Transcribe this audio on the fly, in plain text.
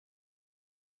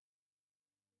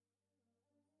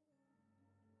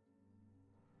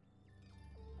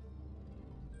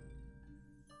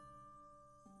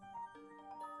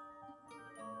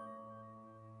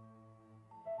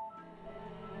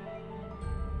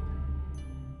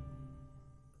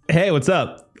Hey, what's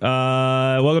up?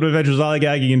 Welcome to Adventures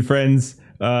Lollygagging and Friends.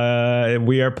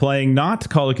 We are playing not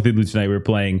Call of Cthulhu tonight. We're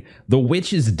playing The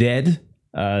Witch is Dead.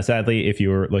 Sadly, if you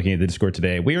were looking at the Discord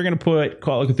today, we are going to put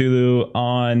Call of Cthulhu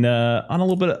on a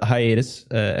little bit of hiatus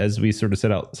as we sort of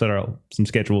set out some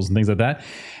schedules and things like that.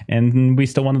 And we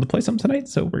still wanted to play something tonight,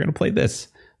 so we're going to play this.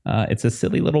 It's a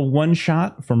silly little one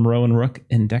shot from Rowan Rook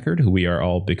and Deckard, who we are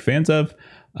all big fans of.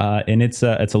 And it's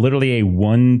literally a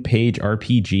 1-page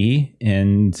RPG,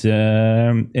 and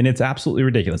it's absolutely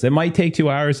ridiculous. It might take 2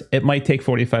 hours. It might take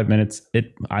 45 minutes.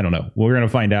 I don't know. We're going to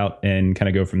find out and kind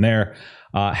of go from there.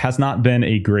 Has not been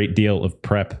a great deal of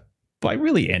prep by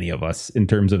really any of us in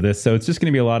terms of this. So it's just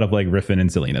going to be a lot of like riffing and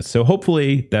silliness. So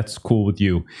hopefully that's cool with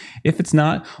you. If it's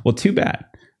not, well, too bad,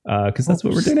 because that's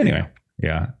what we're doing anyway.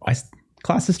 Yeah.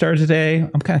 Classes started today.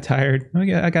 I'm kind of tired.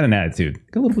 I got an attitude.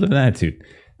 Got a little bit of an attitude.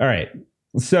 All right.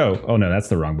 So, oh no, that's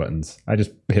the wrong buttons. I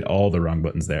just hit all the wrong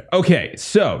buttons there. Okay,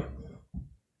 so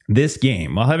this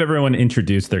game, I'll have everyone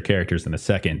introduce their characters in a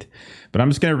second, but I'm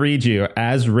just going to read you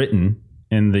as written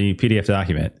in the PDF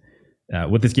document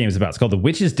what this game is about. It's called The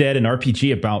Witch is Dead, an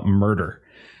RPG about murder.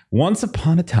 Once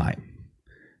upon a time,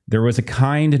 there was a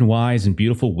kind and wise and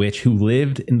beautiful witch who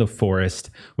lived in the forest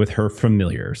with her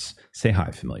familiars. Say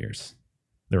hi, familiars.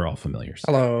 They're all familiars.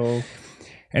 Hello.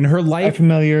 And her life... Hi,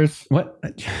 familiars. What?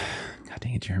 God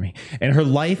dang it, Jeremy. And her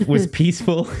life was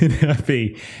peaceful and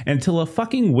happy until a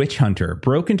fucking witch hunter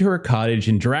broke into her cottage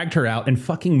and dragged her out and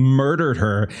fucking murdered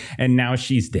her. And now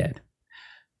she's dead.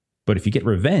 But if you get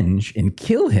revenge and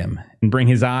kill him and bring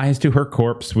his eyes to her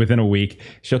corpse within a week,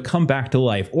 she'll come back to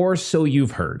life. Or so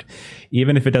you've heard.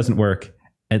 Even if it doesn't work,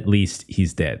 at least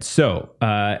he's dead. So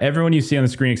everyone you see on the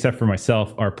screen except for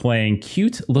myself are playing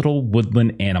cute little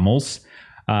woodland animals,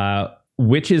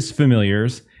 witches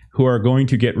familiars, who are going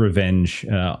to get revenge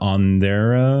on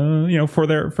their, for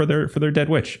their dead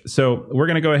witch. So we're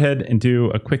going to go ahead and do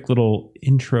a quick little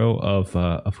intro of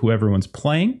who everyone's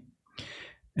playing,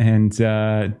 and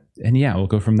yeah, we'll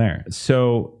go from there.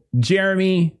 So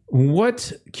Jeremy,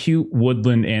 what cute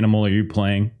woodland animal are you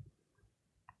playing?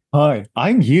 Hi,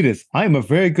 I'm Yidis. I'm a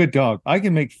very good dog. I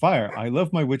can make fire. I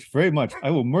love my witch very much. I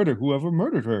will murder whoever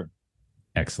murdered her.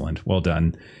 Excellent. Well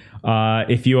done.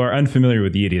 If you are unfamiliar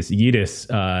with Yidis,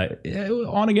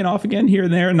 on again, off again, here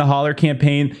and there in the Holler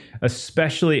campaign,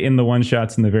 especially in the one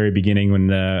shots in the very beginning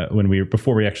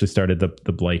before we actually started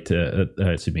the Blight,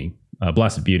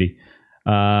 Blasted Beauty.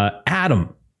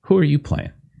 Adam, who are you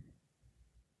playing?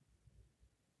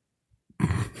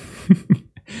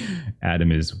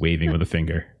 Adam is waving with a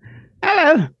finger.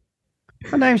 Hello,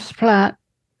 my name's Splat.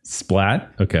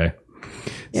 Splat? Okay.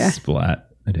 Yeah. Splat.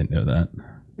 I didn't know that.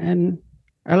 And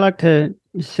I like to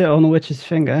sit on the witch's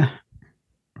finger,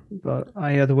 but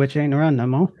the witch ain't around no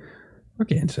more. We're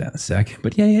getting to that in a sec.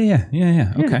 But yeah.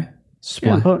 Okay.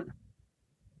 Splat. Yeah, but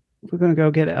we're gonna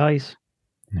go get ice.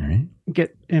 All right.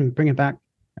 Get and bring it back.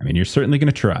 I mean, you're certainly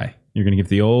gonna try. You're gonna give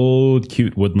the old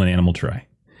cute woodland animal try.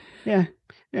 Yeah,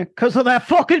 because of that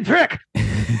fucking prick.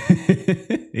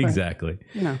 Exactly.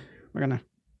 But,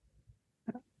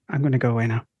 I'm gonna go away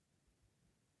now.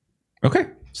 Okay.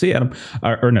 See you,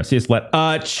 Adam. See you,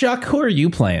 Splat. Chuck, who are you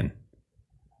playing?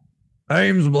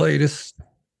 Name's Bladis.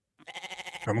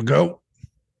 I'm a goat.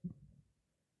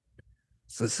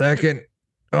 It's the second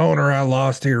owner I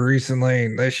lost here recently,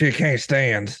 and that shit can't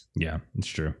stand. Yeah, it's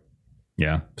true.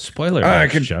 Yeah. Spoiler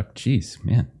alert, Chuck. Jeez,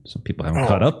 man. Some people haven't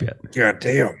caught up yet. God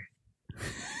damn.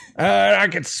 I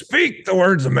can speak the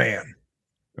words of man.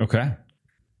 Okay.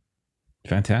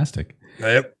 Fantastic.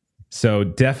 Yep. So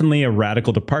definitely a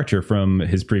radical departure from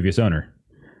his previous owner.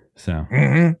 So,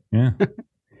 yeah.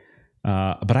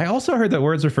 But I also heard that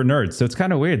words are for nerds. So it's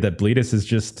kind of weird that Bleedus is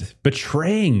just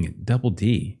betraying Double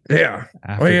D. Yeah.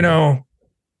 Well,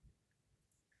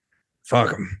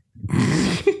 fuck him.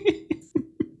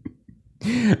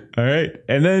 All right.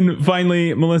 And then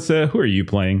finally, Melissa, who are you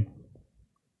playing?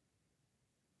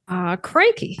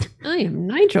 Cranky. I am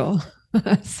Nigel.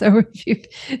 So if you've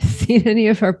seen any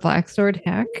of our Black Sword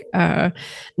hack,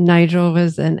 Nigel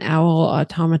was an owl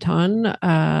automaton,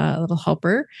 little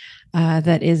helper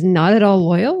that is not at all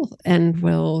loyal and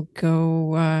will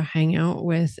go hang out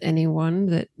with anyone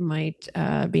that might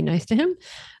be nice to him.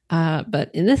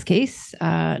 But in this case,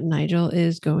 Nigel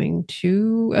is going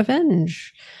to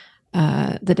avenge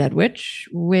the dead witch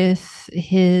with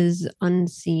his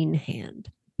unseen hand.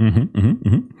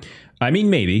 I mean,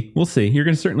 maybe. We'll see. You're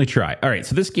going to certainly try. All right.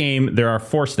 So this game, there are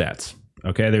 4 stats.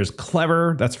 Okay. There's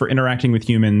clever. That's for interacting with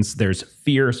humans. There's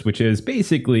fierce, which is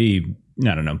basically,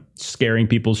 I don't know, scaring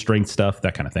people, strength stuff,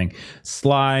 that kind of thing.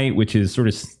 Sly, which is sort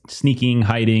of sneaking,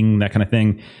 hiding, that kind of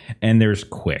thing. And there's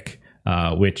quick,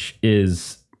 which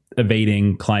is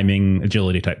evading, climbing,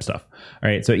 agility type stuff. All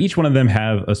right. So each one of them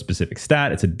have a specific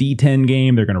stat. It's a D10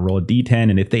 game. They're going to roll a D10.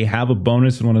 And if they have a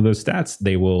bonus in one of those stats,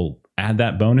 they will add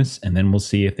that bonus. And then we'll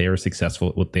see if they were successful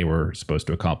at what they were supposed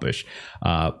to accomplish.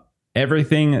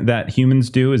 Everything that humans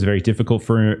do is very difficult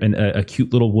for a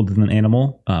cute little woodland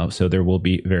animal. So there will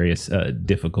be various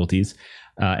difficulties.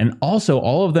 And also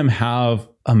all of them have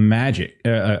a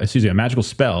magical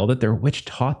spell that their witch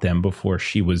taught them before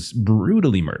she was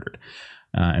brutally murdered.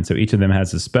 And so each of them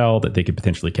has a spell that they could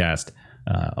potentially cast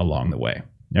along the way.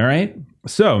 All right.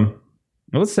 So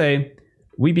let's say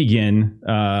we begin.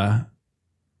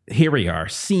 Here we are.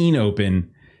 Scene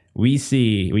open. We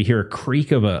hear a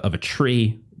creak of a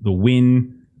tree. The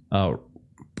wind kind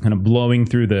of blowing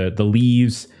through the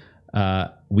leaves.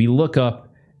 We look up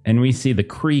and we see the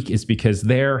creak is because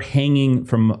they're hanging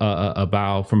from a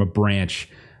bough, from a branch.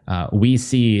 We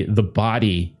see the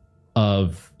body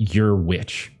of your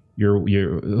witch.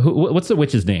 What's the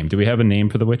witch's name? Do we have a name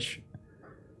for the witch?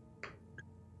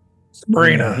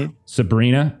 Sabrina.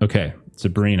 Okay.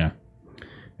 Sabrina.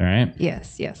 All right.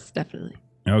 Yes, definitely.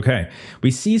 Okay.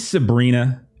 We see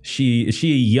Sabrina. Is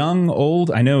she a young, old?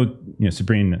 I know,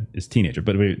 Sabrina is teenager,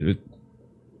 but we're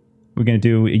going to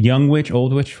do a young witch,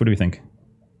 old witch. What do we think?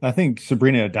 I think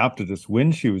Sabrina adopted us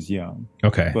when she was young.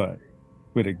 Okay. But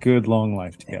we had a good long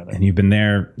life together. And you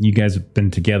guys have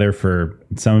been together for,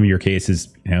 in some of your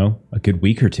cases, a good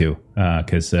week or two,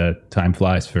 because time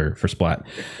flies for Splat.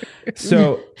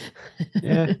 So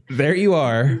Yeah. there you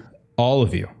are, all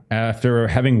of you, after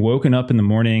having woken up in the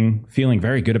morning, feeling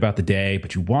very good about the day,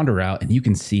 but you wander out and you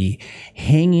can see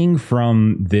hanging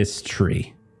from this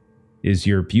tree is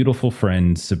your beautiful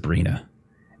friend, Sabrina.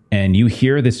 And you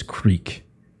hear this creak,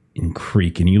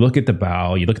 and you look at the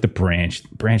bough, you look at the branch.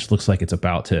 The branch looks like it's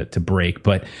about to break,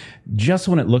 but just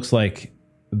when it looks like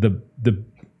the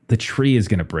tree is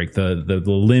going to break, the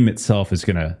limb itself is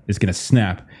gonna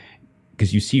snap,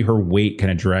 because you see her weight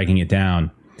kind of dragging it down.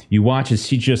 You watch as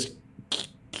she just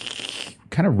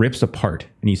kind of rips apart,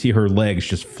 and you see her legs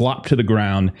just flop to the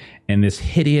ground, and this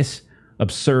hideous,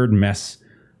 absurd mess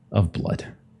of blood.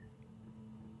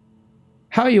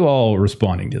 How are you all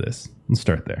responding to this? Let's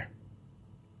start there.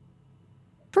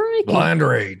 Blind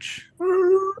rage.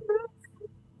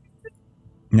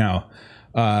 Now,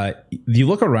 you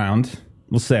look around,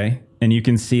 we'll say, and you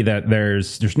can see that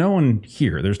there's no one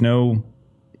here. There's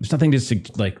nothing to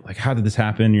like how did this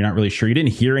happen? You're not really sure. You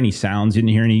didn't hear any sounds. You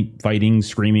didn't hear any fighting,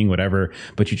 screaming, whatever.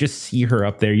 But you just see her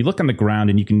up there. You look on the ground,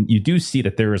 and you do see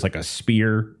that there is like a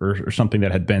spear or something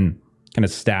that had been kind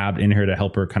of stabbed in her to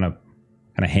help her kind of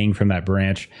hang from that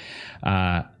branch.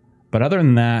 But other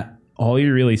than that, all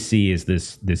you really see is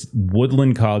this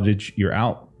woodland cottage. You're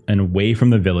out and away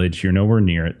from the village. You're nowhere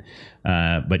near it,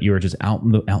 but you are just out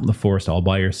in the forest all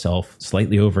by yourself.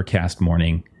 Slightly overcast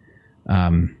morning.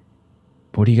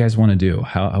 What do you guys want to do?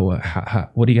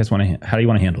 What do you guys want to? How do you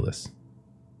want to handle this?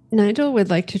 Nigel would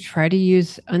like to try to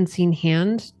use Unseen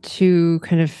Hand to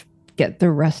kind of get the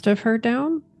rest of her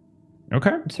down.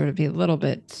 Okay. Sort of be a little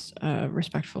bit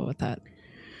respectful with that.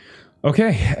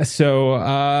 Okay, so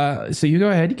you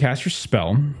go ahead, you cast your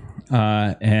spell,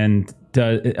 and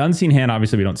Unseen Hand.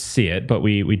 Obviously, we don't see it, but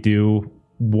we do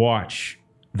watch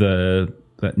the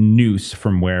noose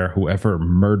from where whoever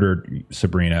murdered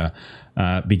Sabrina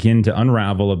begin to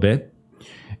unravel a bit,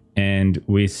 and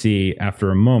we see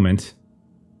after a moment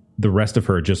the rest of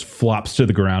her just flops to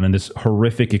the ground in this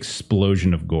horrific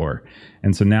explosion of gore.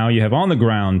 And so now you have on the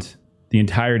ground the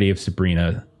entirety of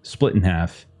Sabrina split in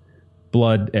half.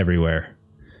 Blood everywhere,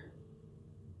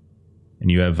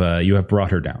 and you have brought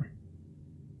her down.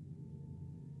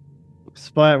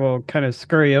 Splat will kind of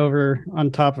scurry over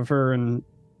on top of her and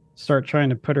start trying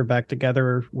to put her back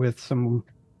together with some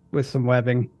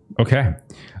webbing. Okay.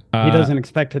 He doesn't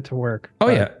expect it to work. Oh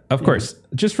yeah, of course.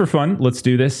 Just for fun, let's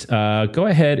do this. Go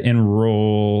ahead and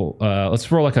roll. Let's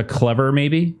roll like a clever,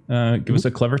 maybe. Give us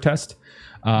a clever test.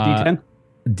 D10.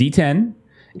 D10.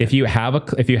 If you have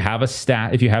a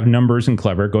stat, if you have numbers in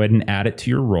clever, go ahead and add it to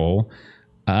your roll.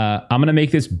 I'm going to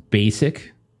make this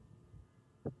basic.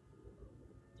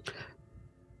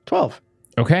 12.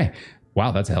 Okay.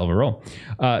 Wow, that's a hell of a roll.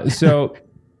 So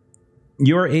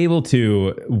you're able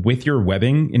to, with your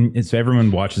webbing, and so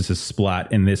everyone watches this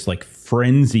splat in this like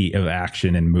frenzy of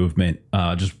action and movement,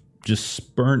 just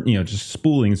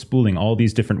spooling all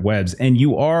these different webs, and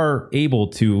you are able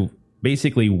to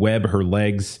basically web her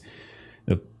legs,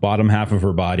 the bottom half of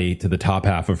her body to the top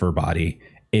half of her body.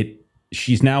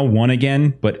 She's now one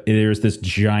again, but there's this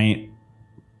giant,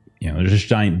 there's this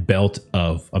giant belt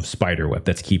of spider web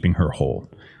that's keeping her whole.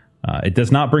 It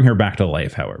does not bring her back to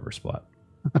life, however, Splat.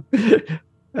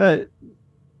 I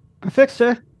fixed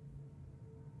her.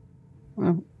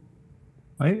 Well,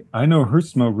 I know her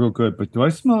smell real good, but do I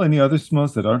smell any other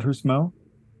smells that aren't her smell?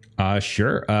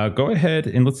 Sure. Go ahead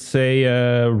and let's say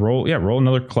roll. Yeah, roll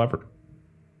another clever.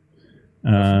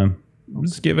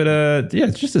 Just give it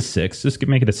it's just a 6. Just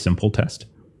make it a simple test.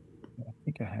 I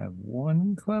think I have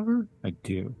one clever. I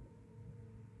do.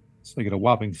 So I get a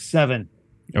whopping 7.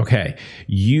 Okay,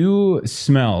 you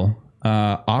smell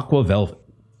aqua velvet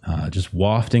just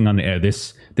wafting on the air.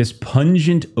 This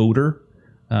pungent odor.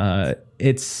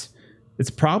 It's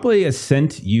probably a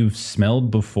scent you've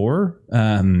smelled before.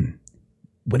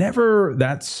 Whenever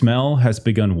that smell has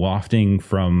begun wafting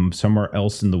from somewhere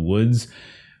else in the woods,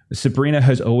 Sabrina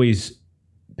has always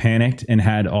panicked and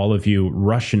had all of you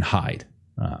rush and hide.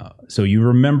 So you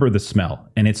remember the smell,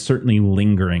 and it's certainly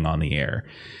lingering on the air.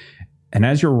 And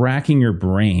as you're racking your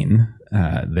brain,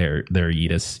 there,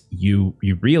 Yidis, you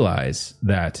realize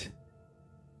that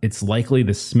it's likely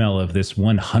the smell of this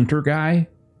one hunter guy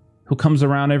who comes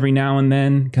around every now and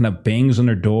then, kind of bangs on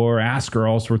her door, asks her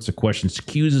all sorts of questions,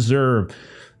 accuses her of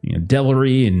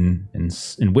devilry and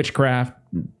witchcraft,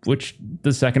 which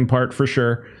the second part for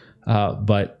sure.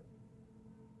 But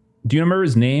do you remember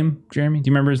his name, Jeremy? Do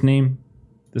you remember his name?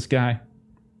 This guy?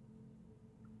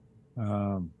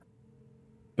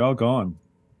 Doggone.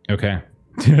 Okay.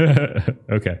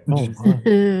 Okay.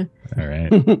 oh, All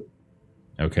right.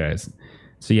 Okay.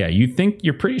 So yeah,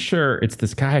 you're pretty sure it's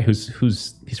this guy who's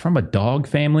he's from a dog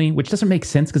family, which doesn't make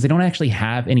sense because they don't actually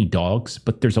have any dogs,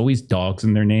 but there's always dogs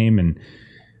in their name, and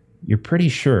you're pretty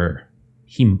sure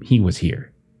he was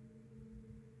here.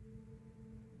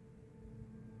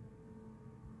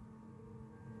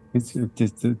 It's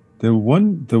the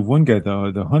one guy,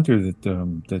 the hunter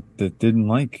that didn't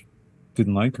like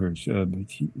her.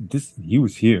 He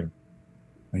was here.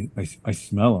 I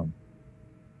smell him.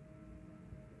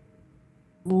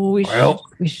 Well, we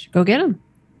should go get him.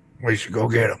 We should go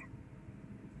get him.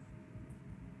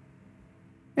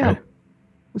 yeah.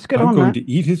 Let's get I'm on going that.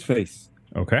 to eat his face.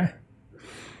 Okay.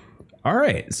 All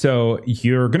right. So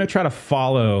you're going to try to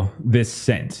follow this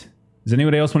scent. Does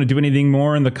anybody else want to do anything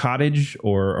more in the cottage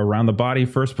or around the body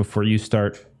first before you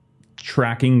start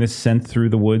tracking this scent through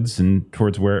the woods and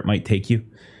towards where it might take you?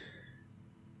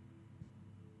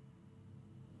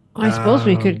 I suppose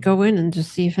we could go in and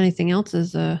just see if anything else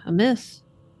is amiss.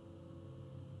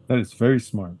 That is very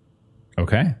smart.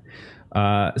 Okay.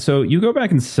 So you go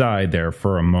back inside there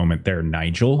for a moment there,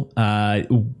 Nigel.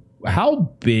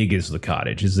 How big is the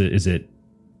cottage? Is it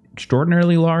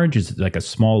extraordinarily large? Is it like a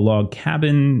small log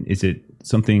cabin? Is it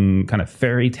something kind of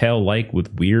fairy tale like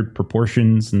with weird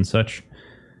proportions and such?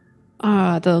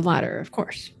 The latter, of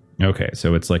course. Okay,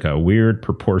 so it's like a weird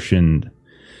proportioned.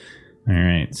 All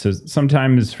right. So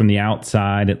sometimes from the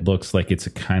outside, it looks like it's a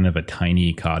kind of a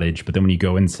tiny cottage, but then when you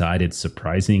go inside, it's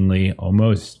surprisingly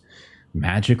almost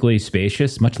magically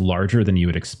spacious, much larger than you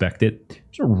would expect it.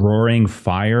 There's a roaring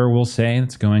fire, we'll say,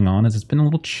 that's going on as it's been a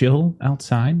little chill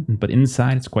outside, but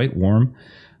inside it's quite warm.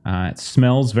 It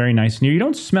smells very nice in here. You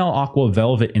don't smell aqua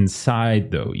velvet inside,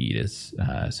 though, Edith.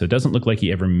 So it doesn't look like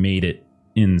he ever made it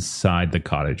inside the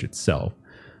cottage itself.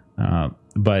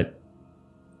 But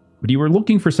you were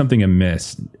looking for something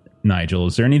amiss, Nigel.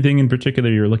 Is there anything in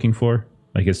particular you're looking for?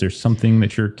 Like, is there something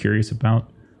that you're curious about?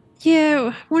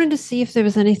 Yeah, I wanted to see if there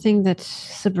was anything that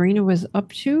Sabrina was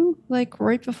up to, like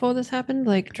right before this happened,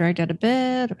 like dragged out of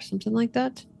bed or something like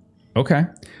that. Okay.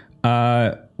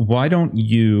 Why don't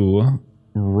you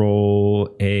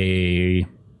roll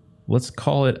let's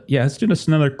call it, let's do just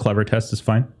another clever test is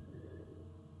fine.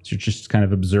 So you're just kind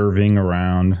of observing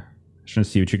around, trying to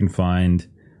see what you can find.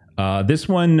 This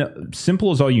one,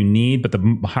 simple is all you need, but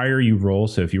the higher you roll,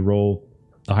 so if you roll,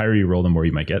 the higher you roll, the more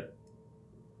you might get.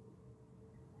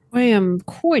 I am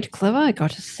quite clever. I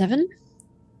got a 7.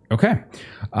 Okay.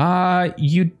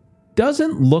 You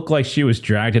doesn't look like she was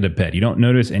dragged out of bed. You don't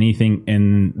notice anything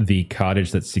in the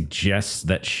cottage that suggests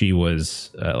that she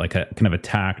was like a kind of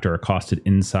attacked or accosted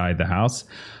inside the house.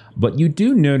 But you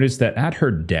do notice that at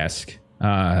her desk,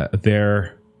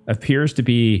 there appears to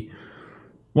be,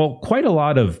 well, quite a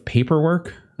lot of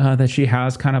paperwork that she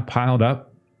has kind of piled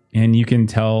up. And you can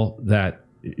tell that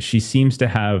she seems to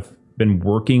have been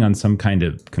working on some kind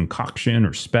of concoction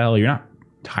or spell. You're not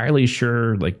entirely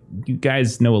sure. Like, you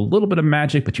guys know a little bit of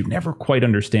magic, but you never quite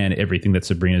understand everything that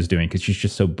Sabrina's doing because she's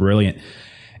just so brilliant.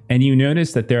 And you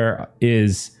notice that there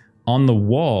is on the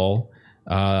wall,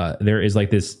 there is like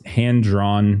this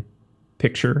hand-drawn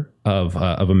picture of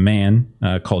a man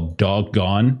called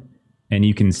Doggone. And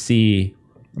you can see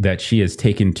that she has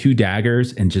taken 2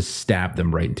 daggers and just stabbed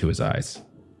them right into his eyes.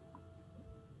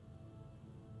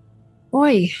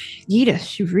 Boy, Yida,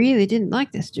 she really didn't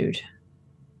like this dude.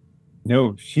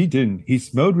 No, she didn't. He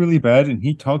smelled really bad and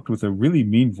he talked with a really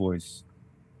mean voice.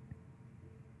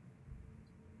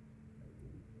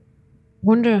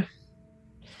 Wonder,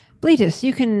 Bletus,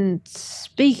 you can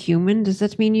speak human. Does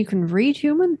that mean you can read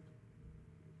human?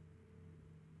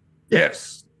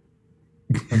 Yes.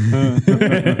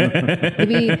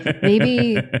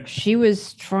 Maybe she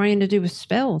was trying to do a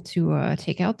spell to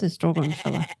take out this Dorgan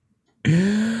fella.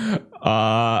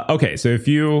 Okay, so if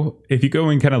you go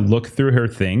and kind of look through her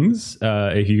things,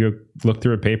 if you look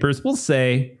through her papers, we'll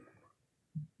say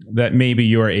that maybe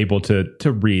you are able to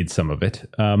read some of it.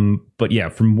 But yeah,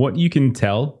 from what you can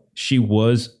tell, she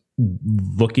was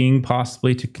looking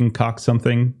possibly to concoct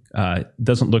something.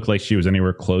 Doesn't look like she was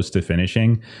anywhere close to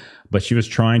finishing, but she was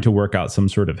trying to work out some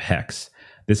sort of hex.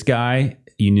 This guy,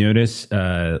 you notice,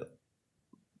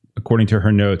 according to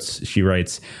her notes, she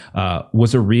writes,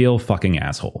 was a real fucking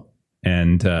asshole.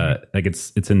 And like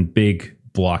it's in big,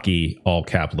 blocky, all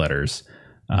cap letters.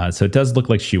 So it does look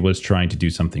like she was trying to do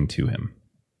something to him.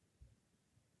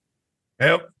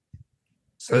 Yep.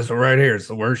 Says it right here. It's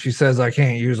the word she says I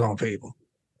can't use on people.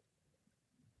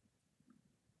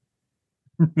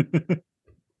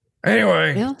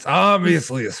 Anyway, Well, it's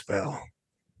obviously a spell.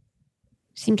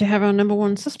 Seem to have our number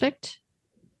one suspect.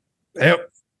 Yep.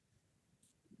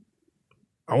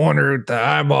 I wonder if the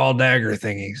eyeball dagger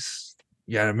thingies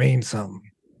gotta mean something.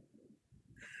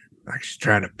 Like she's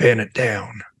trying to pin it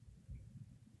down.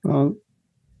 Well,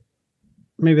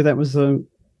 maybe that was on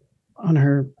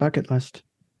her bucket list.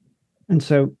 And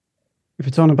so, if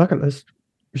it's on a bucket list,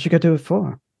 we should get to it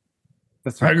for.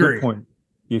 That's a I good agree. point.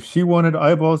 If she wanted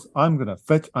eyeballs, I'm gonna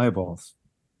fetch eyeballs.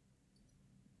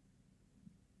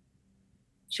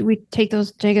 Should we take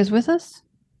those daggers with us?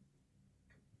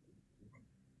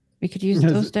 We could use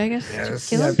Yes. those daggers Yes.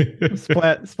 to kill him.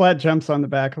 Splat jumps on the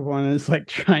back of one and is like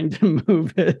trying to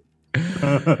move it.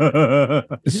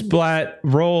 Splat,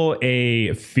 roll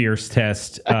a fierce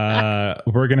test.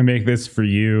 We're gonna make this for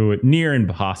you near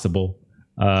impossible.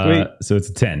 Sweet. So it's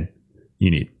a 10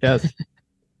 you need. Yes,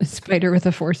 A spider with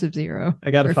a force of 0. I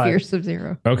got a or 5. fierce of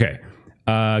 0. Okay.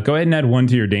 Go ahead and add 1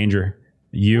 to your danger.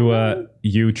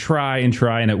 You try,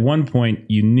 and at one point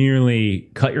you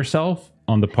nearly cut yourself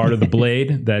on the part of the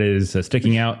blade that is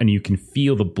sticking out, and you can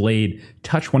feel the blade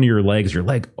touch one of your legs. Your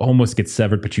leg almost gets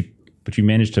severed, but you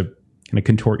manage to kind of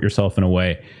contort yourself in a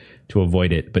way to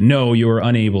avoid it. But no, you are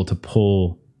unable to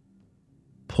pull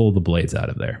the blades out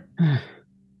of there.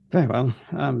 Very well.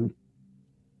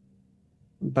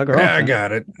 Bugger Yeah, off. I then.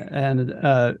 got it.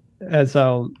 And as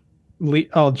I'll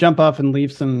jump off and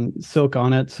leave some silk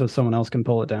on it so someone else can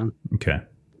pull it down. Okay.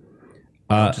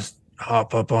 I'll just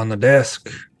hop up on the desk.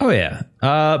 Oh yeah.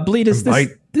 Bleedus, Bite.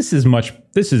 this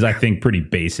is I think pretty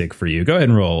basic for you. Go ahead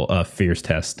and roll a fierce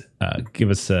test.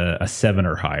 Give us a 7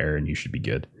 or higher and you should be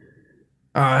good.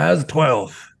 How's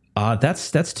 12?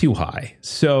 That's too high.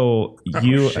 So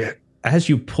Oh, shit. as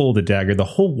you pull the dagger, the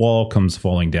whole wall comes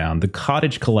falling down. The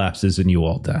cottage collapses and you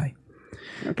all die.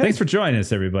 Okay. Thanks for joining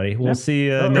us, everybody. We'll Yeah. see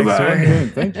you Oh, next goodbye. one.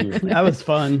 Good, thank you. That was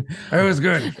fun. It was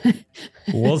good.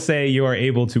 We'll say you are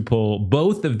able to pull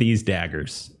both of these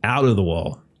daggers out of the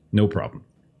wall. No problem.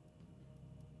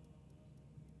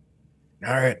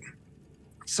 All right.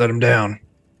 Set him down.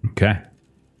 Okay.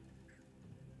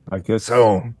 I guess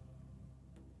So,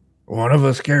 one of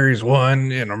us carries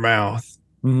one in our mouth.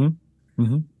 Mm-hmm.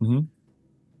 Mm-hmm. Mm-hmm.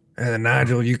 And then,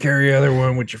 Nigel, you carry the other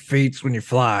one with your feet when you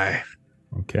fly.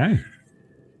 Okay.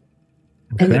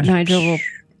 And Okay. Nigel will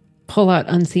pull out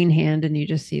unseen hand, and you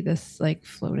just see this like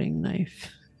floating knife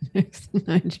next to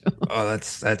Nigel. Oh,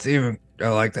 that's even. I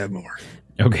like that more.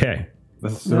 Okay.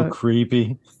 That's so No.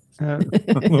 creepy. A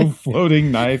little floating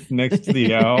knife next to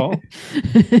the owl.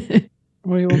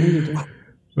 What do you want me to do?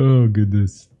 Oh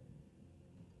goodness.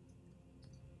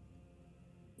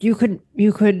 You could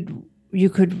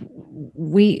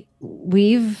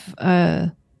weave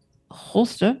a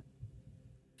holster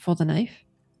for the knife.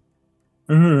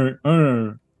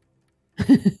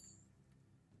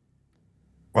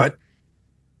 What?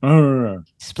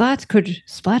 Splat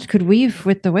could weave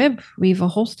with the web, weave a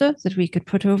holster that we could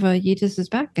put over Yeetus's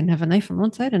back and have a knife on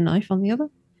one side and a knife on the other.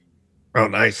 Oh,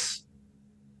 nice.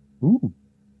 Ooh.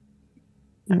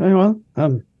 Very well.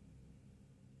 Can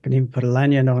even put a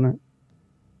lanyard on it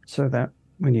so that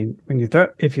when you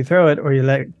throw it or you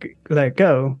let it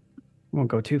go, it won't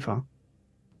go too far.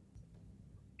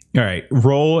 All right,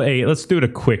 let's do it a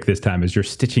quick this time as you're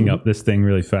stitching up this thing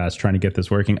really fast, trying to get this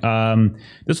working.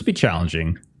 This will be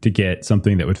challenging to get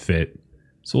something that would fit.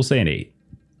 So we'll say an 8.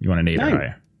 You want an 8 or 9.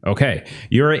 higher? Okay.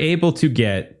 You're able to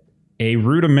get a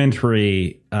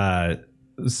rudimentary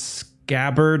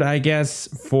scabbard, I guess,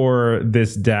 for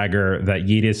this dagger that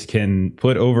Yeetus can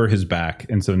put over his back.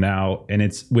 And so now, and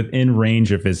it's within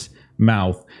range of his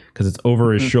mouth because it's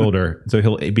over his shoulder. So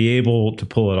he'll be able to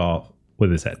pull it off with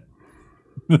his head.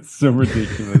 That's so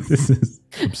ridiculous. This is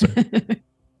absurd.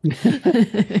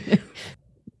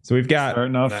 So we've got,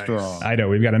 Starting off strong. I know,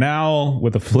 we've got an owl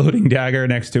with a floating dagger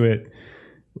next to it.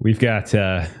 We've got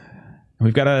a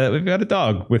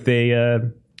dog with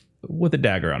a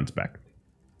dagger on its back.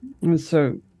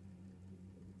 So,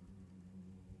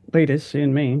 Letus, you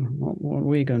and me, what are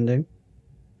we going to do?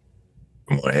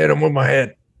 I'm going to hit him with my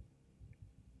head.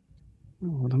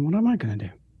 Oh, then what am I going to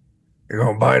do? You're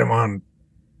going to bite him on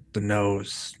the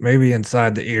nose, maybe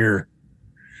inside the ear.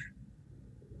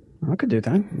 I could do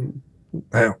that.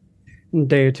 Hell, In a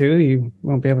day or two, you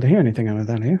won't be able to hear anything out of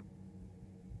that here.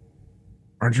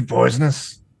 aren't you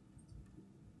poisonous?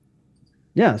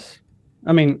 Yes.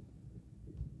 I mean,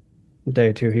 a day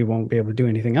or two, he won't be able to do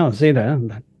anything else either.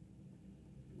 But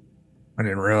I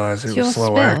didn't realize It's he your was slow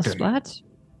spell, acting. Splat.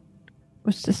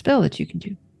 What's the spell that you can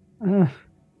do?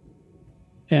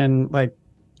 and like,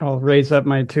 I'll raise up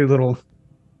my two little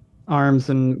arms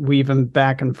and weave them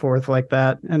back and forth like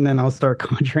that, and then I'll start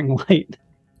conjuring light.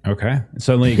 Okay.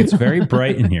 Suddenly it gets very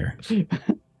bright in here.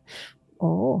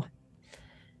 Oh.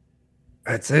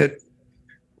 That's it.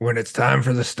 When it's time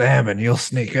for the stabbing, you'll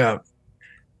sneak up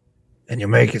and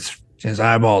you'll make his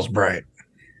eyeballs bright.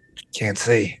 Can't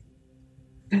see.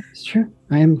 It's true.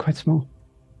 I am quite small.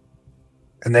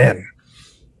 And then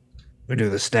we do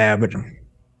the stabbing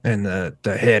and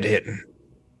the head hitting.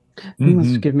 You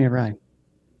must give me a ride.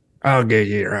 I'll give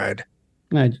you a ride.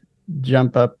 And I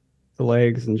jump up the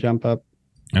legs and jump up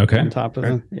Okay. on top of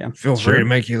them. Yeah. Feel Sure. free to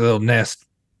make your little nest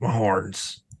with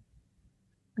horns.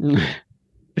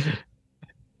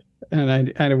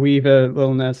 And I weave a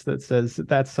little nest that says,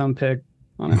 "That's some pig,"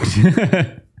 on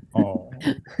it. Oh,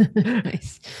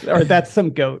 Nice. Or "That's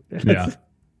some goat." Yeah.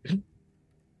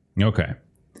 Okay.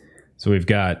 So we've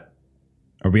got,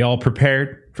 are we all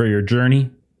prepared for your journey?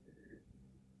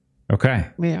 Okay.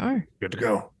 We are. Good to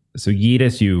go. So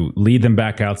Yeetus, you lead them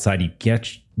back outside. You get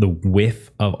the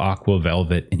whiff of aqua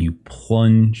velvet and you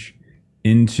plunge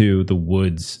into the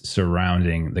woods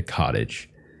surrounding the cottage.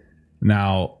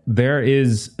 Now, there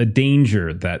is a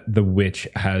danger that the witch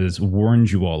has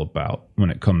warned you all about when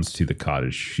it comes to the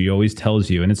cottage. She always tells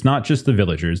you, and it's not just the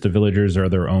villagers. The villagers are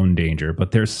their own danger,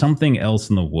 but there's something else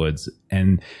in the woods.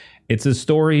 And it's a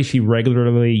story she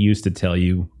regularly used to tell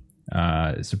you.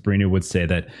 Sabrina would say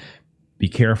that, be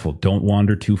careful, don't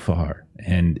wander too far.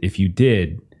 And if you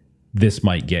did, this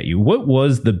might get you. What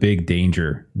was the big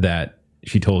danger that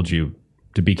she told you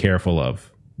to be careful of?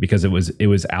 Because it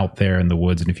was out there in the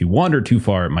woods, and if you wander too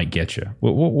far, it might get you.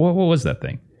 What was that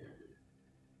thing?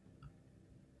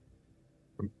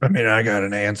 I mean, I got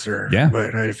an answer. Yeah.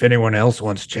 But if anyone else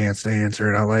wants a chance to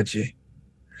answer it, I'll let you.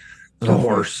 The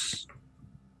horse.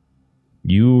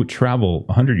 You travel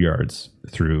 100 yards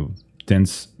through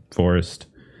dense forest,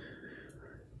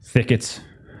 thickets,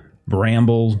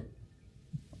 bramble.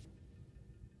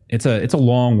 It's a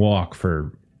long walk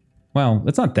for, well,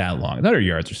 it's not that long, 100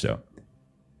 yards or so.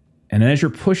 And then as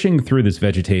you're pushing through this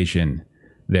vegetation,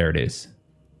 there it is.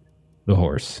 The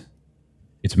horse.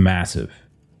 It's massive.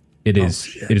 It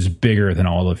is bigger than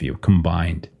all of you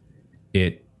combined.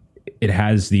 It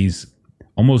has these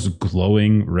almost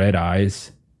glowing red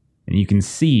eyes, and you can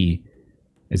see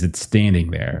as it's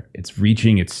standing there, it's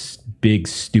reaching its big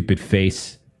stupid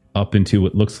face up into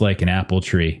what looks like an apple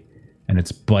tree, and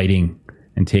it's biting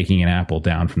and taking an apple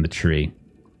down from the tree.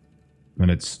 And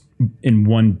it's in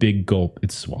one big gulp,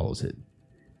 it swallows it.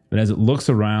 But as it looks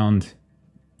around,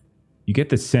 you get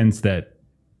the sense that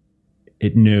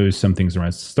it knows something's around.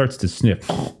 It starts to sniff.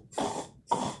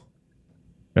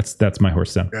 That's my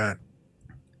horse sound. God.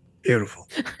 Beautiful.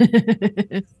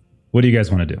 What do you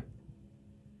guys want to do?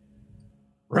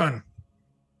 Run.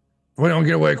 If we don't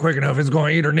get away quick enough, it's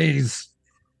going to eat her knees.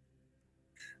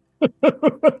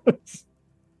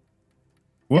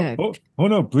 well, oh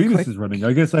no, Bleedus is running.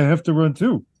 I guess I have to run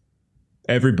too.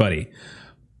 Everybody,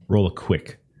 roll a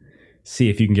quick. See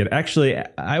if you can get. Actually,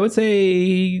 I would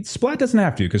say Splat doesn't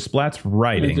have to because Splat's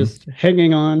riding. Just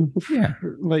hanging on, Yeah.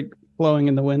 like blowing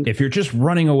in the wind. If you're just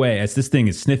running away as this thing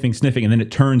is sniffing, and then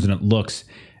it turns and it looks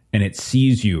and it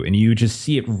sees you, and you just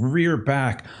see it rear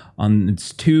back on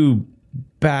its two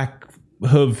back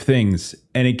hoof things,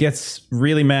 and it gets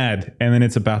really mad, and then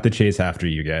it's about to chase after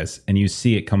you guys, and you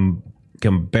see it come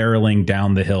barreling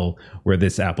down the hill where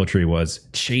this apple tree was,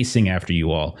 chasing after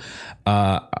you all.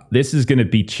 This is going to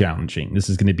be challenging. This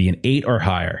is going to be an 8 or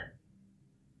higher.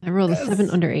 I rolled a 7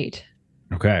 under 8.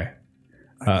 Okay.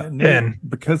 And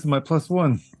because of my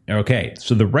 +1. Okay,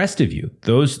 so the rest of you,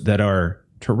 those that are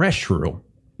terrestrial,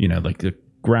 like the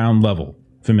ground level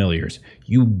familiars,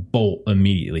 you bolt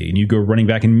immediately and you go running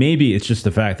back. And maybe it's just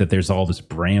the fact that there's all this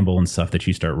bramble and stuff that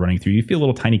you start running through. You feel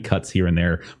little tiny cuts here and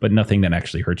there, but nothing that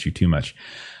actually hurts you too much.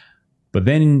 But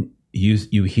then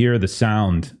you hear the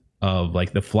sound of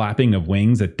like the flapping of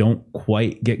wings that don't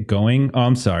quite get going. Oh,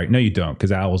 I'm sorry. No, you don't,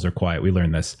 because owls are quiet. We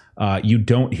learned this. You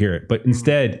don't hear it, but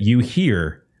instead you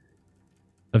hear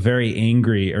a very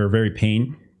angry or very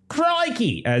pained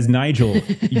crikey as Nigel,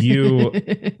 you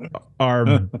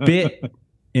are bit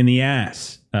in the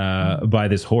ass by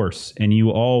this horse, and you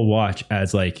all watch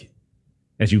as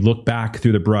you look back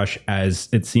through the brush, as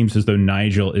it seems as though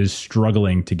Nigel is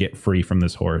struggling to get free from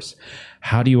this horse.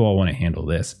 How do you all want to handle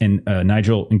this? And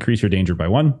Nigel, increase your danger by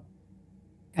 1.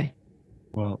 Okay.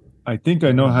 Well, I think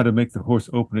I know how to make the horse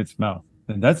open its mouth,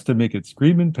 and that's to make it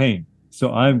scream in pain.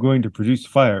 So I'm going to produce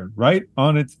fire right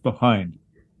on its behind.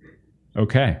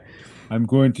 Okay. I'm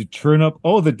going to churn up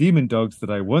all the demon dogs that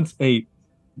I once ate.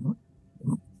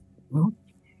 And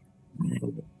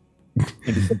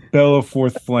just bellow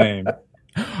forth flame.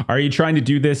 Are you trying to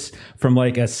do this from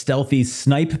like a stealthy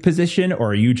snipe position,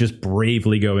 or are you just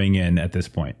bravely going in at this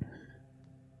point?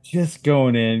 Just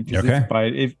going in.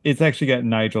 Okay. It's actually got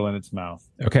Nigel in its mouth.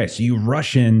 Okay, so you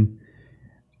rush in.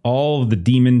 All of the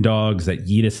demon dogs that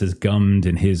Yidis has gummed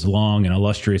in his long and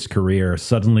illustrious career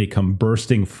suddenly come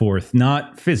bursting forth,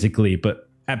 not physically, but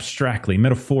abstractly,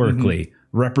 metaphorically,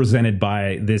 represented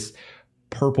by this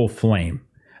purple flame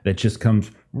that just comes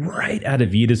right out of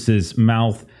Yidis's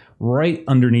mouth, right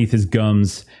underneath his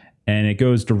gums, and it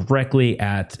goes directly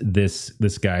at this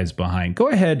guy's behind. Go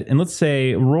ahead and let's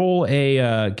say roll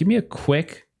give me a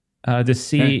quick to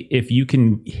see if you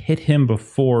can hit him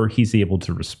before he's able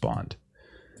to respond.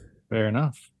 Fair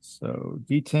enough. So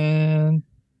D10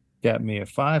 got me a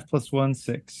 5 + 1,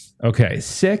 6. Okay,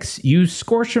 6. You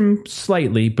scorch him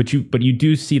slightly, but you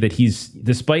do see that he's,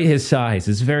 despite his size,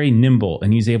 is very nimble,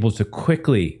 and he's able to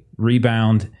quickly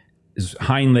rebound. His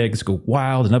hind legs go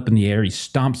wild and up in the air. He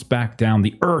stomps back down.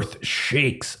 The earth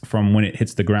shakes from when it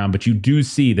hits the ground, but you do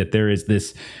see that there's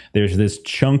this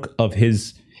chunk of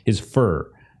his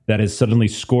fur that is suddenly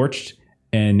scorched,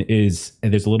 and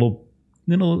there's a little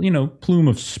plume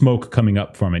of smoke coming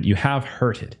up from it. You have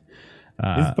hurt it.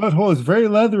 His butthole is very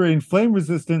leathery and flame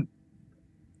resistant.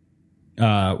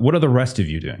 What are the rest of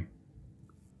you doing?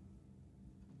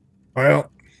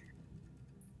 Well,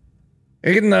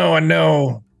 even though I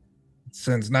know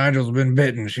since Nigel's been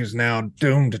bitten, she's now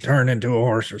doomed to turn into a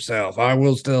horse herself, I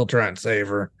will still try and save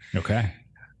her. Okay.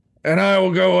 And I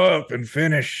will go up and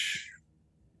finish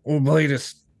what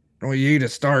Yida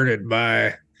started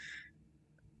by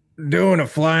doing a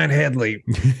flying head leap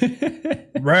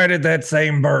right at that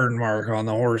same burn mark on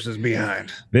the horse's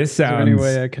behind. This sounds... Is there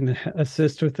any way I can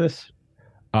assist with this?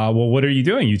 Well, what are you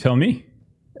doing? You tell me.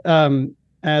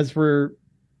 As we're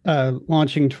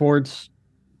launching towards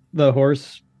the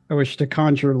horse, I wish to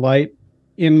conjure light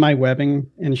in my webbing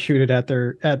and shoot it at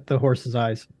the horse's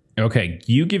eyes. Okay,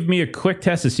 you give me a quick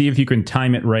test to see if you can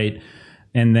time it right.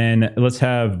 And then let's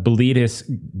have Belidis.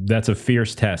 That's a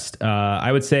fierce test.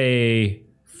 I would say...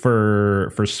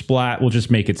 For Splat, we'll just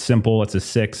make it simple. It's a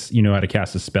 6. You know how to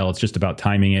cast a spell. It's just about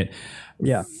timing it.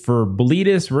 Yeah. For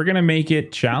Belidis, we're going to make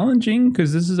it challenging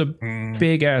because this is a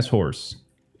big-ass horse.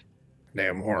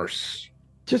 Damn horse.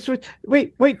 Just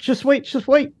wait. Just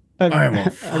wait. I'm on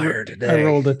fire today. I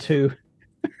rolled a 2.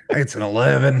 It's an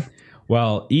 11.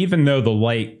 Well, even though the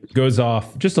light goes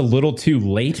off just a little too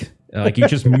late, like you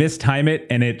just mistime it,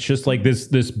 and it's just like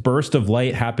this burst of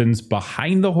light happens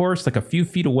behind the horse, like a few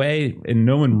feet away, and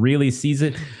no one really sees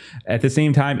it. At the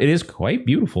same time, it is quite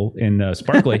beautiful and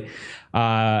sparkly.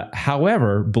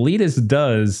 However, Belidis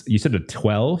does, you said a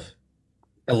 12?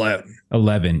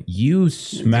 11. You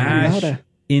smash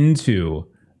into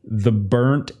the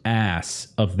burnt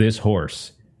ass of this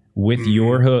horse with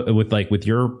your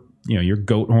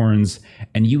goat horns,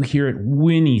 and you hear it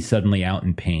whinny suddenly out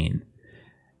in pain.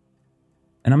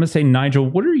 And I'm going to say, Nigel,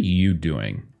 what are you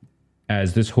doing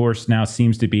as this horse now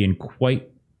seems to be in quite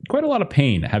a lot of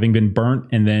pain, having been burnt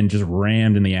and then just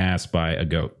rammed in the ass by a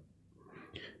goat?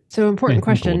 So, important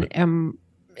question.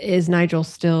 Is Nigel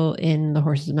still in the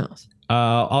horse's mouth?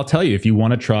 I'll tell you, if you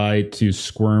want to try to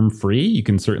squirm free, you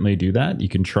can certainly do that. You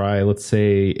can try, let's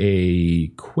say, a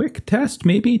quick test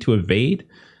maybe to evade.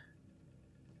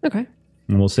 Okay.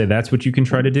 And we'll say that's what you can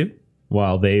try to do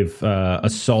while they've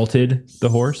assaulted the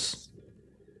horse.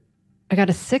 I got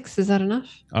a 6. Is that enough?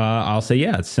 I'll say,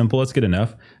 yeah, it's simple. It's good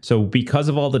enough. So because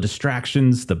of all the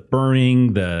distractions, the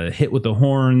burning, the hit with the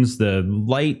horns, the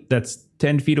light that's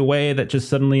 10 feet away that just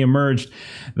suddenly emerged,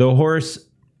 the horse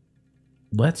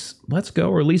lets go,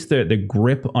 or at least the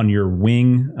grip on your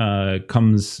wing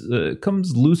comes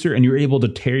looser, and you're able to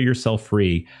tear yourself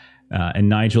free. And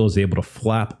Nigel is able to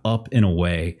flap up and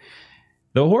away.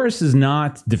 The horse is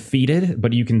not defeated,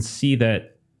 but you can see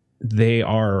that they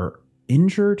are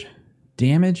injured,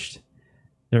 damaged.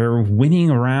 They're whinnying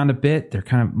around a bit. They're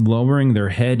kind of lowering their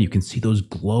head. You can see those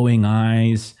glowing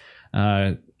eyes.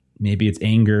 Maybe it's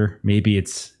anger. Maybe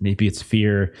it's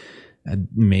fear.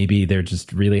 Maybe they're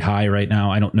just really high right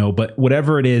now. I don't know. But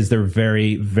whatever it is, they're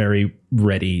very, very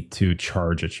ready to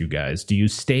charge at you guys. Do you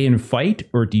stay and fight,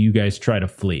 or do you guys try to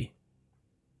flee?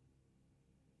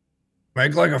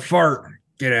 Make like a fart.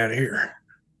 Get out of here.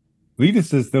 Lita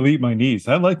says they'll eat my knees.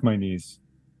 I like my knees.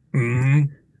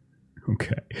 Mm-hmm.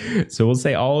 Okay. So we'll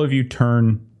say all of you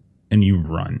turn and you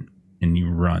run and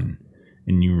you run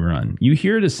and you run. You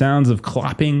hear the sounds of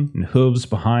clopping and hooves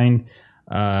behind.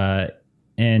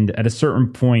 And at a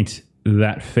certain point,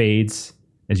 that fades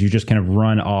as you just kind of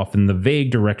run off in the vague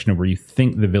direction of where you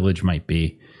think the village might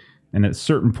be. And at a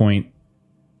certain point,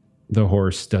 the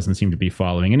horse doesn't seem to be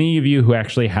following. Any of you who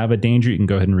actually have a danger, you can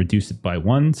go ahead and reduce it by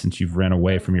 1 since you've ran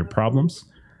away from your problems.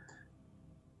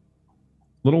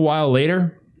 A little while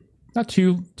later, not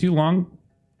too long,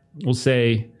 we'll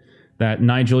say that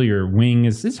Nigel, your wing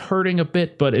is hurting a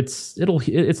bit, but it's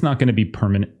not going to be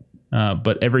permanent.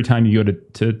 But every time you go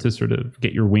to sort of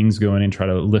get your wings going and try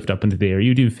to lift up into the air,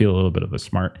 you do feel a little bit of a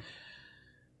smart.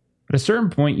 At a certain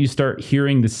point, you start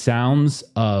hearing the sounds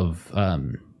of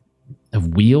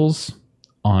wheels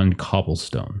on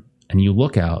cobblestone, and you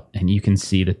look out and you can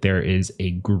see that there is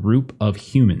a group of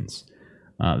humans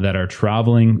that are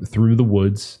traveling through the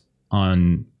woods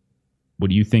on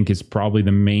what you think is probably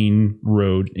the main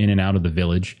road in and out of the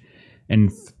village.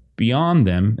 And beyond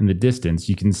them, in the distance,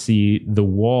 you can see the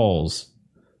walls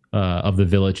of the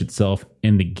village itself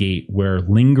and the gate, where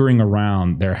lingering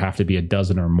around there have to be a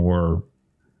dozen or more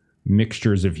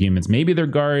mixtures of humans. Maybe they're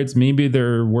guards, maybe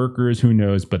they're workers, who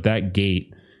knows? But that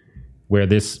gate where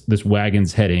this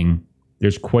wagon's heading,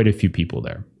 there's quite a few people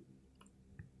there.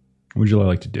 What would you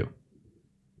like to do?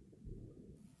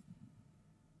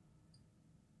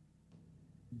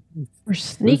 We're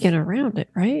sneaking around it,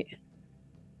 right?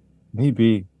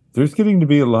 Maybe. There's getting to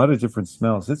be a lot of different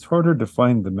smells. It's harder to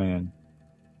find the man.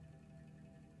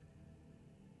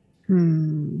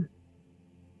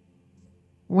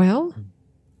 Well,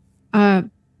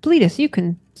 Bleedus, you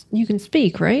can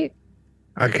speak, right?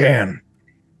 I can.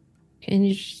 Can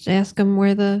you just ask him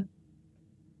where the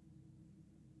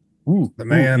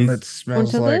man that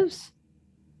smells Quinta like lives?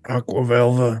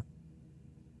 Aquavelva.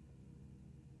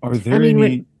 Are there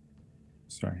any...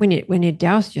 Sorry. When you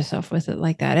doused yourself with it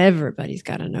like that, everybody's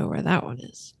got to know where that one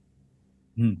is.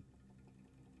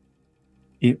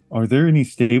 Are there any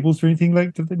stables or anything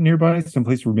like that nearby?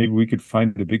 Someplace where maybe we could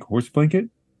find a big horse blanket?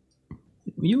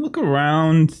 You look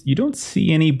around, you don't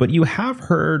see any, but you have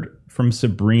heard from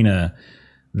Sabrina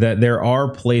that there are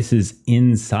places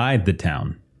inside the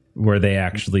town where they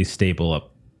actually stable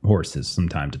up horses from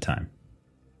time to time.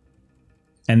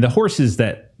 And the horses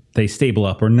that they stable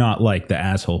up are not like the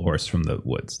asshole horse from the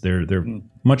woods. They're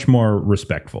much more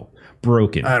respectful.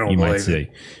 Broken, you might say.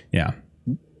 Yeah.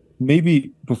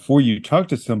 Maybe before you talk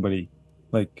to somebody,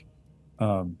 like,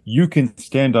 you can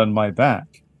stand on my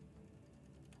back,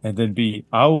 and then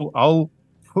I'll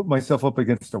put myself up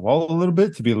against a wall a little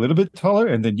bit to be a little bit taller,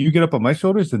 and then you get up on my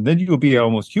shoulders, and then you'll be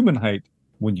almost human height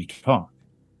when you talk.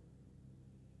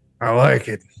 I like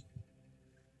it.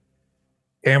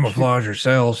 Camouflage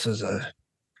yourselves as a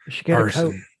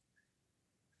person.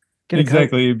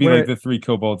 Exactly. It'd be like the 3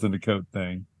 kobolds in the coat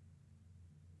thing.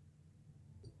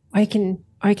 I can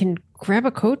grab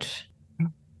a coat.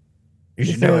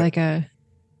 Is there like a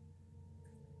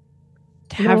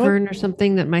tavern or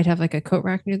something that might have like a coat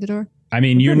rack near the door? I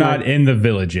mean, you're not in the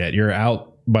village yet. You're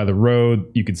out by the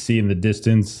road. You can see in the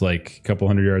distance, like a couple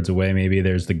hundred yards away, maybe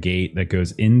there's the gate that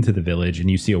goes into the village, and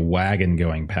you see a wagon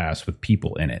going past with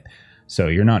people in it. So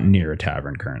you're not near a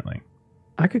tavern currently.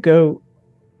 I could go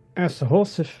ask the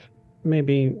horse if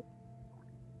maybe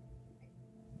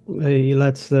he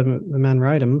lets the man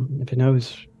ride him, if he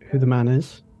knows who the man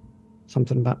is.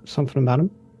 Something about him.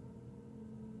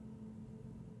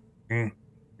 Oh,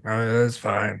 that's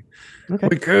fine. Okay.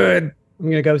 We could. I'm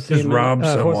gonna go see just rob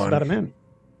someone. Horse about a man.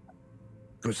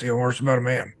 Go see a horse about a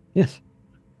man. Yes.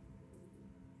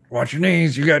 Watch your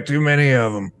knees. You got too many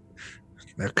of them.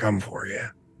 They'll come for you.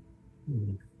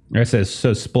 I says,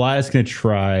 so Sply is going to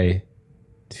try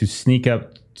to sneak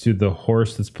up to the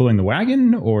horse that's pulling the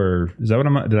wagon, or is that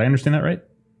what did I understand that right?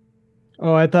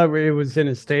 Oh, I thought it was in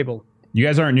a stable. You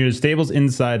guys aren't near the stables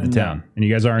inside the town, and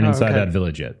you guys aren't inside okay. that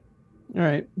village yet. All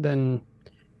right, then.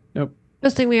 Nope.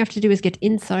 First thing we have to do is get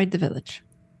inside the village.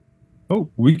 Oh,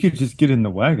 we could just get in the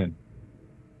wagon.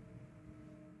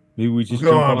 Maybe we just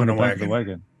Go jump up on in the the back of the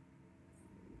wagon.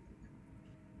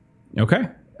 Okay.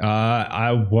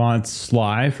 I want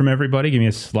Sly from everybody. Give me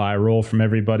a Sly roll from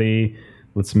everybody.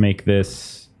 Let's make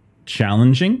this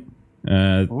challenging.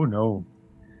 Oh, no.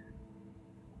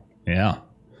 Yeah.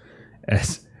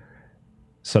 As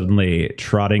suddenly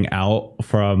trotting out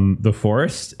from the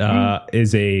forest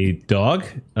is a dog,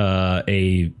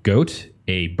 a goat,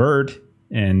 a bird,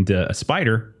 and a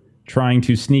spider trying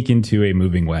to sneak into a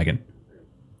moving wagon.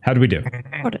 How do we do?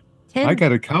 10. I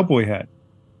got a cowboy hat.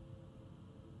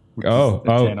 Which is a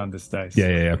 10 on this dice.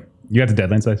 Yeah. You got the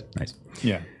deadline size? Nice.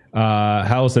 Yeah.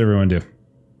 How else did everyone do?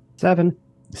 7.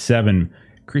 7.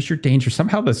 Creature danger.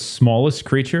 Somehow the smallest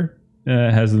creature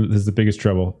has the biggest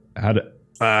trouble.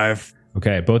 5.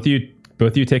 Okay, both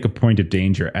of you take a point of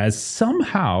danger. As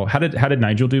somehow, how did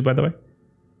Nigel do, by the way?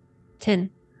 10.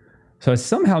 So as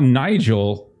somehow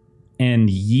Nigel and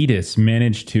Yeetus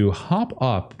managed to hop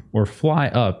up or fly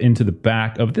up into the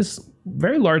back of this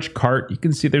very large cart. You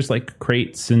can see there's like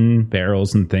crates and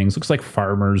barrels and things. Looks like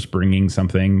farmers bringing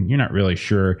something. You're not really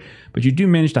sure, but you do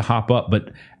manage to hop up.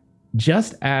 But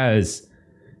just as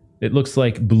it looks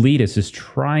like Bleedus is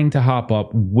trying to hop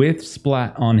up with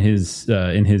Splat on his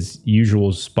in his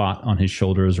usual spot on his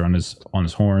shoulders or on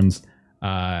his horns,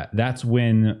 that's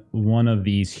when one of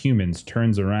these humans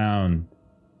turns around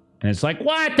and it's like,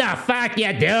 "What the fuck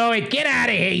you doing? Get out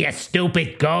of here, you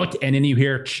stupid goat!" And then you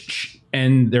hear,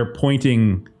 and they're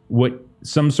pointing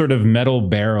some sort of metal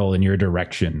barrel in your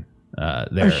direction. There.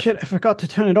 Oh shit! I forgot to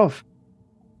turn it off.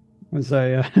 As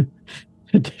I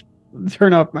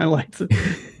turn off my lights.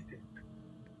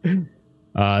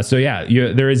 So yeah,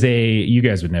 there is you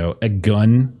guys would know, a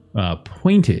gun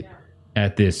pointed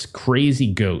at this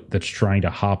crazy goat that's trying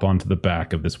to hop onto the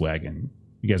back of this wagon.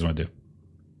 You guys want to do?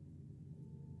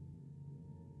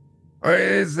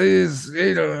 It's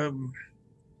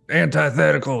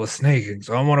antithetical to sneaking,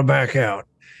 so I want to back out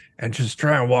and just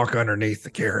try and walk underneath the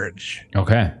carriage.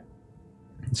 Okay.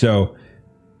 So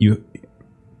you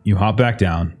hop back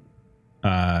down,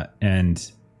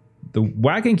 and the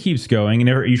wagon keeps going. And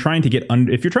you're trying to get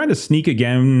under. If you're trying to sneak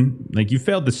again, like you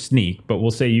failed to sneak, but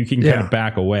we'll say you can kind of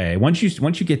back away. Once you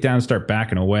get down and start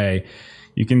backing away,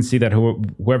 you can see that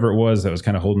whoever it was that was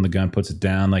kind of holding the gun puts it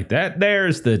down like that.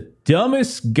 There's the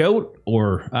dumbest goat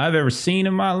I've ever seen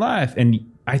in my life. And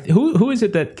who is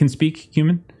it that can speak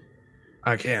human?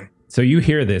 I can. So you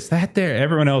hear this. That there.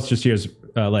 Everyone else just hears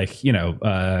Peanuts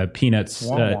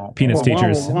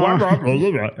teachers.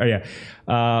 Oh, yeah.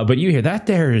 But you hear that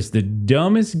there is the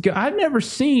dumbest. I've never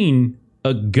seen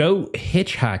a goat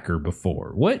hitchhiker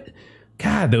before. What?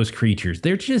 God, those creatures.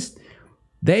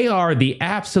 They are the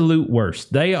absolute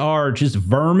worst. They are just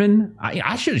vermin.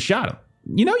 I should have shot him.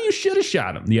 You should have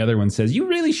shot him. The other one says, you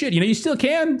really should. You still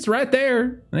can. It's right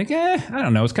there. Like, I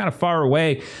don't know. It's kind of far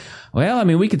away. Well, I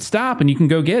mean, we could stop and you can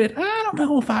go get it. I don't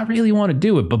know if I really want to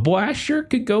do it, but boy, I sure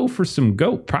could go for some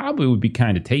goat. Probably would be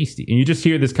kind of tasty. And you just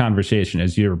hear this conversation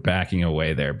as you're backing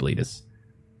away there, Bleedus.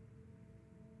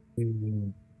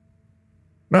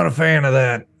 Not a fan of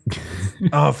that.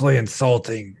 Awfully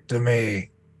insulting to me.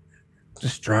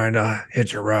 Just trying to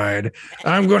hitch a ride.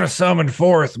 I'm going to summon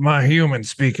forth my human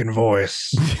speaking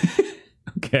voice.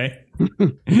 Okay.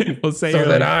 We'll say so you're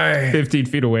that 15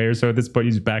 feet away or so at this point.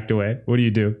 You just backed away. What do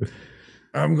you do?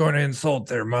 I'm going to insult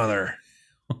their mother.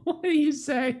 What do you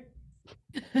say?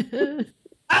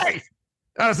 Hey!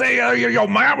 I say your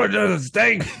mama doesn't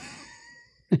stink.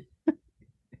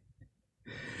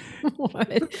 What?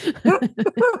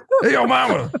 Hey, your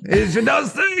mama, she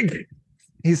does stink.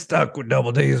 He's stuck with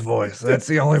Double D's voice. That's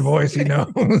the only voice he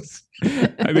knows.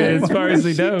 I mean, as far as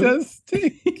he knows. Does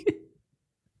stink.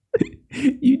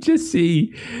 You just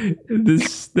see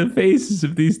the faces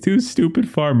of these two stupid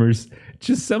farmers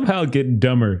just somehow get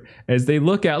dumber as they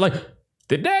look out like,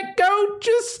 did that goat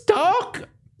just talk?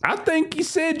 I think he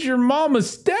said your mama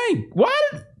stank.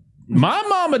 What? My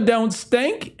mama don't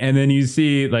stink. And then you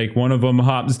see like one of them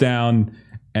hops down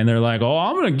and they're like, oh,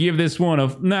 I'm going to give this one a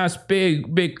nice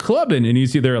big clubbing. And you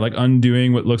see they're like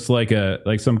undoing what looks like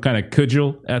some kind of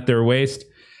cudgel at their waist.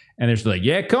 And they're just like,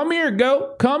 yeah, come here,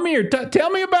 goat. Come here. Tell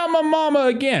me about my mama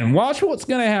again. Watch what's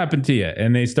going to happen to you.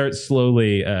 And they start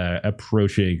slowly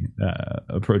approaching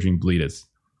Bleedus.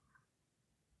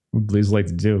 What Bleedus like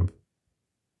to do?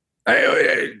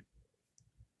 Hey,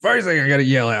 First thing I got to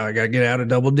yell out, I got to get out of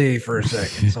double D for a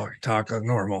second so I can talk like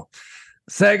normal.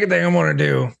 Second thing I'm going to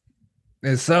do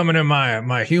is summon in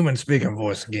my human speaking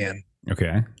voice again.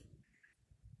 Okay.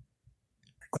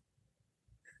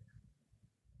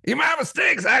 You my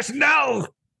mistakes, I should know.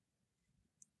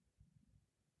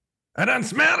 I done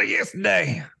smelled it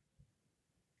yesterday.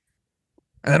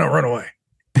 I don't run away.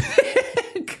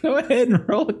 Go ahead and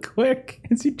roll it quick.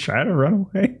 Is he trying to run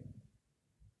away?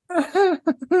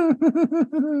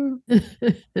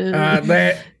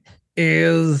 That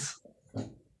is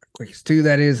quickest 2.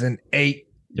 That is an 8.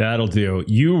 That'll do.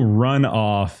 You run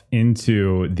off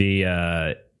into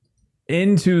the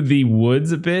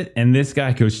woods a bit, and this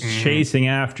guy goes chasing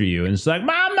after you, and it's like,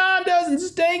 my mom doesn't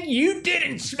stink. You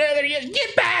didn't smell it yet.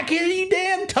 Get back here, you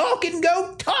damn talking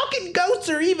goat. Talking goats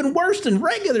are even worse than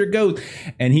regular goats.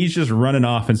 And he's just running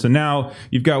off. And so now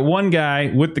you've got one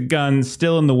guy with the gun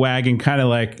still in the wagon, kind of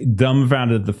like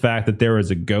dumbfounded at the fact that there was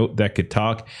a goat that could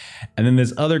talk. And then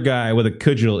this other guy with a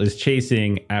cudgel is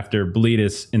chasing after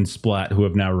Bleedus and Splat, who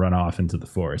have now run off into the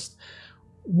forest.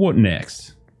 What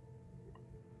next?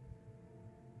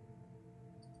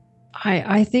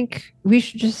 I think we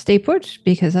should just stay put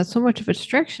because that's so much of a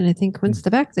distraction. I think once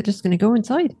they're back, they're just going to go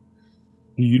inside.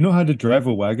 You know how to drive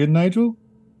a wagon, Nigel?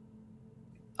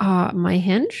 My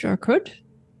hench or could.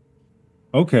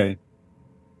 Okay.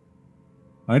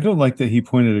 I don't like that he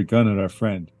pointed a gun at our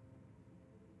friend.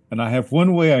 And I have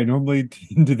one way I normally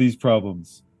tend to these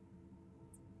problems.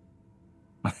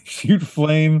 I shoot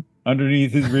flame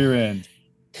underneath his rear end.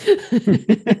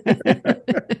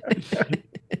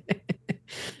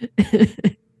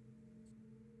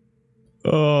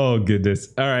 Oh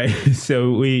goodness. All right.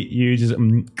 So you just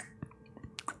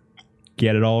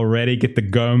get it all ready, get the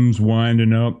gums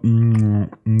winding up,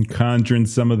 conjuring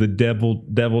some of the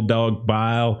devil dog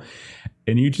bile,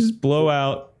 and you just blow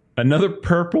out another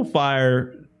purple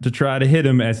fire to try to hit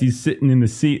him as he's sitting in the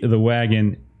seat of the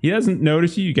wagon. He doesn't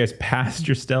notice you. You guys passed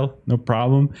your stealth, no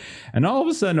problem. And all of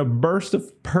a sudden, a burst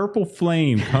of purple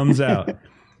flame comes out. And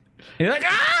you're like,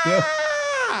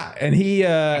 ah! And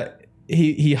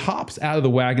he hops out of the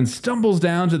wagon, stumbles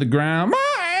down to the ground.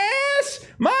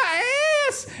 My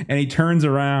ass! And he turns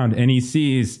around and he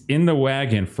sees in the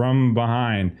wagon from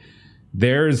behind,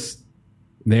 there's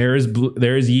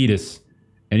Yeetus.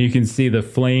 And you can see the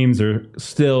flames are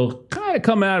still kind of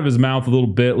coming out of his mouth a little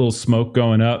bit, a little smoke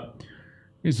going up.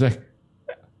 He's like,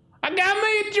 I got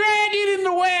me a dragon in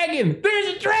the wagon.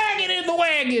 There's a dragon in the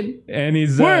wagon. And he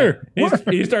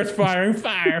starts firing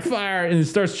fire, and he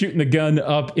starts shooting the gun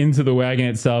up into the wagon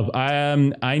itself.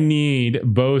 I need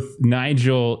both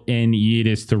Nigel and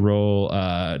Yeetus to roll.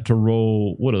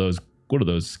 What are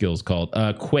those skills called?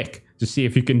 Quick, to see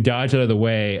if you can dodge out of the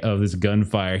way of this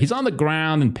gunfire. He's on the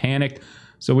ground and panicked,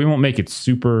 so we won't make it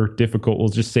super difficult. We'll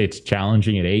just say it's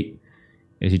challenging at 8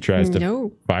 as he tries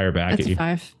to fire back at you.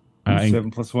 That's 5. 7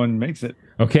 plus 1 makes it.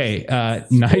 Okay,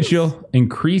 Nigel,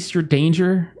 increase your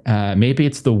danger. Maybe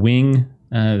it's the wing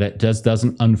that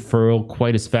doesn't unfurl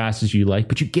quite as fast as you like,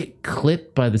 but you get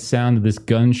clipped by the sound of this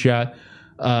gunshot.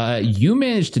 You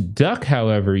manage to duck,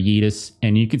 however, Yeetus,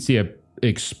 and you can see a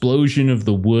explosion of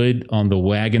the wood on the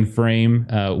wagon frame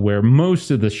where most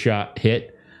of the shot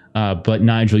hit. But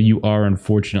Nigel, you are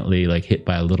unfortunately hit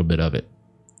by a little bit of it.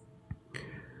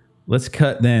 Let's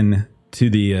cut then to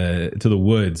the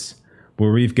woods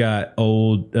where we've got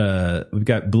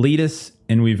Bleedus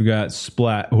and we've got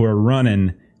Splat who are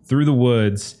running through the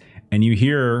woods, and you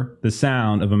hear the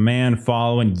sound of a man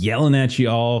following, yelling at you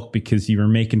all because you were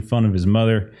making fun of his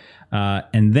mother.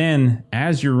 And then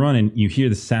as you're running, you hear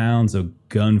the sounds of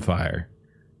gunfire.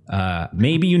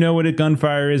 Maybe you know what a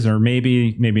gunfire is, or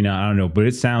maybe not. I don't know, but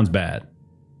it sounds bad.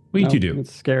 What do you do?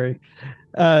 It's scary.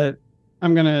 I'm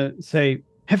gonna say,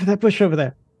 head for that bush over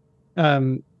there.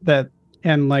 I'm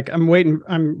waiting.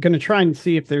 I'm gonna try and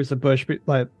see if there's a bush,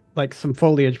 like some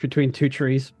foliage between 2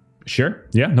 trees. Sure.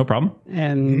 Yeah, no problem.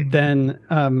 And then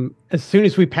as soon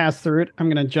as we pass through it, I'm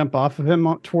gonna jump off of him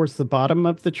towards the bottom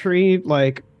of the tree,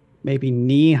 like maybe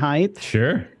knee height.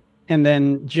 Sure. And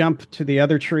then jump to the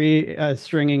other tree,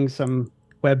 stringing some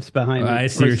webs behind me. I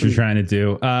see what you're trying to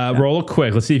do. Roll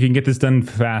quick. Let's see if you can get this done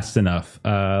fast enough.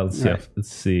 Let's see. Right.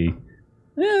 Let's see.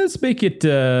 Yeah, let's make it.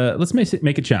 Let's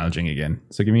make it challenging again.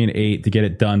 So give me an 8 to get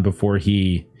it done before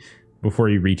he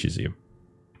reaches you.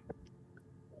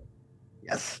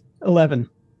 Yes, 11.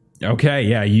 Okay,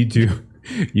 yeah, you do.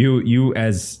 You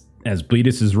as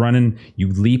Bleedus is running, you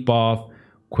leap off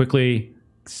quickly,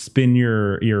 spin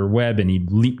your web, and you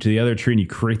leap to the other tree, and you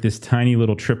create this tiny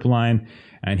little trip line.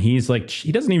 And he's like,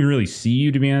 he doesn't even really see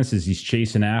you, to be honest, as he's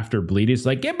chasing after Bleedus.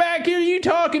 Like, get back here, you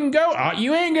talking goat. Oh,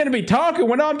 you ain't going to be talking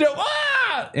when I'm doing.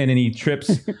 Ah! And then he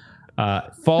trips,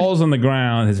 falls on the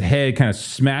ground. His head kind of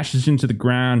smashes into the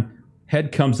ground.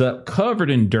 Head comes up covered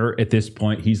in dirt at this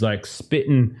point. He's like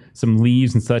spitting some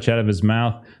leaves and such out of his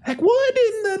mouth. Like, what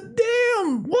in the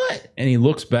damn, what? And he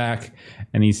looks back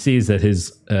and he sees that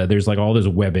there's like all this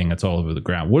webbing that's all over the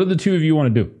ground. What do the two of you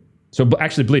want to do? So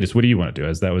actually, Bleedus, what do you want to do?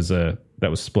 As that was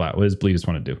Splat. What does Bleedus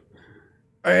want to do?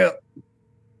 Well,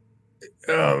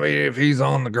 I mean, if he's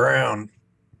on the ground,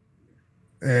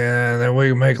 and then we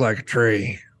can make like a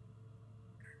tree.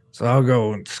 So I'll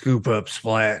go and scoop up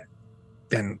Splat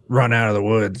and run out of the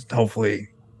woods. Hopefully,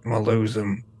 I'm gonna lose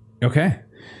him. Okay.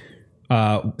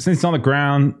 Since he's on the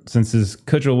ground, since his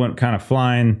cudgel went kind of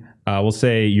flying, we'll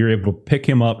say you're able to pick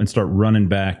him up and start running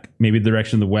back, maybe the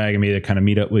direction of the wagon, maybe to kind of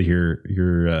meet up with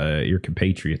your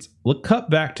compatriots. We'll cut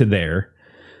back to there.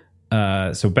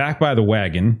 So back by the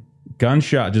wagon,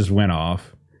 gunshot just went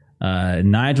off.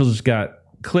 Nigel just got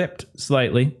clipped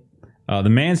slightly. The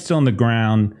man's still on the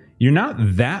ground. You're not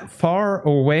that far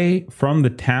away from the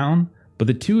town, but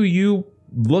the two of you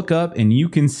look up and you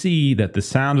can see that the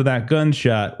sound of that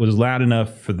gunshot was loud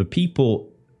enough for the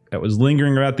people that was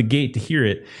lingering around the gate to hear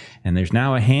it. And there's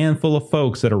now a handful of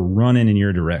folks that are running in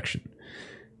your direction.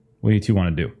 What do you two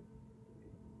want to do?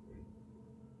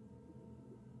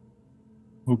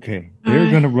 Okay, they're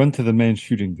going to run to the man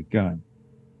shooting the gun.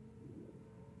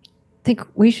 I think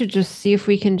we should just see if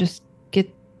we can just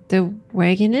get the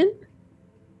wagon in.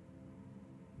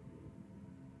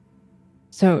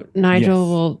 So Nigel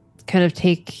will kind of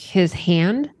take his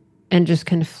hand and just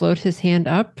kind of float his hand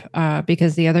up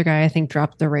because the other guy, I think,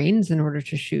 dropped the reins in order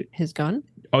to shoot his gun.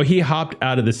 Oh, he hopped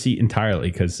out of the seat entirely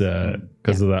because of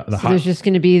the so there's just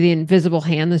going to be the invisible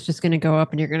hand that's just going to go up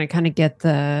and you're going to kind of get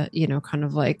the, kind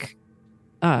of like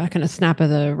kind of snap of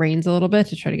the reins a little bit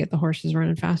to try to get the horses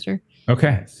running faster.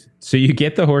 Okay. So you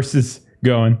get the horses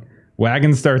going.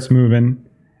 Wagon starts moving.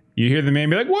 You hear the man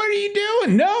be like, "What are you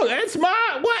doing? No, that's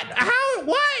my, what? How,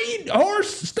 why? Horse,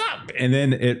 stop." And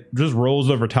then it just rolls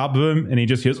over top of him and he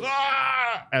just hears,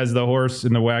 "Ah!" as the horse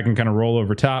and the wagon kind of roll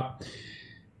over top.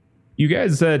 You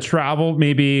guys travel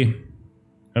maybe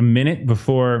a minute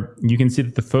before you can see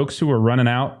that the folks who are running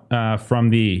out from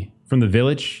the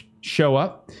village show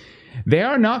up. They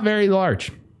are not very large.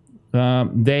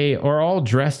 They are all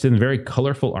dressed in very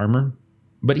colorful armor,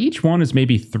 but each one is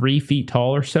maybe 3 feet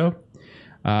tall or so.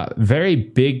 Very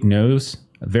big nose,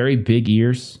 very big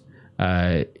ears.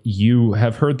 You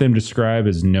have heard them described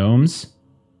as gnomes.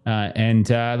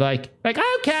 Like,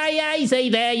 okay, easy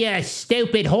there, you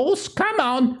stupid horse. Come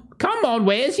on,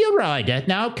 where's your rider?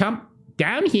 Now, come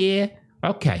down here.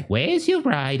 Okay, where's your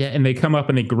rider? And they come up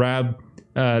and they kind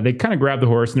of grab the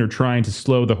horse and they're trying to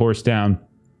slow the horse down.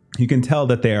 You can tell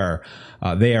that they are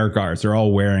guards. They're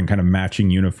all wearing kind of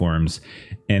matching uniforms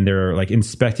and they're like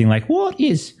inspecting, like, what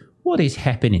is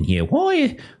happening here?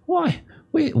 Why?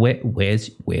 Where's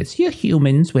your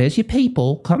humans? Where's your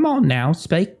people? Come on now,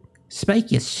 speak,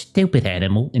 you stupid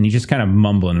animal. And he's just kind of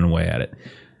mumbling away at it.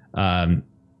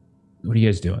 What are you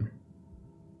guys doing?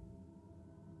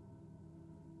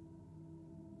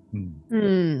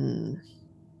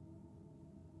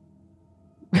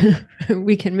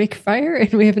 We can make fire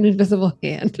and we have an invisible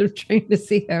hand. I'm trying to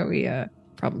see how we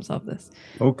problem solve this.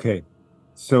 Okay,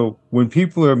 so when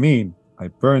people are mean, I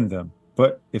burn them.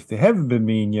 But if they haven't been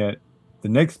mean yet, the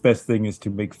next best thing is to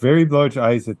make very large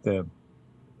eyes at them.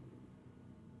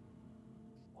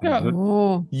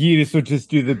 Yeetus will just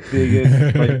do the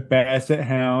biggest, like, basset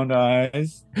hound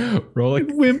eyes. Roll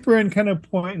it. Whimper and kind of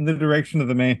point in the direction of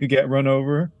the man who got run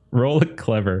over. Roll it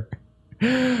clever.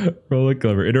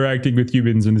 Interacting with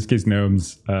humans, in this case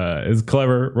gnomes, is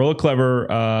clever. Roll a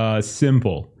clever,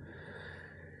 simple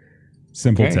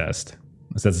test.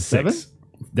 So that's a 6. 7?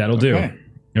 That'll do.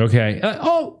 Okay.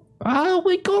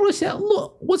 We got ourselves.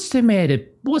 Look, what's the matter?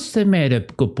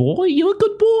 Good boy? You a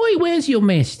good boy? Where's your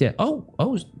master?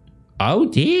 Oh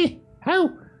dear.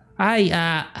 How?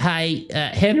 Hey,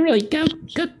 Henry, go,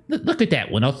 look at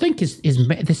that one. I think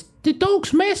the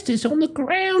dog's master's on the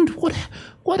ground.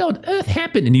 What on earth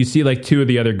happened? And you see like 2 of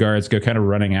the other guards go kind of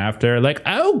running after, like,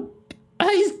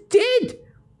 he's dead.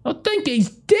 I think he's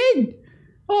dead.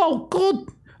 Oh, God.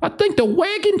 I think the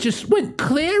wagon just went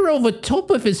clear over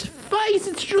top of his face.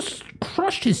 It's just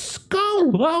crushed his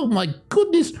skull. Oh, my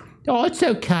goodness. Oh, it's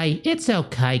okay. It's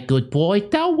okay, good boy.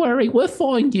 Don't worry. We'll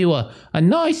find you a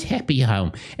nice, happy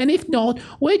home. And if not,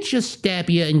 we'll just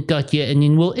stab you and gut you, and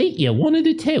then we'll eat you. One of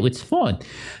the two. It's fine.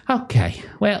 Okay.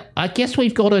 Well, I guess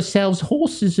we've got ourselves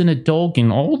horses and a dog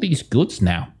and all these goods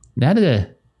now.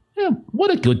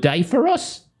 What a good day for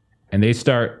us. And they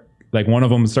start Like one of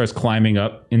them starts climbing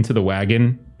up into the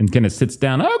wagon and kind of sits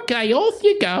down. Okay, off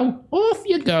you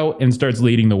go, and starts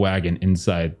leading the wagon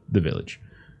inside the village.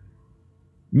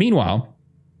 Meanwhile,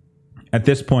 at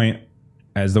this point,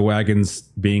 as the wagon's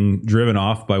being driven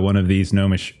off by one of these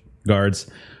gnomish guards,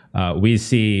 we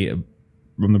see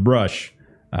from the brush,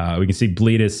 we can see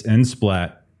Bleedus and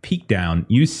Splat peek down.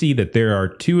 You see that there are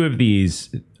two of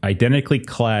these identically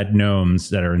clad gnomes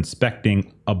that are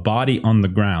inspecting a body on the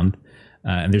ground.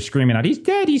 And they're screaming out, he's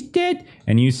dead, he's dead.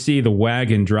 And you see the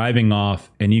wagon driving off,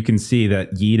 and you can see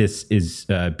that Yeetus is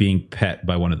being pet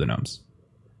by one of the gnomes.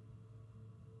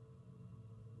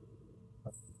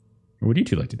 What would you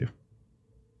two like to do?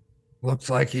 Looks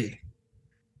like he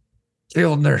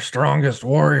killed their strongest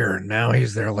warrior, and now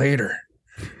he's their leader.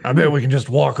 I bet we can just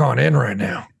walk on in right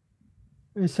now.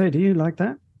 I say, do you like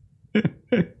that?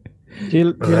 do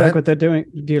you like what they're doing?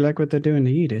 Do you like what they're doing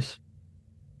to Yeetus?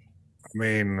 I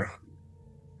mean,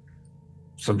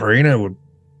 Sabrina would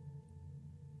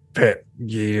pet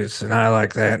Yeetus, and I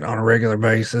like that on a regular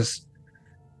basis.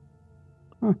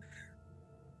 Huh.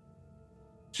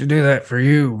 She'd do that for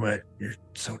you, but you're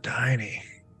so tiny.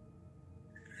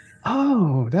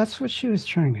 Oh, that's what she was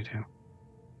trying to do.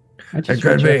 I just It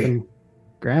could reach up be. and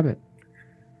grab it.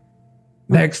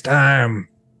 Next time.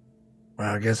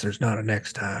 Well, I guess there's not a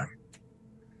next time.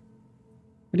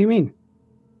 What do you mean?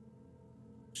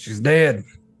 She's dead.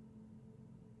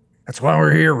 That's why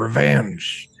we're here,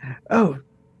 revenge. Oh,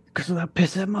 because of that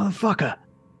piss that motherfucker.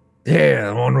 Yeah,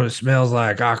 the one who smells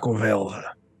like Aquavelva.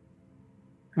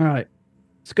 All right,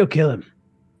 let's go kill him.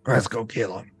 Let's go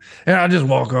kill him. And I'll just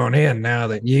walk on in now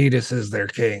that Yeetus is their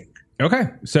king. Okay,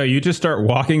 so you just start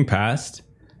walking past.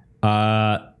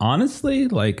 Honestly,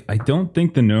 like, I don't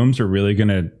think the gnomes are really going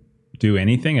to do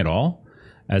anything at all,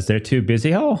 as they're too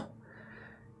busy. Oh,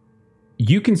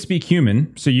 you can speak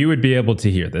human, so you would be able to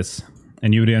hear this,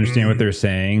 and you would understand what they're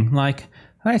saying. Like,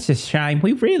 that's a shame.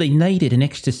 We really needed an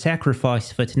extra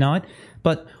sacrifice for tonight,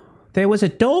 but there was a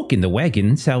dog in the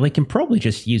wagon, so we can probably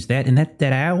just use that. And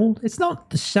that owl, it's not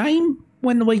the same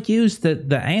when we use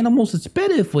the animals. It's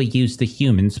better if we use the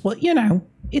humans, but you know,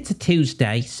 it's a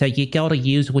Tuesday, so you gotta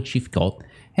use what you've got.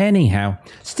 Anyhow,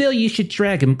 still you should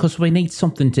drag him because we need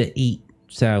something to eat.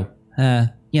 So,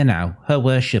 you know, her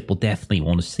worship will definitely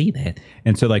want to see that.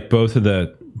 And so, like, both of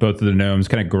the gnomes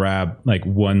kind of grab like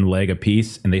one leg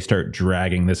apiece, and they start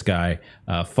dragging this guy,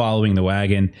 following the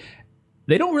wagon.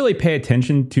 They don't really pay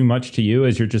attention too much to you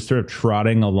as you're just sort of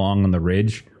trotting along on the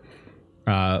ridge.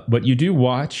 But you do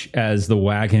watch as the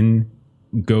wagon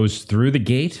goes through the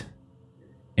gate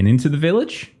and into the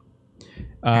village.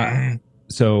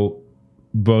 So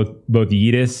both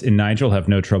Yeetus and Nigel have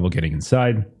no trouble getting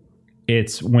inside.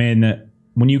 It's when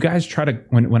you guys try to,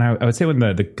 when I would say when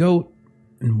the goat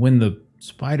and when the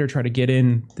spider try to get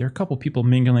in, there are a couple people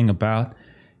mingling about.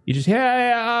 You just,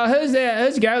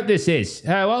 whose goat this is?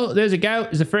 Well, there's a goat.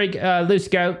 There's a freak, loose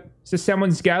goat. Is this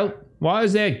someone's goat? Why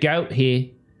is there a goat here?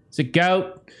 It's a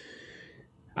goat.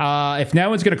 If no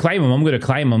one's going to claim him, I'm going to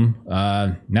claim him.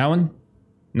 No one?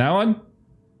 No one?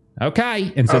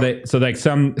 Okay. And so like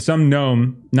some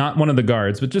gnome, not one of the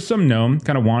guards, but just some gnome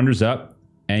kind of wanders up,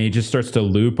 and he just starts to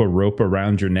loop a rope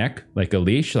around your neck like a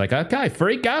leash. Like, okay,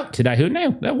 free goat today. Who knew?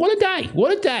 What a day.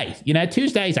 What a day. You know,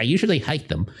 Tuesdays, I usually hate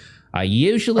them.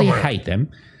 Hate them.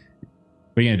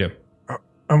 What are you going to do?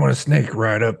 I'm going to sneak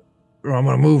right up, or I'm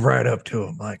going to move right up to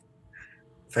him, like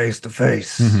face to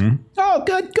face. Mm-hmm. Oh,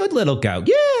 good little goat.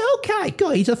 Yeah, okay,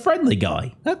 good. He's a friendly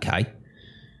guy. Okay.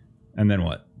 And then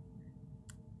what?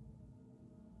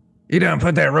 You don't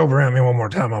put that rope around me one more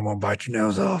time, I'm going to bite your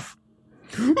nose off.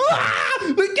 Ah!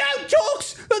 The goat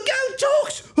talks! The goat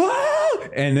talks! Ah!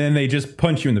 And then they just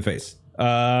punch you in the face.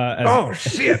 Oh,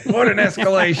 shit. What an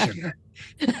escalation.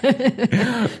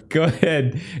 Go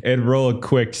ahead and roll a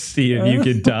quick, see if you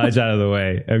can dodge out of the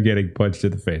way of getting punched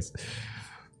in the face.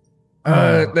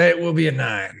 That will be a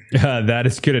 9. That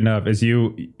is good enough. As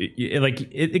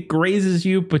it grazes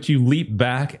you, but you leap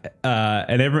back,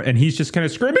 and he's just kind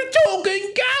of screaming,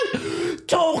 "Talking goat!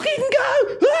 Talking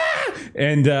goat!" Ah!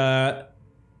 And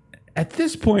at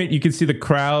this point, you can see the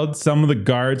crowd. Some of the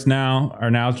guards are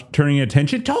now turning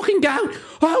attention. Talking goat!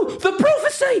 Oh, the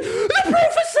prophecy! The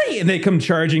prophecy! And they come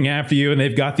charging after you, and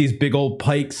they've got these big old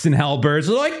pikes and halberds.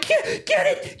 They're like, get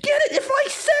it! If I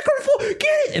sacrifice,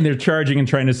 get it! And they're charging and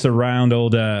trying to surround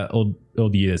old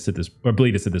Yeetus or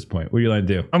Bleedus at this point. What are you going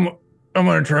to do? I'm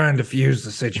going to try and defuse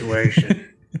the situation.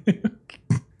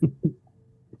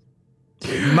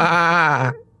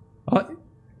 Ma.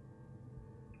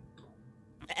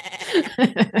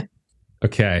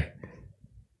 Okay.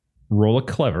 Roll a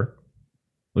clever.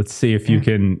 Let's see if you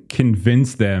can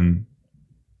convince them.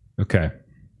 Okay.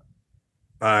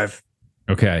 5.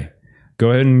 Okay.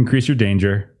 Go ahead and increase your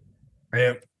danger.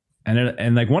 Yep.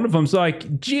 And like one of them's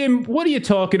like, Jim, what are you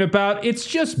talking about? It's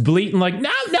just bleating like,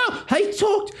 no, hey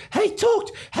talked.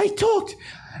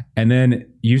 And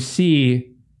then you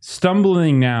see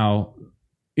stumbling now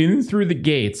in through the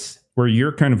gates where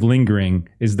you're kind of lingering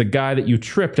is the guy that you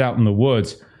tripped out in the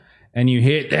woods. And you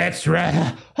hear, that's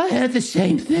right, I had the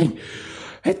same thing.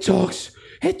 It talks,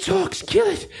 kill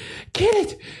it.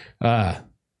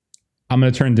 I'm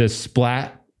going to turn to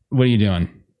Splat. What are you doing?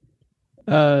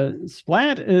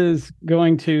 Splat is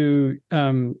going to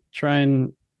try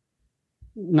and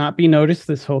not be noticed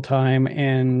this whole time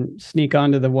and sneak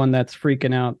onto the one that's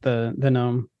freaking out the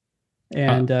gnome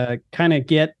and kind of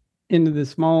get into the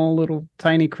small little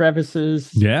tiny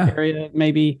crevices area,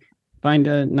 maybe find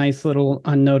a nice little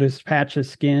unnoticed patch of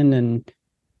skin and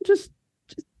just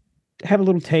have a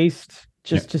little taste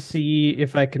to see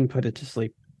if I can put it to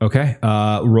sleep. Okay.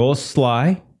 Roll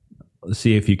sly. Let's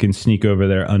see if you can sneak over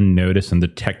there unnoticed and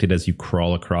detect it as you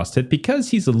crawl across it. Because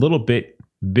he's a little bit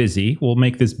busy, we'll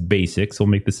make this basic. So we'll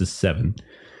make this a 7.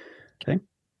 Okay.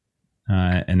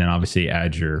 And then obviously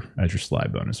add your sly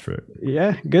bonus for it.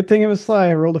 Yeah, good thing it was sly.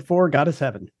 I rolled a 4, got a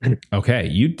 7. Okay,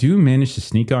 you do manage to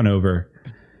sneak on over.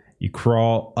 You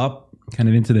crawl up kind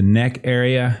of into the neck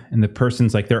area, and the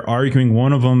person's like, they're arguing.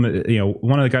 One of them,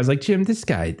 one of the guys like, Jim, it's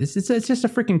just a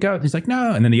freaking goat. And he's like,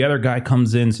 no. And then the other guy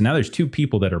comes in. So now there's 2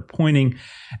 people that are pointing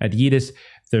at Yeetus.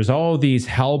 There's all these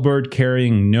halberd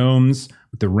carrying gnomes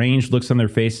with the ranged looks on their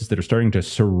faces that are starting to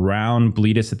surround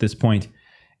Bleedus at this point.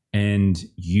 And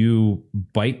you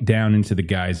bite down into the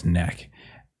guy's neck,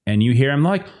 and you hear him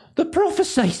like, the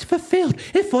prophecy's fulfilled.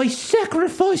 If I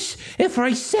sacrifice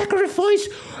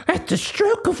at the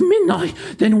stroke of midnight,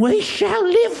 then we shall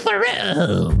live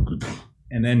forever.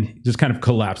 And then just kind of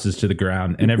collapses to the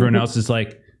ground, and everyone else is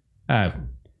like, oh,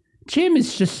 Jim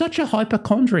is just such a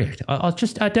hypochondriac. I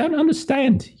don't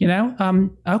understand,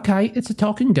 okay, it's a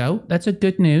talking goat. That's a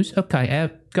good news. Okay,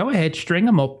 go ahead, string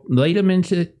him up, lead him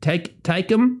into, take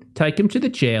him to the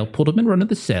jail, put him in one of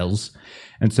the cells.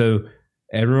 And so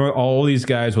all these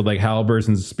guys with like halberds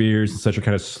and spears and such are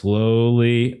kind of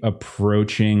slowly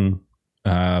approaching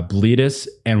Bleedus,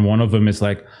 and one of them is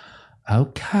like,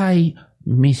 okay,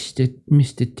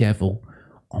 Mr. Devil,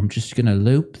 I'm just going to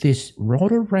loop this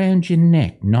right around your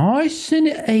neck, nice and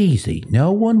easy.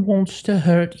 No one wants to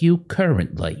hurt you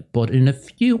currently, but in a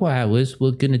few hours,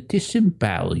 we're going to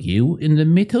disembowel you in the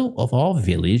middle of our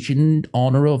village in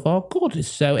honor of our goddess.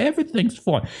 So everything's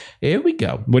fine. Here we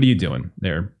go. What are you doing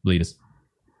there, Bleedus?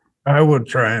 I would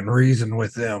try and reason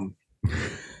with them.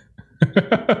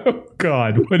 Oh,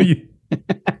 God, what are you...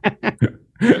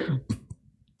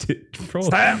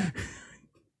 Stop!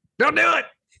 Don't do it!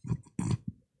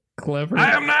 Clever.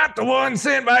 I am not the one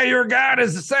sent by your God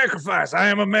as a sacrifice. I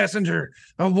am a messenger,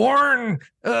 a warn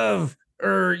of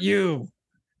you.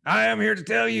 I am here to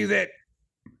tell you that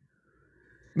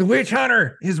the witch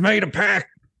hunter has made a pact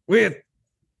with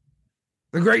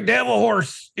the great devil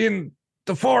horse in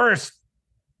the forest.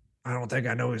 I don't think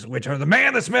I know his witch hunter. The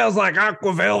man that smells like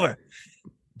aqua velvet.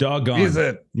 Doggone. His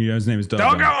name is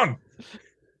Doggone. Doggone.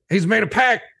 He's made a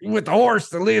pact with the horse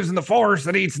that lives in the forest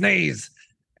that eats knees.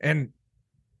 And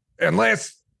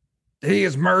unless he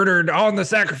is murdered on the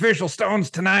sacrificial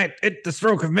stones tonight at the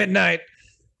stroke of midnight,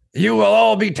 you will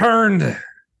all be turned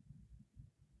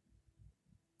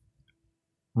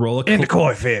into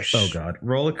koi fish. Oh, God.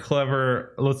 Roll a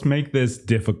clever. Let's make this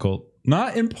difficult.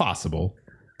 Not impossible,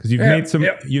 because you've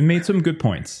made some good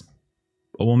points.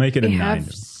 But we'll make it a 9.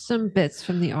 Have some bits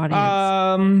from the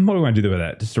audience. What do we want to do with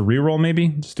that? Just a reroll, maybe?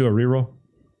 Just do a reroll?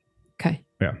 Okay.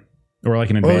 Yeah. Or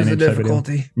like an What advantage. was the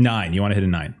difficulty? 9. You want to hit a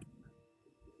 9.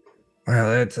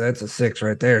 Well, that's a 6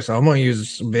 right there. So I'm going to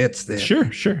use some bits then.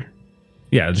 Sure.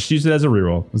 Yeah, just use it as a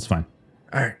reroll. That's fine.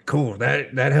 All right, cool.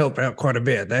 That helped out quite a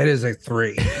bit. That is a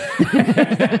 3.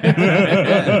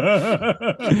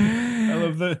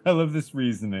 I love this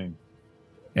reasoning.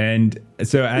 And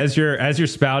so as you're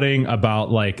spouting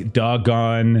about like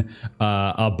Doggone,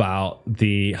 about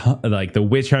the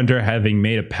witch hunter having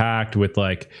made a pact with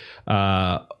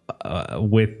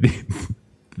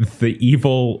with the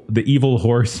evil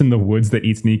horse in the woods that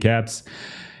eats kneecaps,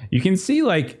 you can see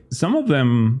like some of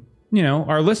them,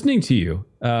 are listening to you.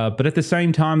 But at the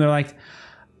same time, they're like,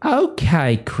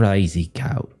 okay, crazy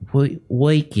goat,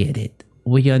 we get it.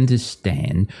 We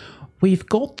understand. We've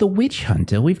got the witch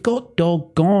hunter. We've got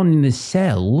Doggone in the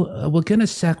cell. We're going to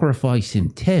sacrifice him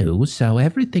too, so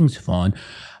everything's fine.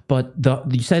 But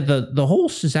you say the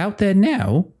horse is out there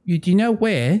now. Do you know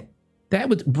where? that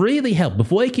would really help.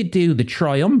 If we could do the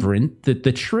triumvirate,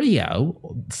 the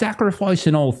trio,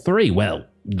 sacrificing all three, well,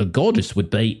 the goddess would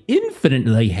be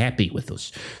infinitely happy with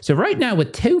us. So right now we're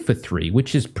 2 for 3,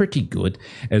 which is pretty good,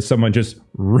 as someone just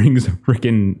rings a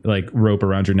freaking like rope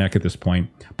around your neck at this point.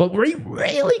 But we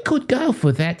really could go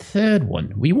for that third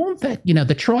one. We want that,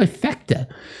 the trifecta.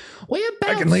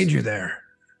 I can lead you there.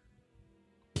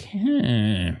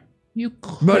 You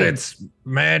could. But it's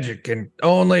magic, and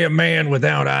only a man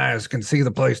without eyes can see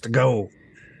the place to go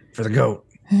for the goat.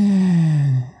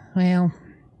 Well,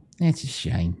 that's a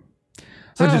shame.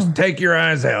 So just take your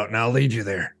eyes out, and I'll lead you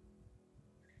there.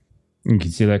 You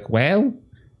can see, like, well,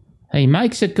 he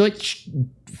makes a good...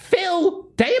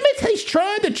 Phil, damn it, he's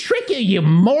trying to trick you, you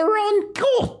moron.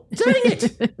 Cool, dang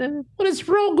it. What is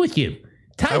wrong with you?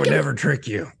 I would never trick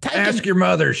you. Ask your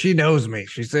mother. She knows me.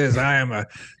 She says I am a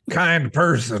kind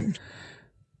person.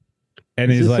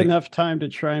 And Is he's this like, enough time to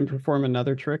try and perform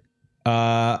another trick?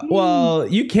 well,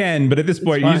 you can, but at this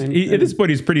point, he's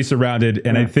pretty surrounded,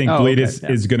 and I think Bleedus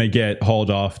is going to get hauled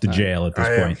off to jail at this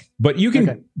point. But you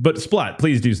can, but Splat,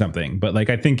 please do something. But like,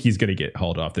 I think he's going to get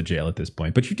hauled off to jail at this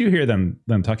point. But you do hear them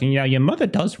talking. Yeah, your mother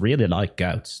does really like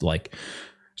goats, like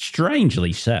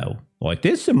strangely so. Like,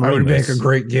 there's some rumors. I would make a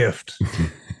great gift.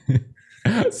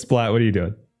 Splat, what are you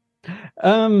doing?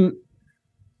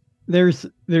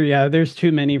 There's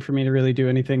too many for me to really do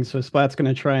anything. So Splat's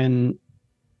going to try and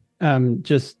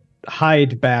just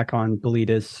hide back on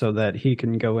Bleedus so that he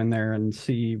can go in there and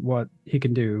see what he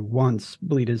can do once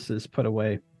Bleedus is put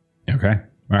away. Okay.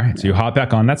 All right. So you hop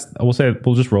back on.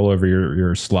 We'll just roll over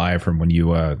your slide from when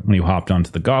you hopped onto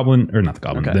the goblin, or not the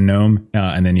goblin, the gnome,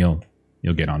 and then you'll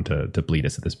get onto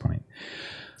Bleedus at this point.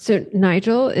 So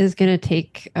Nigel is going to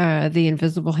take the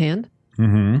invisible hand.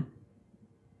 Mm-hmm.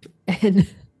 And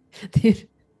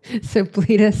so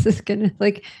Bleedus is going to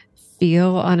like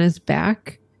feel on his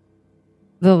back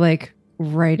the like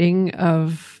writing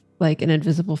of like an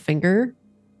invisible finger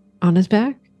on his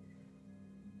back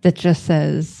that just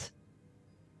says,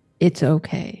 "It's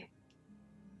okay."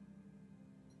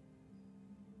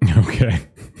 Okay.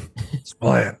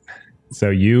 Splat. So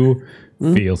you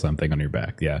feel something on your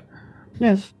back. Yeah.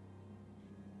 Yes.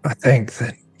 I think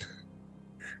that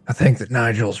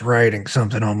Nigel's writing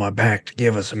something on my back to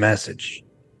give us a message.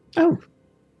 Oh,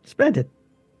 splendid.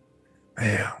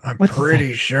 Yeah, I'm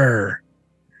pretty sure.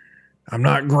 I'm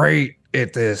not great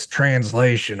at this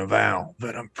translation of Al,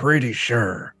 but I'm pretty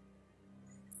sure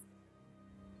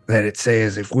that it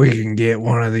says if we can get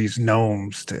one of these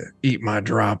gnomes to eat my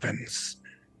droppings,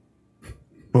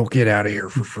 we'll get out of here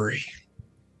for free.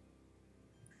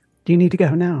 Do you need to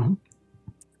go now?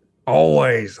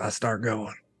 Always, I start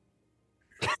going.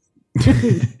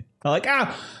 Like,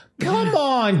 come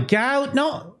on, Goat.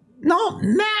 No, not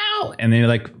now. And they're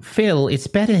like, Phil, it's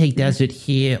better he does it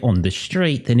here on the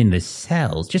street than in the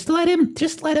cells. Just let him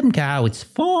go. It's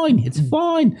fine. It's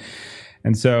fine.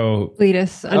 And so,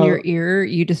 Bleedus, on your ear,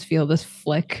 you just feel this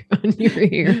flick on your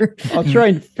ear. I'll try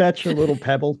and fetch a little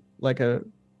pebble, like a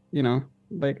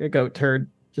goat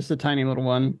turd, just a tiny little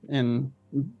one, and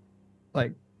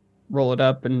like roll it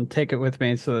up and take it with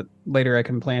me so that later I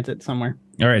can plant it somewhere.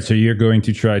 All right. So you're going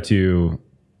to try to,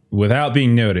 without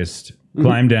being noticed,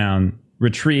 climb down,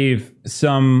 retrieve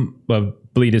some of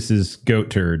Bleedus's goat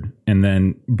turd, and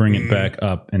then bring it back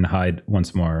up and hide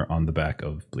once more on the back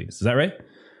of Bleedus. Is that right?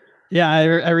 Yeah,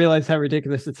 I realize how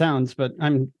ridiculous it sounds, but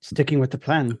I'm sticking with the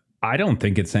plan. I don't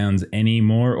think it sounds any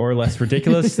more or less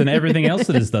ridiculous than everything else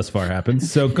that has thus far happened.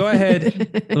 So go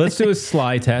ahead. Let's do a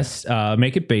sly test.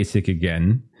 Make it basic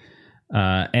again.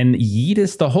 And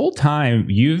Yeetus, the whole time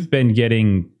you've been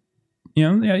getting,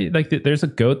 like there's a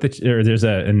goat or there's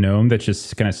a gnome that's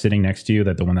just kind of sitting next to you,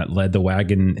 that the one that led the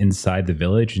wagon inside the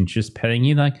village, and just petting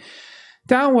you like,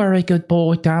 "Don't worry, good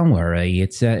boy, don't worry.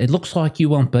 It looks like you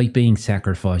won't be being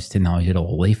sacrificed tonight at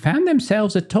all. They found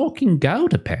themselves a talking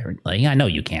goat, apparently. I know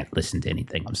you can't listen to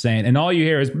anything I'm saying, and all you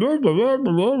hear is blah, blah, blah,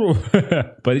 blah, blah.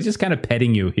 But he's just kind of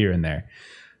petting you here and there."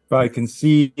 But I can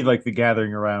see like the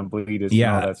gathering around Bleedus and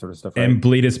all that sort of stuff. Right? And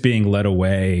Bleedus being led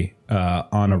away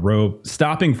on a rope,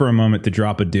 stopping for a moment to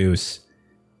drop a deuce,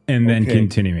 and then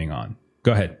continuing on.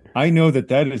 Go ahead. I know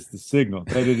that is the signal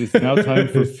that it is now time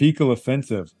for fecal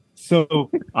offensive.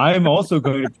 So I'm also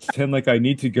going to pretend like I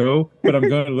need to go, but I'm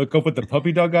going to look up at the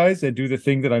puppy dog eyes and do the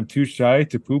thing that I'm too shy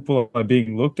to poop while I'm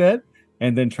being looked at,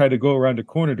 and then try to go around a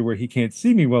corner to where he can't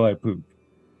see me while I poop.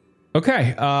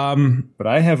 Okay. But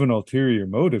I have an ulterior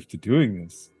motive to doing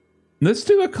this. Let's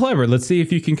do it clever. Let's see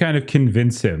if you can kind of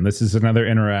convince him. This is another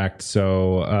interact.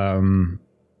 So,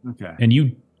 okay. And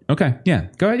you, okay. Yeah.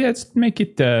 Go ahead. Yeah. Let's make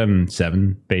it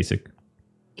 7 basic.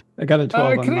 I got a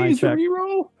 12 on Can I my use check. the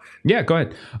reroll? Yeah, go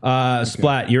ahead.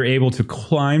 Splat, you're able to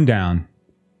climb down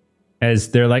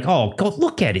as they're like, oh, go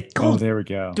look at it. Oh, Go. there we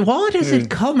go. Why does Dude. it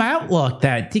come out like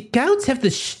that? The goats have the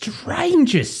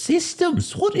strangest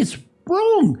systems. What is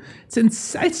wrong?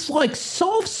 It's like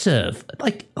soft serve,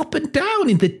 like up and down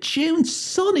in the June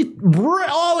sun. It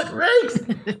reeks.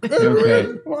 Okay.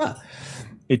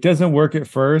 It doesn't work at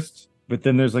first, but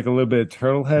then there's like a little bit of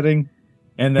turtle heading,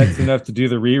 and that's enough to do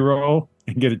the reroll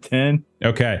and get a 10.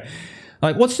 Okay.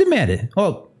 Like, what's the matter?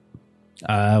 Oh,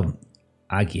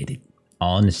 I get it.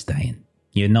 I understand.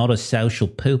 You're not a social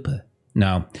pooper.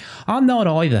 No, I'm not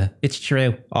either. It's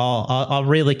true. I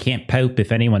really can't poop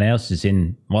if anyone else is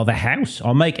in, well, the house.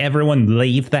 I'll make everyone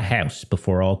leave the house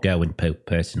before I'll go and poop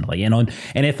personally. And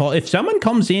if someone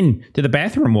comes in to the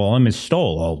bathroom while I'm in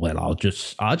stall, I'll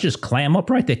just clam up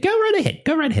right there. Go right ahead.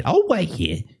 Go right ahead. I'll wait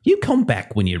here. You come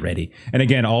back when you're ready. And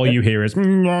again, all you hear is.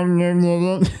 And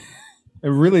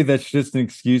really, that's just an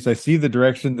excuse. I see the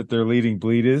direction that their leading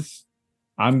bleed is.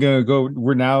 I'm gonna go.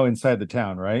 We're now inside the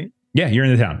town, right? Yeah, you're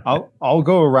in the town. I'll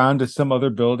go around to some other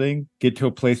building, get to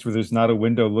a place where there's not a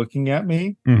window looking at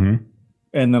me, Mm-hmm.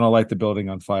 and then I'll light the building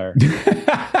on fire.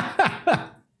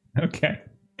 Okay.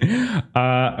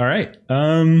 All right.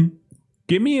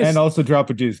 Give me a And also drop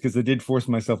a deuce because I did force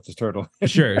myself to turtle.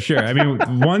 sure. I mean,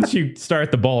 once you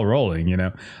start the ball rolling,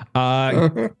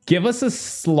 give us a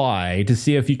slide to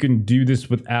see if you can do this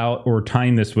without or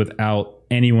time this without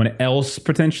anyone else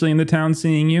potentially in the town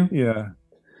seeing you. Yeah.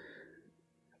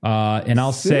 And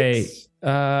I'll 6? say,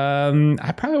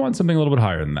 I probably want something a little bit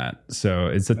higher than that. So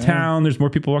it's a town. There's more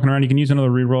people walking around. You can use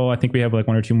another reroll. I think we have like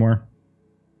 1 or 2 more.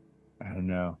 I don't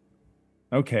know.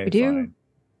 Okay. We do. Fine.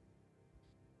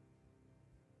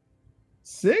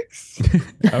 6?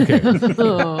 Okay.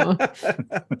 Oh.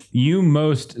 You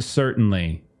most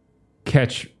certainly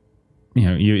catch,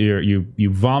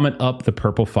 you vomit up the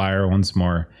purple fire once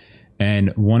more,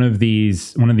 and one of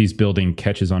these building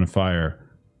catches on fire.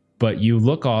 But you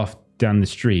look off down the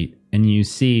street and you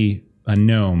see a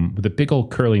gnome with a big old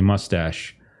curly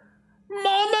mustache.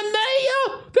 Mamma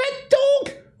mia! That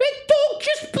dog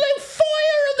just blew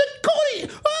fire in the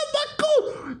cottage! Oh my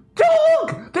god!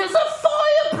 Dog! There's a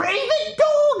fire-breathing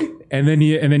dog! And then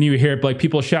you hear like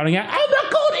people shouting out, oh my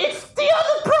god, it's the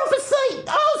other prophecy!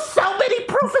 Oh, so many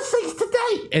prophecies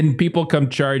today! And people come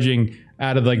charging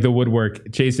out of like the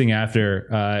woodwork, chasing after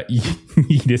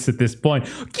Edis at this point.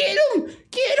 Get him!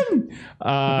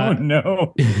 Oh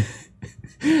no.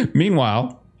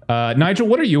 Meanwhile, Nigel,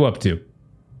 what are you up to?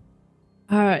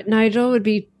 Nigel would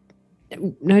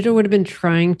have been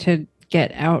trying to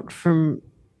get out from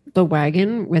the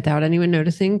wagon without anyone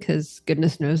noticing, because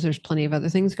goodness knows there's plenty of other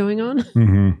things going on.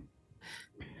 Mm-hmm.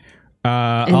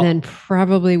 And then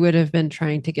probably would have been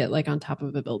trying to get like on top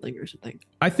of a building or something.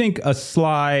 I think a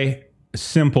sly,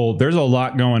 simple. There's a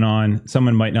lot going on.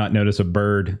 Someone might not notice a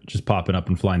bird just popping up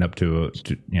and flying up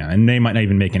and they might not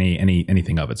even make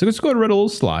anything of it. So let's go to a little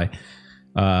sly.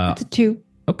 It's a 2.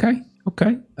 Okay.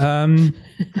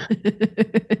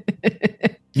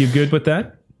 You good with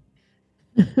that?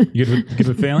 You good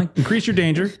with failing? Increase your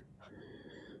danger.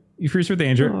 Increase your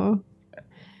danger. Oh.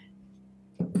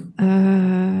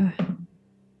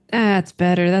 That's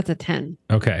better. That's a 10.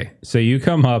 Okay. So you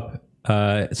come up.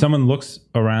 Someone looks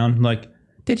around like,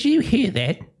 did you hear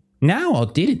that? No, I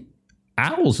didn't.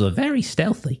 Owls are very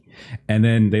stealthy. And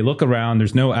then they look around.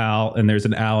 There's no owl, and there's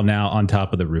an owl now on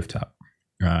top of the rooftop.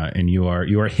 And you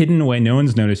are hidden away. No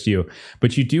one's noticed you,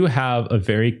 but you do have a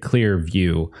very clear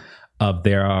view of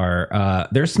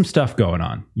there's some stuff going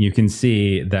on. You can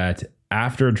see that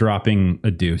after dropping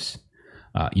a deuce,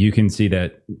 you can see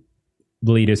that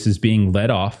Bleedus is being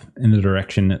led off in the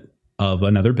direction of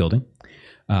another building.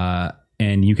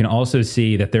 And you can also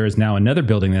see that there is now another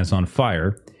building that's on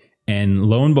fire. And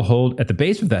lo and behold, at the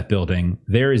base of that building,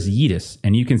 there is Yeetus.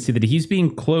 And you can see that he's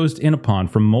being closed in upon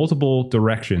from multiple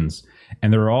directions.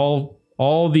 And they're all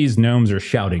these gnomes are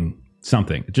shouting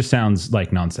something. It just sounds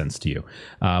like nonsense to you.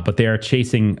 But they are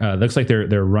chasing, looks like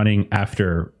they're running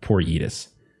after poor Yeetus.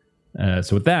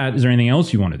 So with that, is there anything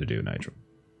else you wanted to do, Nigel?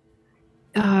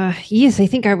 Yes, I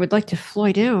think I would like to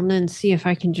fly down and see if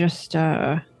I can just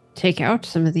take out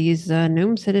some of these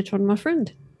gnomes that I told my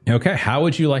friend. Okay, how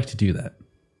would you like to do that?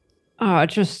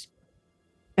 Just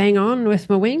bang on with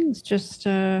my wings, just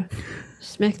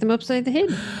smack them upside the head.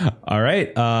 All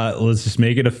right, let's just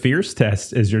make it a fierce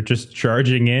test as you're just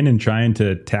charging in and trying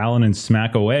to talon and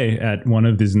smack away at one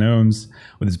of these gnomes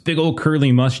with his big old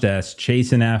curly mustache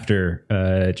chasing after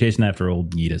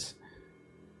old Yeetus.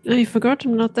 I forgot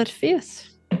I'm not that fierce.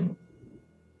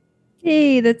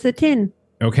 Hey, that's a 10.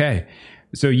 Okay.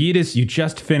 So Yidis, you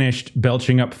just finished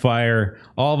belching up fire.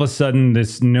 All of a sudden,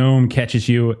 this gnome catches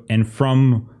you, and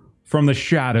from the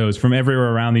shadows, from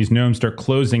everywhere around, these gnomes start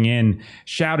closing in,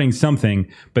 shouting something.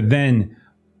 But then,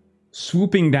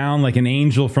 swooping down like an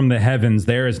angel from the heavens,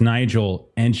 there is Nigel,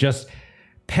 and just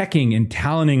pecking and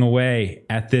taloning away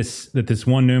at this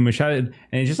one gnome who shouted,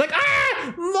 and he's just like,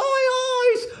 "Ah,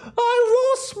 my eyes!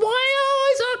 I lost my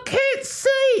eyes! I can't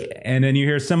see!" And then you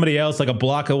hear somebody else like a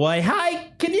block away,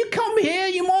 "Hey, can you come here?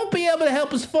 You might be able to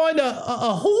help us find a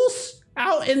horse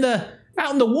out in the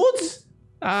woods.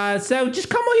 So just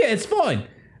come on here. It's fine."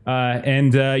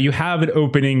 And you have an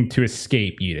opening to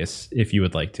escape, Yidis, if you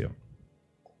would like to.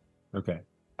 Okay.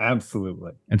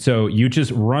 Absolutely. And so you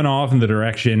just run off in the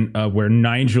direction of where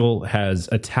Nigel has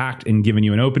attacked and given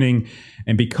you an opening.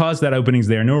 And because that opening's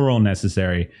there, no roll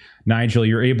necessary, Nigel,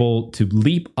 you're able to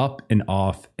leap up and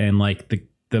off, and like the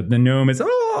gnome is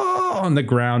on the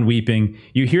ground weeping.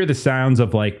 You hear the sounds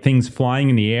of like things flying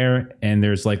in the air, and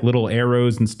there's like little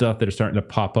arrows and stuff that are starting to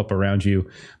pop up around you.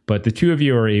 But the two of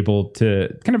you are able to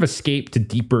kind of escape to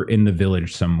deeper in the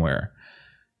village somewhere.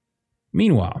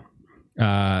 Meanwhile,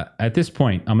 at this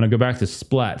point, I'm going to go back to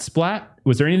Splat. Splat,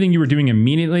 was there anything you were doing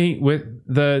immediately with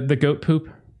the goat poop?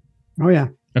 Oh, yeah.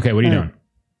 Okay, what are you doing?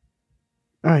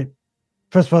 All right.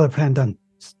 First of all, the plan done.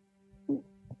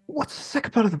 What's the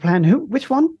second part of the plan? Which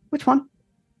one?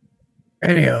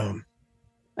 Any of them.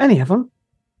 Any of them?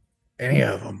 Any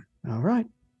of them. All right.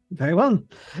 Very well.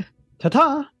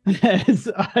 Ta-ta. As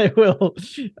I will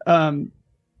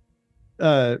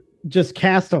just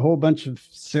cast a whole bunch of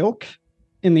silk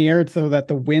in the air so that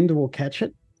the wind will catch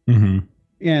it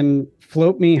and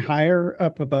float me higher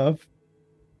up above.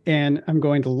 And I'm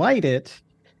going to light it,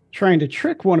 trying to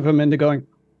trick one of them into going.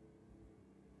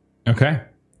 Okay.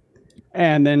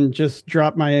 And then just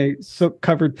drop my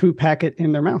silk-covered poo packet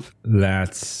in their mouth.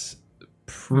 That's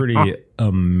pretty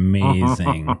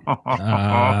amazing.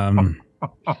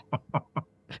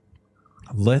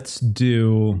 Let's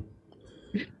do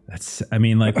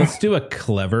a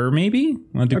clever, maybe?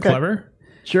 Want to do clever?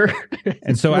 Sure.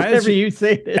 And so as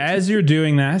you're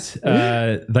doing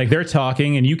that, like they're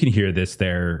talking, and you can hear this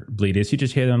there, Bleedus. You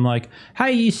just hear them like,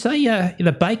 "Hey, you say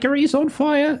the bakery's on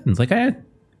fire?" And it's like,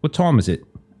 what time is it?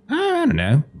 I don't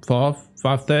know,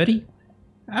 5:30.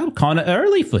 Oh, kind of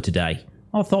early for today.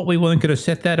 I thought we weren't going to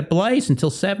set that ablaze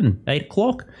until 8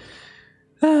 o'clock.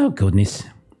 Oh, goodness.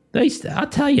 I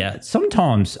tell you,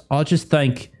 sometimes I just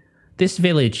think this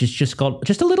village has just got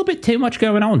just a little bit too much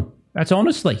going on. That's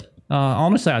honestly,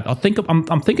 I think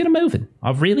I'm thinking of moving.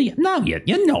 No,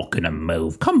 you're not going to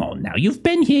move. Come on now. You've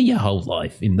been here your whole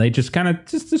life. And they just kind of,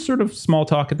 just this sort of small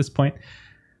talk at this point.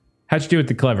 How'd you do with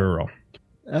the clever roll?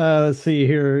 Let's see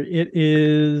here. It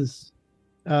is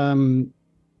 11.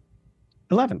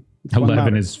 It's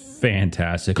 11 is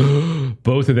fantastic.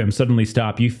 Both of them suddenly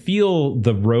stop. You feel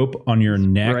the rope on your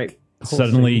neck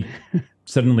suddenly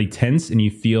tense, and you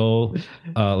feel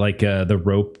like the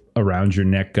rope around your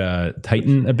neck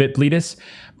tighten a bit, Bleedus.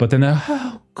 But then,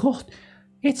 oh God,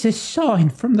 it's a sign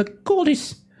from the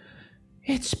goddess.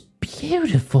 It's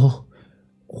beautiful.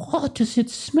 What does it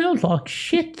smell like?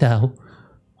 Shit, though.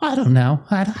 I don't know.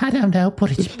 I don't know,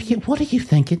 but it's what do you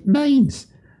think it means?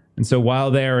 And so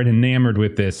while they're enamored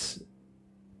with this,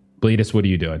 Bleedus, what are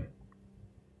you doing?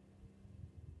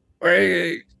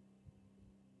 I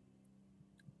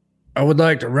would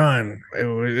like to run. It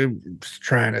was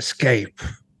trying to escape.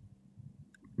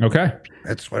 Okay.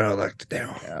 That's what I would like to do.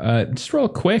 Just real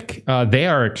quick. They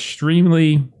are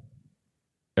extremely,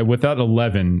 without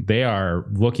 11, they are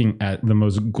looking at the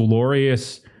most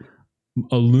glorious,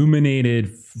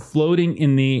 illuminated, floating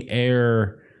in the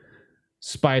air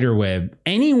spider web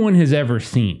anyone has ever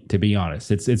seen, to be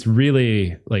honest. It's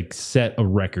really like set a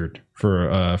record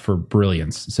for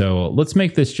brilliance. So let's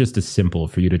make this just as simple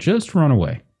for you to just run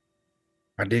away.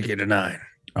 I did get a 9.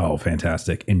 Oh,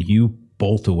 fantastic. And you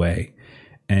bolt away.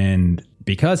 And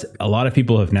because a lot of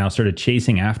people have now started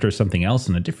chasing after something else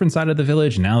on a different side of the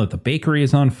village, now that the bakery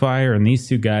is on fire and these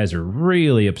two guys are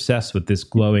really obsessed with this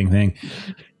glowing thing,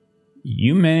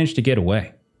 you managed to get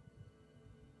away.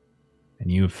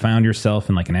 And you have found yourself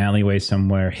in like an alleyway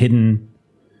somewhere, hidden.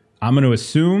 I'm going to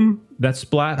assume that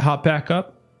Splat hopped back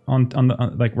up on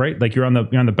the like right, like you're on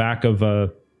the back of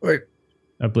Wait,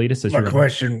 Bleedus. My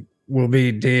question will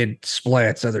be: did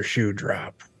Splat's other shoe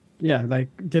drop? Yeah, like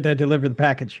did I deliver the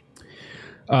package?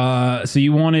 So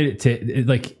you wanted it to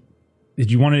like? Did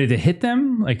you wanted it to hit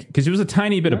them? Like, because it was a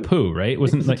tiny bit of poo, right? It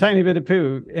wasn't like a tiny bit of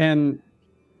poo, and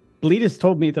Bleedus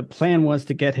told me the plan was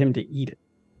to get him to eat it.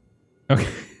 Okay.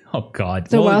 Oh God!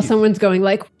 So while someone's going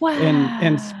like, "Wow,"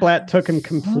 and Splat took him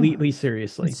completely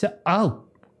seriously. So, oh,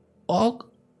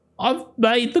 I've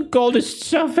made the goddess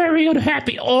so very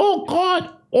unhappy. Oh, God.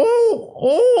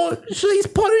 Oh, she's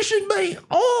punishing me.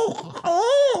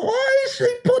 Why is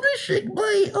she punishing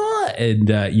me? And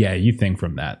yeah, you think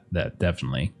from that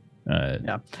definitely.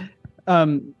 Yeah.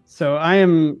 So I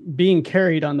am being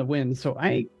carried on the wind, so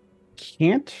I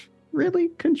can't really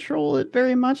control it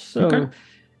very much. So,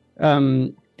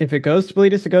 Okay. if it goes to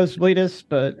Bleedus, it goes to Bleedus.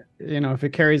 But if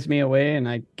it carries me away and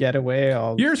I get away,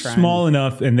 I'll. You're try small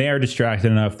enough, and they are distracted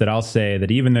enough that I'll say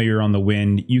that even though you're on the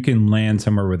wind, you can land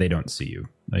somewhere where they don't see you.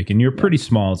 And you're pretty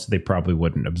small, so they probably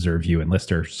wouldn't observe you unless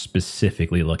they're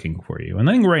specifically looking for you. And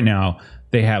I think right now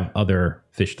they have other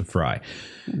fish to fry.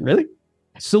 Really?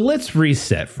 So let's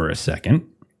reset for a second.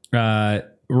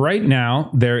 Right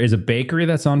now, there is a bakery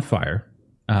that's on fire.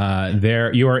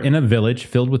 There, you are in a village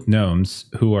filled with gnomes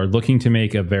who are looking to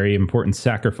make a very important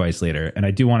sacrifice later. And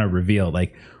I do want to reveal,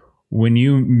 when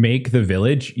you make the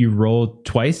village, you roll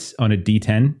twice on a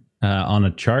D10 on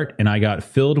a chart, and I got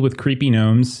filled with creepy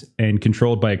gnomes and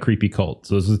controlled by a creepy cult.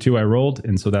 So those are the two I rolled,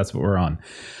 and so that's what we're on.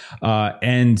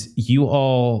 And you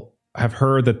all have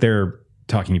heard that they're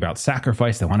talking about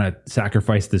sacrifice. They want to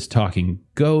sacrifice this talking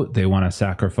goat. They want to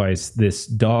sacrifice this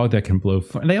dog that can blow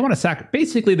fire. They want to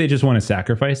basically they just want to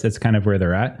sacrifice. That's kind of where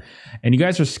they're at. And you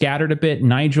guys are scattered a bit.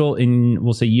 Nigel and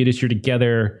we'll say Yiddish, you're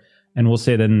together, and we'll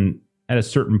say then at a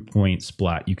certain point,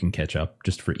 Splat, you can catch up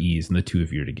just for ease, and the two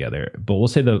of you are together. But we'll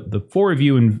say the four of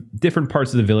you in different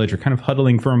parts of the village are kind of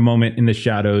huddling for a moment in the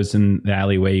shadows in the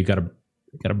alleyway. You got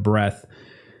a breath.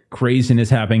 Craziness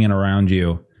happening around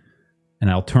you. And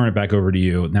I'll turn it back over to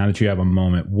you now that you have a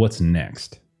moment. What's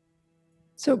next?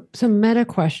 So meta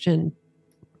question.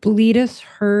 Bleedus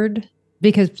heard,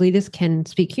 because Bleedus can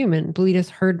speak human, Bleedus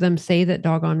heard them say that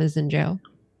Dogon is in jail.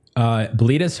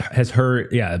 Bleedus has heard,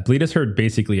 Bleedus heard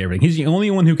basically everything. He's the only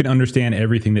one who can understand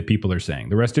everything that people are saying.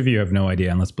 The rest of you have no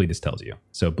idea unless Bleedus tells you.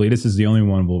 So Bleedus is the only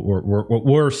one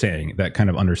we're saying that kind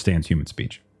of understands human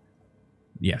speech.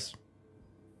 Yes.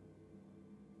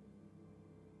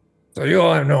 So you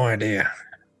all have no idea.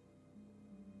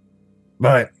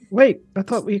 But Wait, I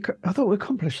thought we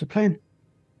accomplished the plan.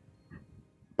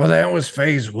 well, that was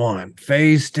phase 1.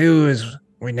 Phase 2 is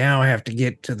we now have to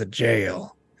get to the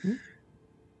jail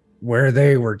where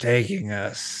they were taking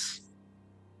us.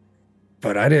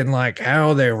 But I didn't like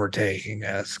how they were taking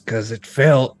us because it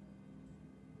felt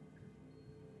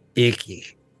icky.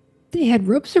 They had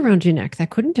ropes around your neck. That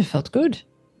couldn't have felt good.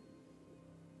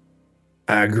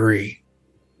 I agree.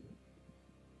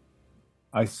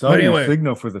 I saw But your anyway-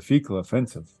 signal for the fecal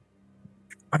offensive.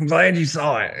 I'm glad you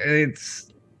saw it. It's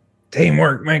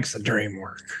teamwork makes the dream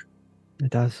work. It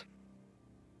does.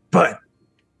 But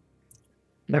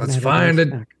Never Let's had find nice it.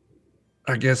 snack.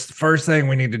 I guess the first thing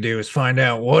we need to do is find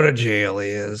out what a jail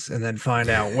is and then find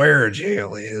out where a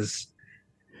jail is.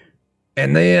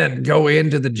 And then go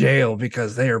into the jail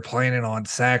because they are planning on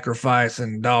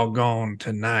sacrificing Dogon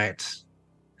tonight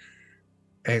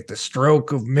at the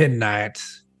stroke of midnight,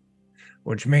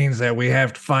 which means that we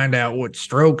have to find out what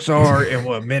strokes are and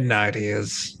what midnight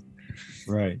is.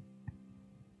 Right.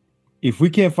 If we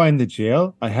can't find the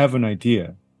jail, I have an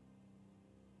idea.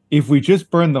 If we just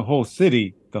burn the whole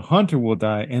city, the hunter will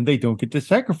die and they don't get to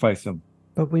sacrifice him.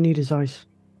 But we need his eyes.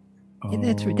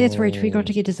 Yeah, that's right. We got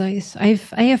to get his eyes. I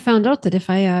have found out that if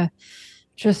I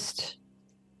just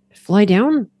fly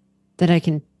down, that I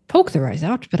can poke their eyes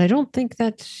out. But I don't think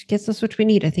that gets us what we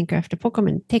need. I think I have to poke them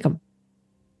and take them.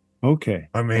 Okay.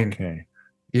 I mean, Okay.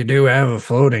 you do have a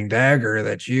floating dagger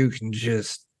that you can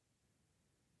just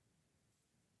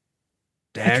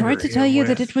I tried to tell you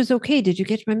that it was okay. Did you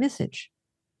get my message?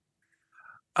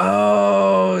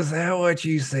 Oh, is that what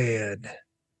you said?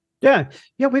 Yeah,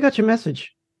 we got your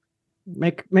message.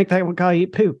 Make that guy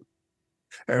eat poop.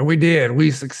 We did.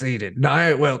 We succeeded.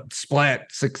 Splat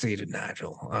succeeded,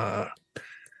 Nigel. Well,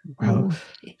 Oh,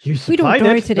 you we don't supplied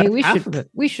die it. today. That's half of it.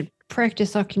 We should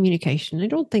practice our communication. I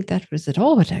don't think that was at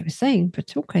all what I was saying,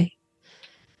 but okay.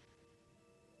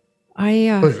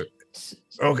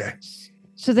 Okay.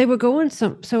 So they were going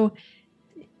so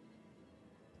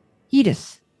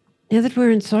Edith, now that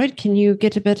we're inside, can you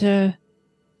get a better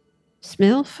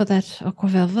smell for that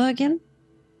aquavelva again?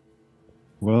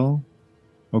 Well,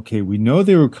 okay, we know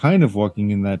they were kind of walking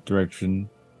in that direction.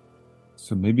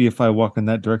 So maybe if I walk in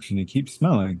that direction and keep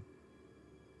smelling.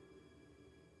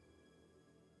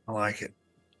 I like it.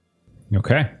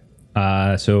 Okay.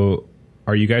 So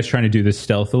are you guys trying to do this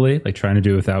stealthily? Like trying to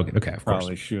do it without... Okay, of course.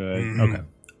 Probably should. Mhm. Okay.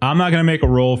 I'm not going to make a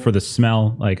roll for the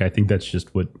smell. Like, I think that's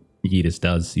just what Yeetus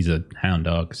does. He's a hound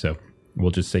dog. So we'll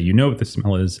just say, what the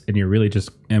smell is. And you're really just...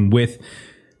 And with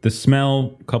the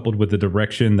smell coupled with the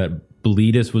direction that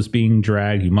Bleedus was being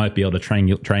dragged, you might be able to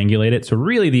triangulate it. So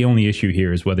really the only issue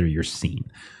here is whether you're seen.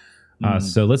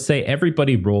 So let's say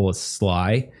everybody roll a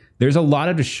sly. There's a lot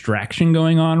of distraction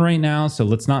going on right now, so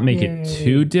let's not make it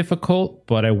too difficult,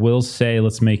 but I will say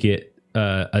let's make it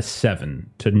a 7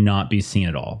 to not be seen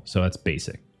at all. So that's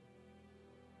basic.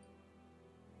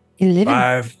 11.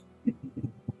 5.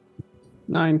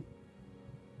 9.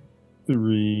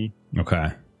 3.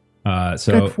 Okay. Got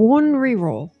So one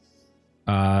reroll.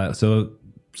 so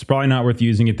it's probably not worth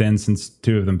using it then since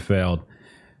 2 of them failed.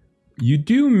 You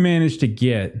do manage to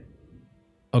get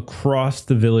across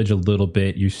the village a little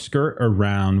bit. You skirt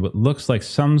around what looks like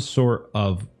some sort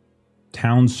of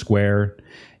town square.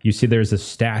 You see there's a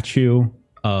statue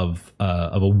of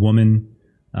a woman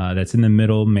that's in the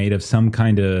middle, made of some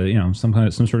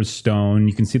sort of stone.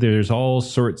 You can see there's all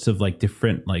sorts of like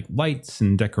different like lights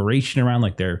and decoration around,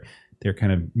 like they're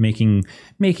kind of making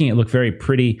it look very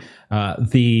pretty.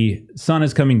 The sun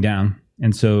is coming down,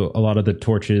 and so a lot of the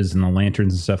torches and the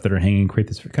lanterns and stuff that are hanging create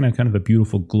this kind of a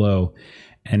beautiful glow.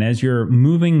 And as you're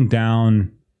moving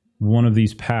down one of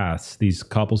these paths, these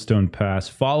cobblestone paths,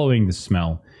 following the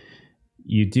smell,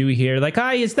 you do hear like,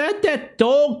 "Hey, is that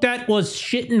dog that was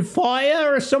shitting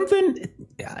fire or something?"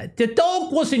 The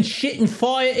dog wasn't shitting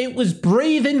fire. It was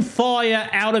breathing fire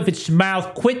out of its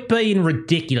mouth. Quit being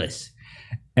ridiculous.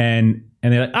 And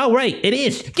they're like, "Oh, right, it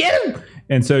is. Get him!"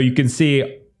 And so you can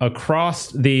see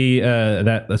across the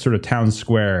that sort of town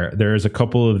square, there's a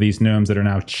couple of these gnomes that are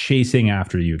now chasing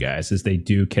after you guys as they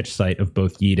do catch sight of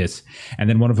both Yeetus. And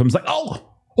then one of them's like, "Oh,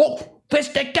 let's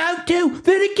go too.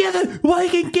 They're together. We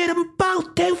can get them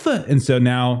both together." And so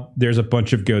now there's a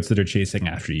bunch of goats that are chasing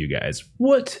after you guys.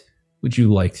 What would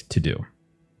you like to do?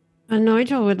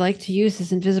 Nigel would like to use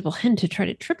his invisible hand to try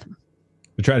to trip him.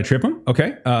 To try to trip them?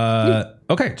 Okay.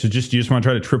 Okay. So you just want to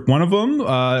try to trip one of them,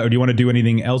 or do you want to do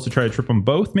anything else to try to trip them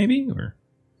both, maybe? Or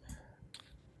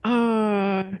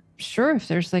sure. If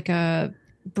there's like a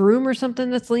broom or something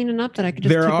that's leaning up that I could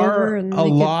just there tip are over and a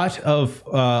lot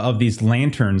of these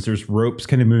lanterns. There's ropes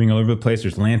kind of moving all over the place.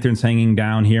 There's lanterns hanging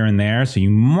down here and there, so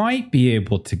you might be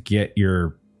able to get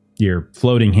your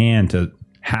floating hand to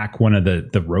hack one of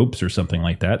the ropes or something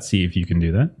like that. See if you can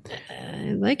do that.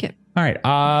 I like it. All right,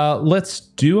 let's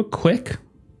do a quick.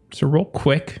 So roll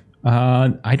quick.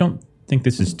 I don't think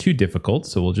this is too difficult,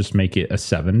 so we'll just make it a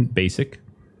 7 basic.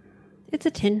 It's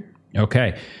a 10.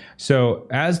 Okay, so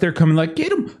as they're coming, like,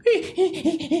 "Get him!"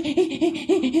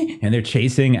 and they're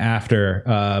chasing after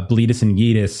Bleedus and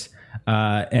Yeetus,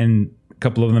 and a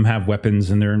couple of them have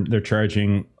weapons and they're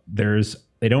charging.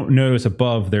 They don't notice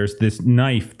above. There's this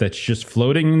knife that's just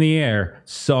floating in the air,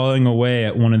 sawing away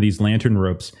at one of these lantern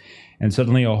ropes. And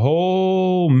suddenly a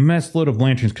whole mess load of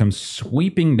lanterns comes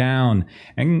sweeping down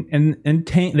and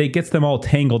they gets them all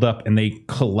tangled up and they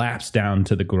collapse down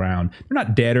to the ground. They're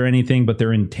not dead or anything, but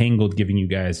they're entangled, giving you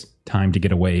guys time to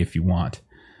get away if you want.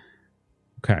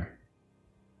 Okay.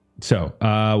 So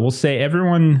we'll say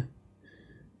everyone,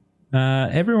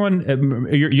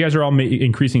 you guys are all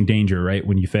increasing danger, right?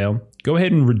 When you fail, go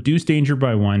ahead and reduce danger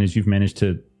by 1 as you've managed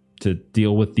to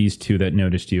deal with these 2 that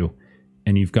noticed you.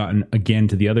 And you've gotten again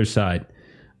to the other side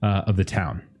of the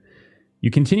town. You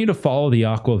continue to follow the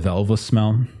aqua velva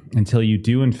smell until you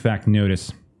do in fact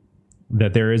notice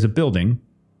that there is a building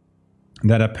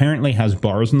that apparently has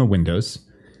bars in the windows.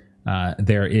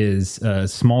 There is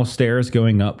small stairs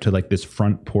going up to like this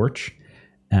front porch.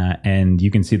 And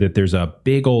you can see that there's a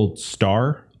big old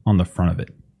star on the front of it.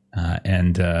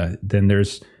 And then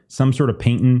there's some sort of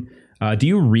painting. Do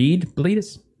you read,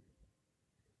 Bleedus?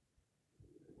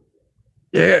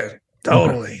 Yeah,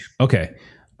 totally. Okay.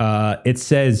 It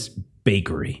says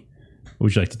bakery. What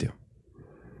would you like to do?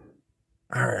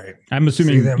 All right. I'm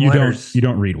assuming See them you letters?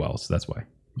 don't read well, so that's why.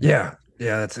 Yeah,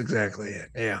 that's exactly it.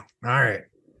 Yeah. All right.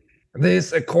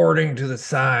 This, according to the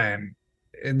sign,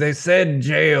 they said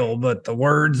jail, but the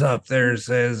words up there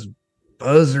says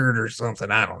buzzard or something.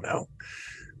 I don't know.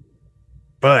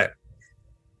 But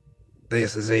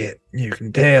this is it. You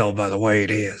can tell by the way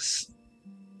it is.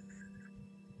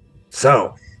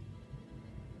 So,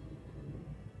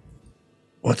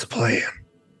 what's the plan?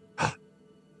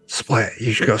 Splat,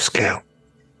 you should go scout.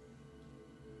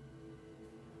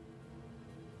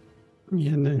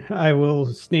 And I will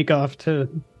sneak off to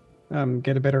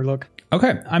get a better look.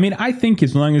 Okay. I mean, I think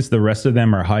as long as the rest of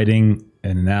them are hiding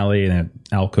in an alley, in an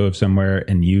alcove somewhere,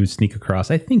 and you sneak across,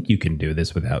 I think you can do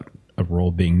this without a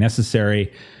roll being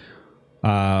necessary.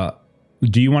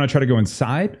 Do you want to try to go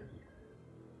inside?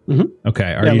 Mm-hmm.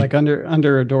 Okay. Yeah, like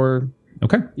under a door.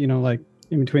 Okay. Like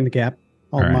in between the gap.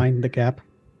 I'll mind the gap.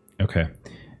 Okay.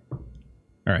 All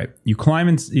right. You climb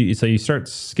and so you start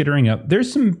skittering up.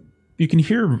 There's some. You can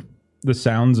hear the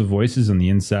sounds of voices on the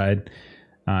inside.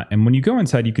 And when you go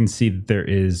inside, you can see that there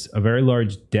is a very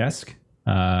large desk,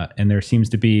 and there seems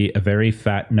to be a very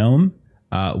fat gnome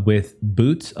with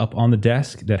boots up on the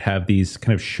desk that have these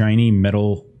kind of shiny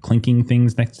metal clinking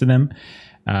things next to them.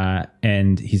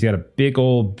 And he's got a big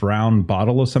old brown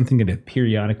bottle of something that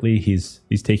periodically he's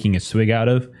taking a swig out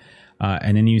of.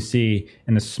 And then you see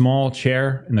in a small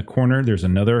chair in the corner, there's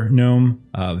another gnome,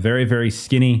 very, very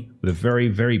skinny, with a very,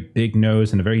 very big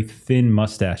nose and a very thin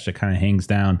mustache that kind of hangs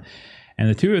down. And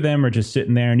the two of them are just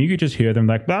sitting there, and you could just hear them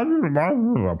like, blah, blah, blah,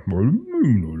 blah,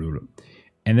 blah.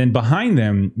 And then behind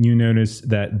them, you notice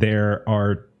that there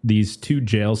are these two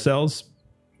jail cells.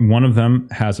 One of them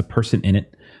has a person in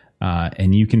it.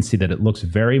 And you can see that it looks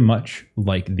very much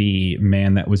like the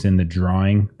man that was in the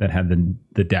drawing that had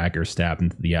the dagger stabbed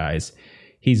into the eyes.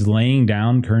 He's laying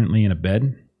down currently in a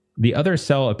bed. The other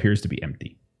cell appears to be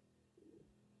empty.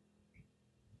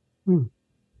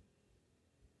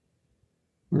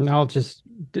 And I'll just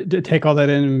take all that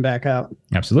in and back out.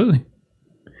 Absolutely.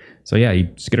 So yeah,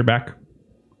 you skitter back.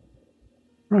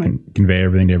 Right. And convey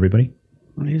everything to everybody.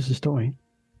 Well, here's the story.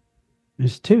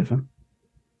 There's two of them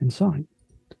inside.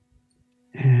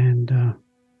 And,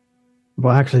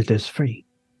 well, actually, there's three.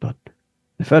 But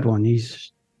the third one,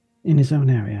 he's in his own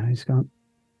area.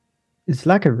 It's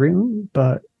like a room,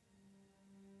 but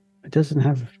it doesn't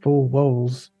have full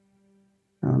walls.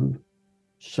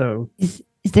 So. Is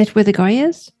that where the guy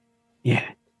is? Yeah,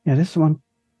 this one.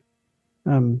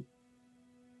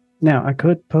 Now, I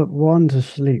could put one to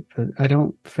sleep, but I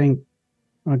don't think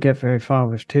I'll get very far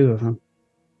with two of them.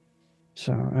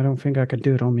 So I don't think I could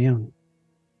do it on my own.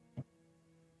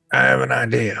 I have an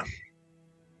idea.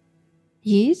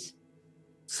 Yes?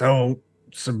 So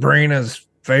Sabrina's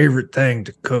favorite thing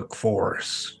to cook for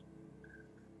us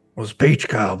was peach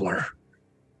cobbler.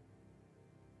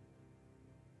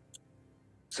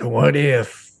 So what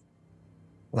if,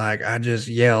 like, I just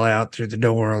yell out through the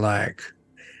door, like,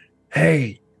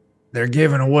 hey, they're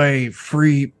giving away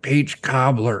free peach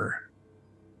cobbler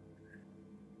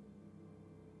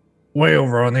way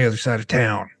over on the other side of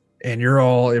town, and you're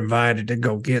all invited to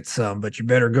go get some, but you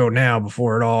better go now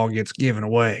before it all gets given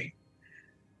away.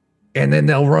 And then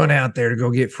they'll run out there to go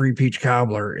get free peach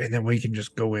cobbler, and then we can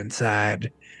just go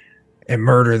inside and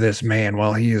murder this man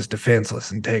while he is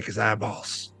defenseless and take his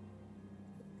eyeballs.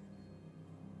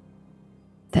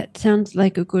 That sounds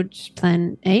like a good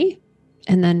plan A.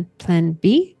 And then plan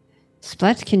B.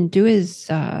 Splat can do his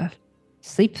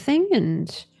sleep thing,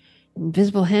 and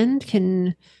Invisible Hand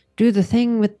can do the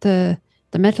thing with the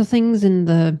metal things in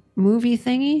the movie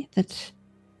thingy that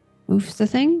moves the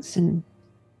things, and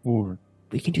Or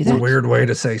we can do It's a that. weird way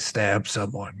to say stab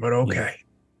someone, but okay.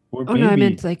 or Oh, no, I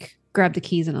meant like grab the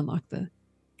keys and unlock the...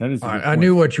 that is. I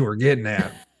knew what you were getting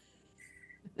at.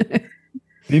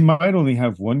 They might only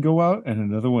have one go out and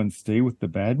another one stay with the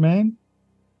bad man.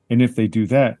 And if they do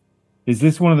that, is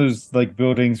this one of those like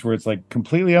buildings where it's like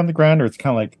completely on the ground, or it's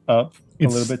kind of like up a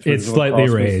little bit? It's slightly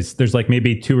raised. There's like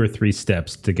maybe 2 or 3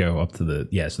 steps to go up to the...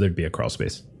 Yeah, so there'd be a crawl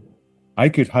space. I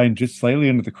could hide just slightly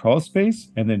under the crawl space,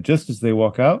 and then just as they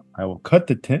walk out, I will cut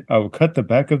the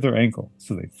back of their ankle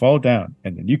so they fall down,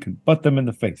 and then you can butt them in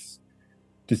the face,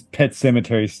 just Pet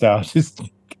Cemetery style. Just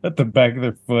cut the back of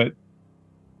their foot.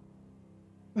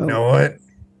 You know what?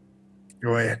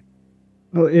 Go ahead.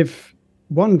 Well, if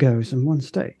one goes and one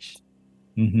stays,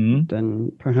 Mm-hmm.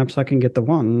 then perhaps I can get the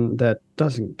one that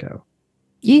doesn't go.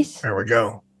 Yes, There we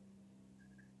go.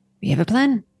 we have a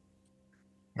plan.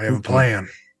 We have a Okay. plan.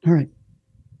 All right.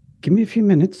 Give me a few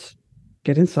minutes.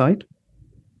 Get inside.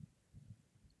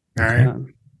 All right. All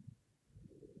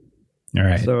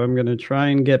right. So I'm going to try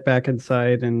and get back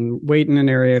inside and wait in an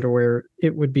area to where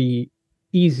it would be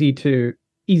easier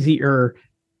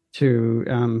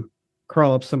to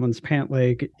crawl up someone's pant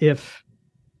leg if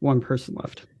one person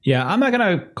left. Yeah, I'm not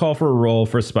going to call for a roll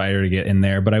for Spider to get in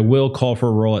there, but I will call for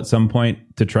a roll at some point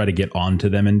to try to get onto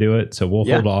them and do it. So we'll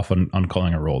hold off on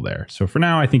calling a roll there. So for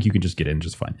now, I think you can just get in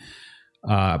just fine.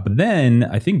 But then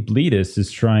I think Bleedus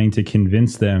is trying to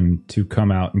convince them to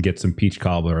come out and get some peach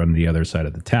cobbler on the other side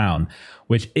of the town,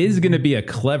 which is going to be a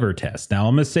clever test. Now,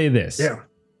 I'm going to say this. Yeah.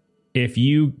 If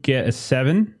you get a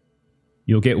 7,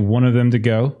 you'll get one of them to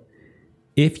go.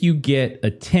 If you get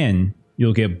a 10,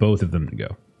 you'll get both of them to go.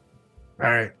 All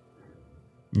right.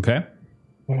 Okay?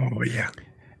 Oh, yeah.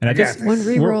 And I just... One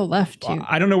reroll left too.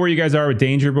 I don't know where you guys are with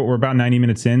danger, but we're about 90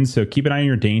 minutes in, so keep an eye on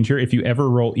your danger. If you ever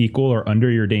roll equal or under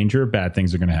your danger, bad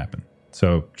things are going to happen.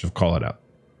 So just call it out.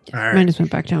 All right. Mine just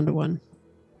went back down to 1.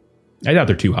 I doubt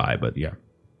they're too high, but yeah.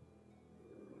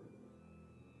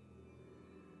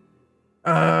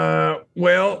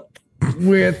 Well,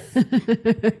 with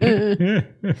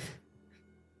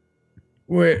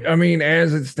Wait, I mean,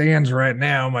 as it stands right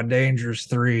now, my danger's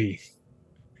 3,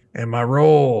 and my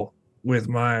roll with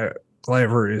my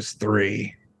clever is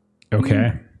 3.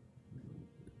 Okay.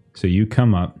 So you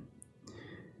come up.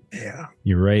 Yeah.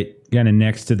 You're right kind of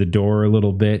next to the door a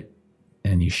little bit,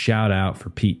 and you shout out for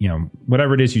Pete. You know,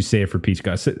 whatever it is you say for Pete's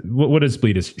guy. What does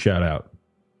Bleedus shout out?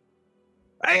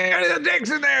 I got the dicks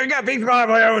in there. You got Pete's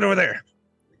guy over there.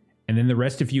 And then the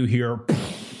rest of you hear,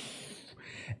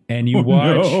 and you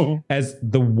watch as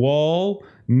the wall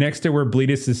next to where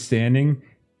Bleedus is standing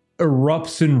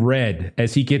erupts in red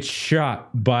as he gets shot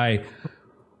by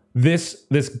this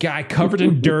guy covered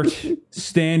in dirt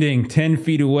standing 10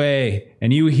 feet away.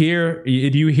 And you hear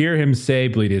him say,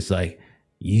 Bleedus, like,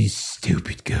 "You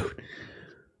stupid goat.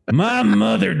 My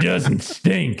mother doesn't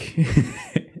stink."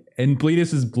 And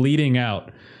Bleedus is bleeding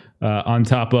out on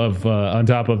top of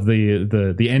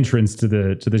the entrance to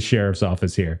the sheriff's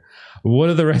office here. What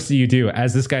do the rest of you do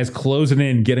as this guy's closing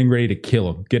in, getting ready to kill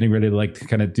him, getting ready to like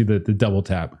kind of do the double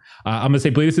tap? I'm gonna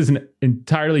say Bleedus isn't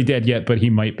entirely dead yet, but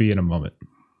he might be in a moment.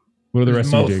 What do the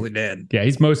rest of you do? Mostly dead. Yeah,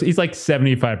 he's like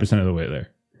 75% of the way there.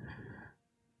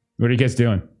 What are you guys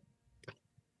doing?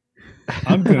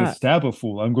 I'm going to stab a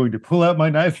fool. I'm going to pull out my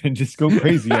knife and just go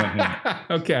crazy on him.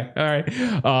 Okay, all right.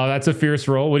 That's a fierce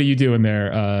roll. What are you doing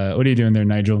there?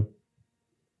 Nigel?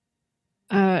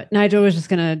 Nigel was just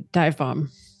gonna dive bomb.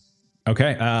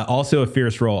 Okay. Also a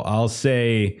fierce roll. I'll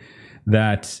say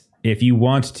that if you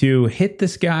want to hit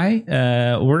this guy,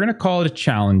 we're going to call it a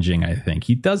challenging, I think.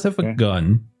 He does have a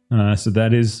gun, so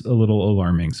that is a little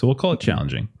alarming. So we'll call it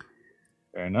challenging.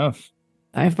 Fair enough.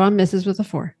 Dive bomb misses with a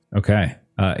 4. Okay.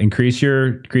 Increase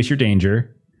your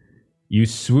danger. You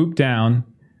swoop down,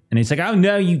 and he's like, "Oh,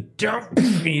 no, you don't."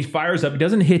 And he fires up. He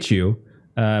doesn't hit you,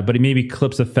 but he maybe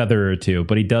clips a feather or two,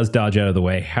 but he does dodge out of the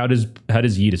way. How does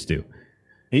Yeetus do?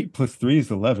 8 + 3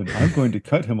 is 11. I'm going to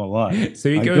cut him alive. So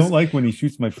I don't like when he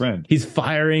shoots my friend. He's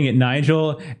firing at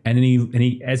Nigel, and then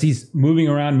he as he's moving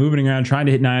around, trying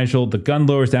to hit Nigel, the gun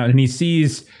lowers down, and he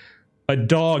sees a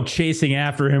dog chasing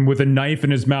after him with a knife in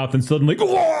his mouth, and suddenly,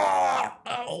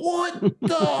 what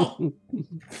the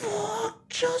fuck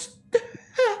just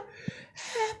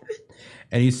happened?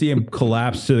 And you see him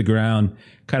collapse to the ground,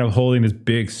 kind of holding this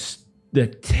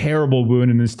that terrible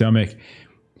wound in his stomach.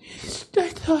 I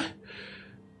thought,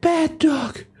 bad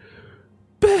dog.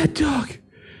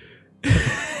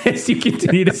 As you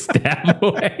continue to stab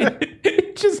away,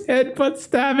 just headbutt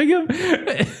stabbing him,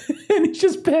 and he's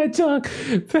just bad dog.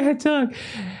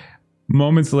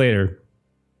 Moments later,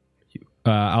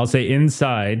 I'll say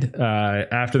inside,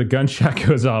 after the gunshot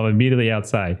goes off, immediately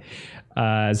outside,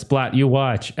 Splat, you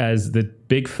watch as the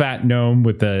big fat gnome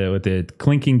with the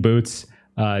clinking boots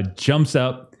jumps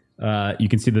up. You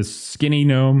can see the skinny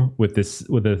gnome with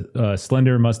a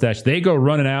slender mustache. They go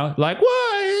running out like, what?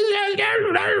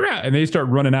 And they start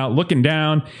running out, looking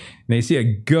down, and they see a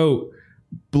goat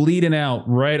bleeding out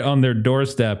right on their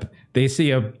doorstep. They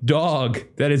see a dog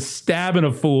that is stabbing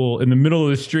a fool in the middle of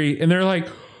the street, and they're like,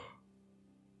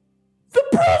 the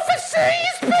prophecy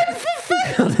has been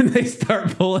fulfilled. And they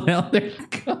start pulling out their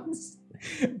guns.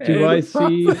 Do I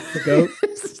see the goat?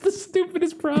 This is the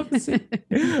stupidest prophecy.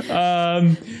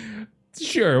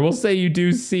 Sure, we'll say you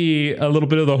do see a little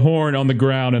bit of the horn on the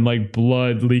ground and like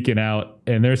blood leaking out,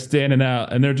 and they're standing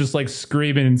out and they're just like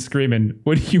screaming.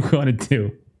 What do you want to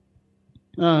do?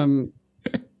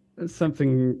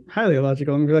 Something highly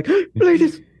illogical. I'm going to be like,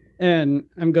 Bleedus! And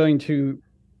I'm going to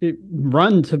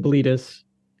run to Bleedus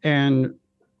and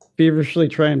feverishly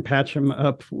try and patch him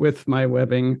up with my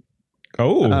webbing.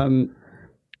 Oh.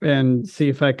 And see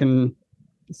if I can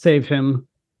save him,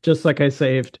 just like I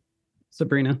saved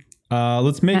Sabrina.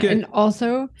 Let's make it. And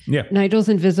also, yeah, Nigel's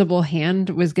invisible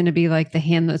hand was going to be like the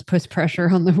hand that puts pressure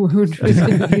on the wound. Was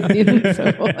going to be the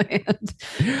invisible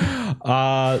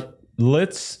hand.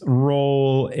 Let's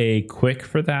roll a quick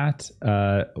for that.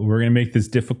 We're going to make this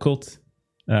difficult.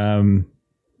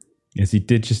 As he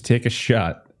did just take a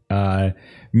shot.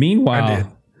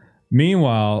 Meanwhile,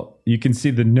 you can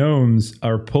see the gnomes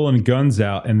are pulling guns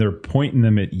out and they're pointing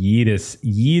them at Yeetus.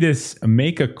 Yeetus,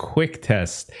 make a quick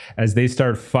test as they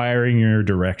start firing in your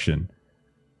direction.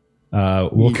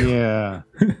 Yeah.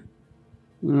 All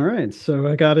right, so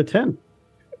I got a 10.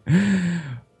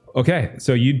 Okay,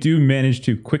 so you do manage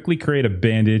to quickly create a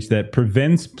bandage that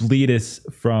prevents Bleedus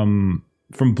from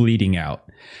bleeding out.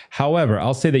 However,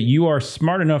 I'll say that you are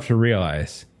smart enough to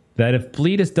realize that if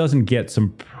Bleedus doesn't get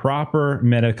some proper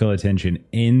medical attention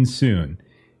in soon,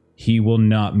 he will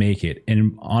not make it.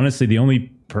 And honestly, the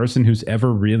only person who's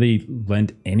ever really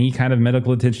lent any kind of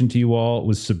medical attention to you all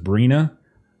was Sabrina.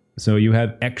 So you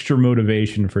have extra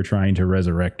motivation for trying to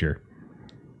resurrect her.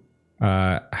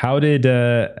 How did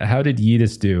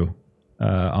Yedis do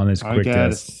on this I quick got a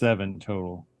test? 7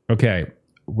 total. Okay,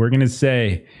 we're gonna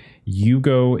say you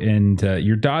go and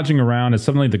you're dodging around as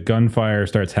suddenly the gunfire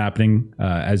starts happening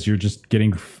as you're just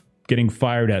getting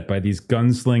fired at by these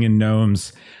gunslinging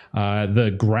gnomes.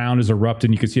 The ground is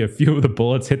erupting. You can see a few of the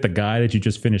bullets hit the guy that you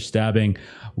just finished stabbing.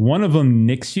 One of them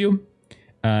nicks you,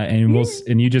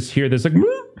 and you just hear this like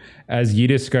as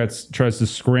Yedis tries to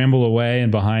scramble away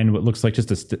and behind what looks like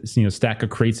just a stack of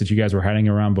crates that you guys were hiding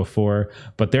around before.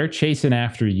 But they're chasing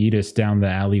after Yedis down the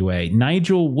alleyway.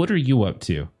 Nigel, what are you up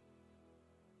to?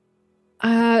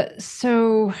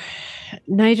 So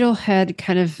Nigel had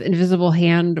kind of invisible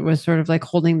hand was sort of like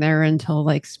holding there until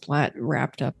like Splat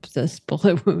wrapped up this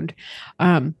bullet wound.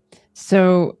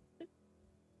 So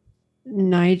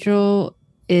Nigel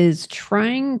is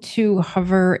trying to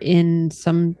hover in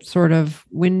some sort of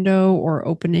window or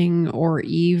opening or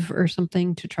eave or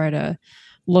something to try to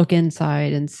look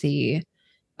inside and see.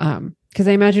 Because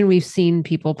I imagine we've seen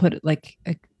people put like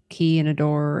a key in a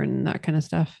door and that kind of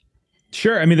stuff.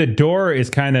 Sure. I mean, the door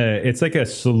is it's like a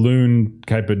saloon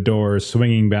type of door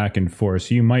swinging back and forth.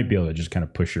 So you might be able to just kind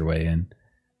of push your way in.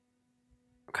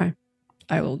 Okay.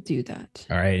 I will do that.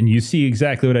 All right. And you see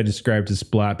exactly what I described to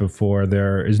Splat before.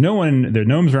 There is no one, the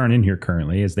gnomes aren't in here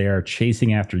currently as they are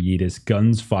chasing after Yedis,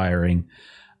 guns firing.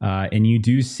 And you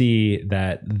do see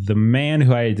that the man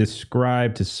who I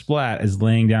described to Splat as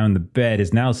laying down in the bed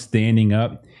is now standing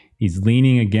up. He's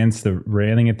leaning against the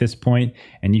railing at this point,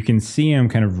 and you can see him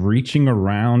kind of reaching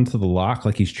around to the lock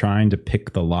like he's trying to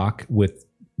pick the lock with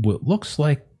what looks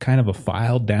like kind of a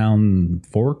filed down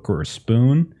fork or a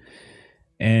spoon.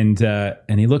 And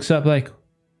he looks up like,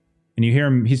 and you hear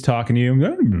him, he's talking to you.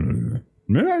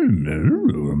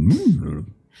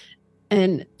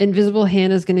 And invisible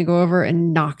hand is going to go over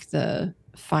and knock the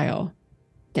file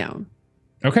down.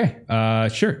 Okay,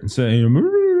 sure. So,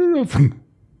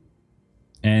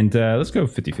 and let's go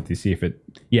 50-50, see if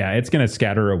it's going to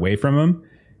scatter away from him.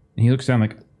 And he looks down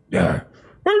like, and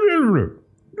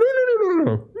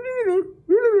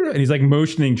he's like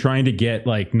motioning, trying to get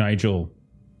like Nigel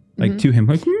like to him.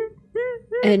 Like,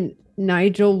 and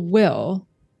Nigel will.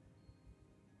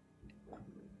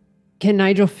 Can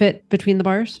Nigel fit between the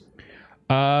bars?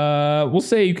 We'll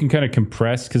say you can kind of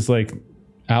compress because like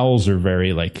owls are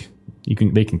very like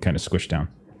they can kind of squish down.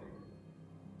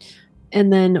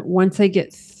 And then once I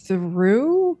get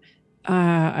through,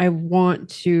 I want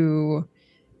to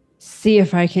see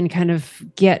if I can kind of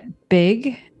get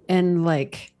big and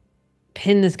like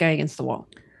pin this guy against the wall.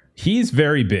 He's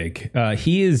very big.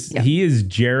 He is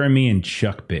Jeremy and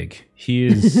Chuck big. He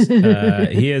is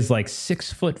he is like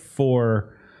 6'4",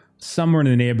 somewhere in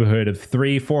the neighborhood of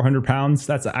 400 pounds.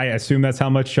 I assume that's how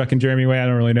much Chuck and Jeremy weigh. I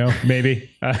don't really know.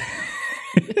 Maybe the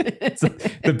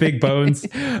big bones.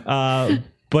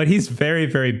 But he's very,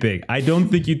 very big. I don't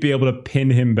think you'd be able to pin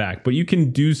him back, but you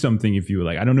can do something if you would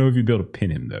like. I don't know if you'd be able to pin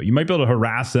him, though. You might be able to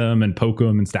harass him and poke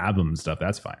him and stab him and stuff.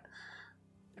 That's fine.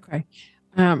 Okay.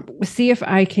 See if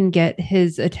I can get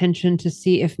his attention to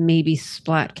see if maybe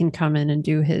Splat can come in and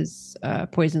do his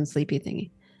poison sleepy thingy.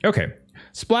 Okay.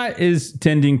 Splat is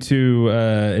tending to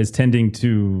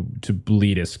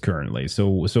bleed us currently.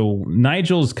 So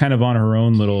Nigel's kind of on her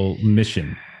own little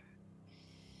mission.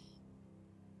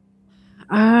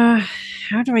 How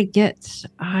do I get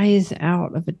eyes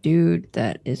out of a dude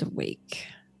that is awake?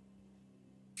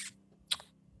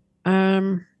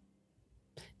 I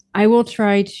will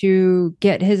try to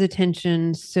get his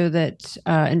attention so that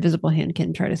Invisible Hand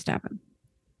can try to stab him.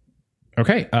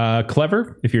 Okay.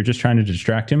 Clever, if you're just trying to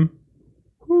distract him.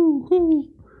 Woo, woo.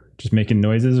 Just making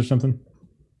noises or something.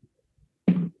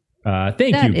 Thank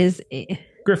you. That is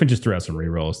Griffin just threw out some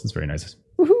rerolls. That's very nice.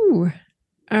 Woohoo.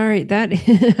 All right, that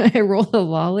I rolled a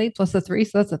lolly plus a 3,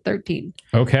 so that's a 13.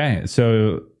 Okay,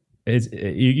 so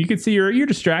you can see you're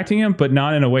distracting him, but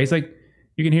not in a way. He's like,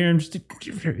 you can hear him,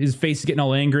 his face is getting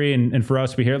all angry, and for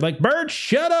us, we hear like, Bird,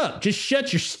 shut up! Just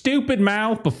shut your stupid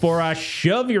mouth before I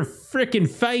shove your freaking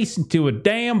face into a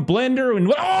damn blender and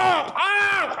what the hell?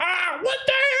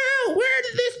 Where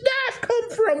did this knife come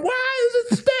from? Why is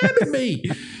it stabbing me?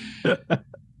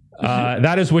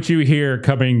 That is what you hear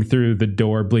coming through the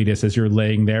door, Bleedus, as you're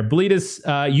laying there.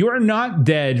 Bleedus, you are not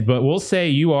dead, but we'll say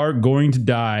you are going to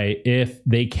die if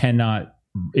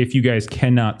you guys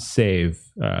cannot save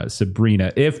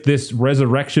Sabrina. If this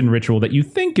resurrection ritual that you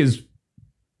think is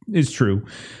true,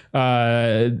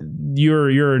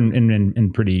 you're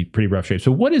in pretty rough shape.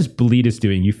 So what is Bleedus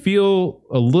doing? You feel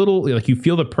a little like you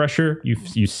feel the pressure.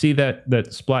 You see that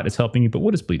Splat is helping you, but what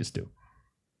does Bleedus do?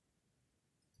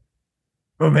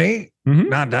 For me,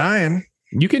 not dying.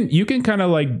 You can kind of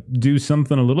like do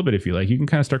something a little bit if you like. You can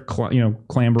kind of start clamber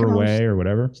Come on, away or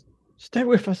whatever. Stay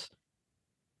with us.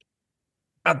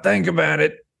 I think about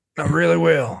it. I really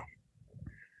will.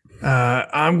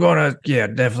 I'm gonna,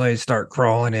 definitely start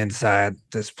crawling inside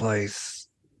this place.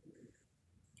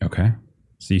 Okay.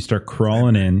 So you start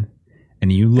crawling in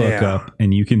and you look up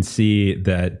and you can see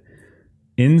that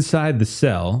inside the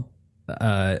cell,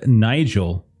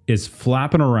 Nigel is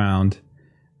flapping around,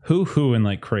 hoo-hooing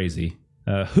like crazy.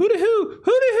 Hoo-de-hoo,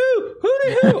 hoo-de-hoo,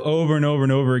 hoo-de-hoo, over and over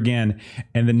and over again.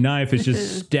 And the knife is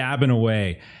just stabbing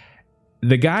away.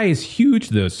 The guy is huge,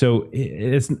 though, so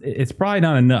it's probably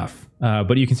not enough.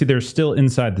 But you can see they're still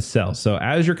inside the cell. So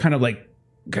as you're kind of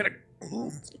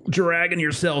dragging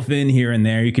yourself in here and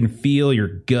there, you can feel your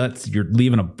guts. You're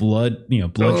leaving a blood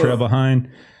trail behind.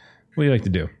 What do you like to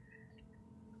do?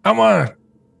 I'm gonna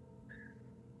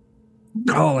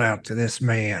call out to this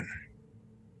man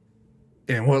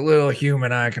and what little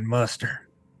human I can muster.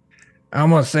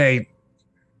 I'm gonna say,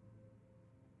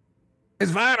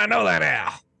 it's fine, I know that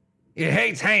owl. It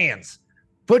hates hands.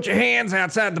 Put your hands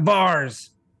outside the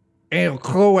bars and it'll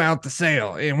claw out the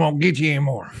cell. It won't get you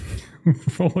anymore.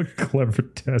 Roll a clever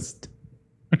test.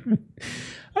 I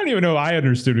don't even know if I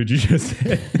understood what you just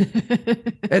said.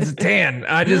 It's a 10.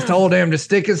 I just told him to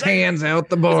stick his hands out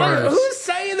the bars. Who's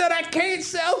saying that I can't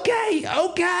say?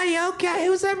 Okay.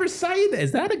 Who's ever saying that?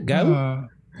 Is that a go?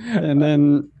 And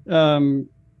then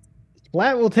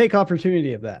Splat will take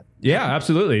opportunity of that. Yeah,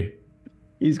 absolutely.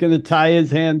 He's going to tie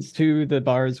his hands to the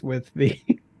bars with the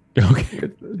Okay.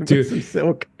 with some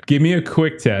silk. Give me a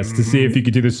quick test to see if you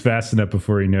could do this fast enough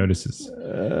before he notices.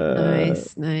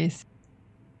 Nice.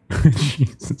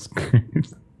 Jesus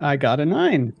Christ. I got a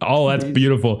 9. Oh, that's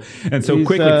beautiful. And so These,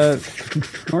 quickly.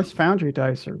 Norse Foundry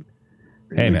dice are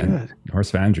really Hey man, good.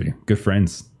 Horse Foundry, good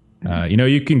friends.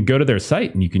 You can go to their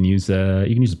site and you can use the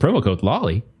promo code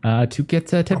Lolly to get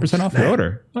 10% off your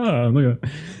order. Oh, look at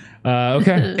that.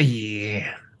 Okay.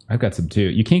 Yeah. I've got some too.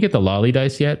 You can't get the Lolly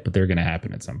dice yet, but they're going to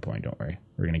happen at some point. Don't worry.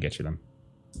 We're going to get you them.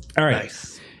 All right.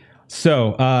 Nice.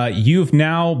 So you've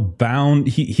now bound.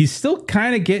 He's still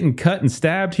kind of getting cut and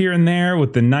stabbed here and there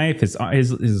with the knife. His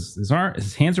hands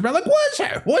are bound. Like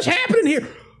what's happening here?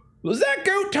 Was that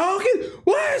goat talking?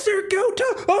 Why is there a goat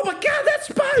talking? Oh my God, that's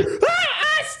Spider!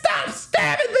 Stop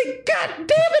stabbing me! God damn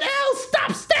it, Al!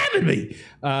 Stop stabbing me!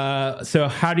 So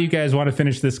how do you guys want to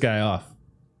finish this guy off?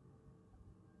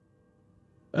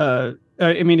 I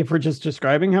mean, if we're just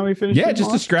describing how we finished, Yeah,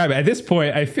 just describe it. At this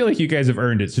point, I feel like you guys have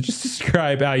earned it. So just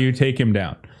describe how you take him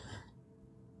down.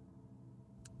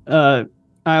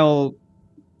 I'll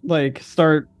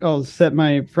set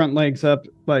my front legs up,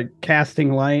 like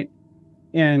casting light,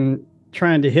 and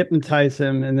trying to hypnotize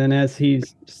him. And then as he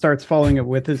starts following it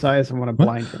with his eyes, I want to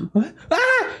blind him. What?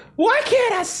 Why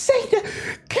can't I say that?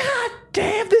 God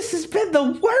damn, this has been the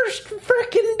worst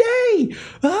freaking day.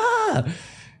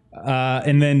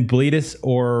 And then Bleedus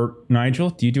or Nigel,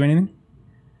 do you do anything?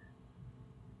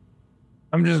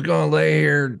 I'm just going to lay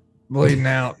here bleeding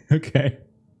out, Okay.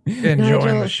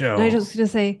 enjoying the show. Nigel's going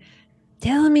to say,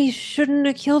 tell him he shouldn't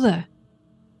have killed her.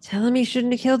 Tell him he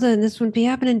shouldn't have killed her and this wouldn't be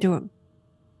happening to him.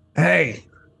 Hey,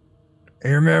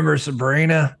 you remember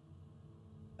Sabrina?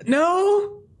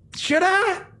 No? Should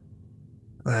I?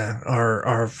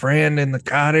 Our friend in the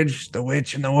cottage, the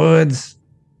witch in the woods.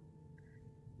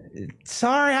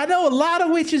 Sorry, I know a lot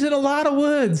of witches in a lot of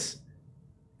woods.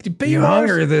 You hung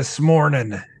her this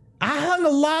morning. I hung a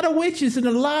lot of witches in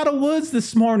a lot of woods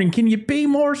this morning. Can you be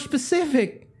more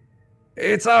specific?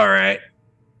 It's all right.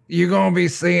 You're going to be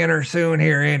seeing her soon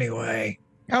here anyway.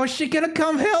 How is she going to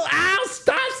come help? Ow,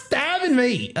 stop stabbing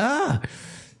me. And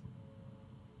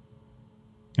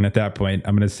at that point,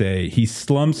 I'm going to say he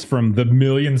slumps from the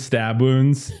million stab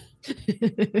wounds.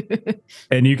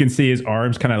 And you can see his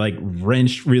arms kind of like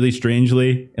wrenched really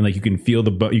strangely, and like you can feel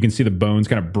you can see the bones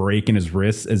kind of break in his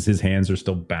wrists as his hands are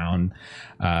still bound,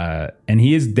 and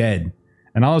he is dead.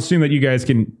 And I'll assume that you guys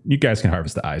can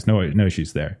harvest the eyes. No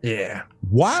issues there. Yeah.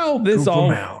 While this Scoop 'em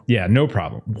all, out. yeah, no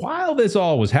problem. While this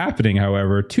all was happening,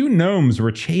 however, 2 gnomes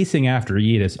were chasing after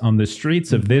Yedis on the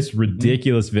streets of this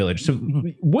ridiculous village. So,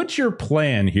 what's your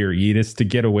plan here, Yedis, to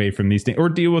get away from these things, or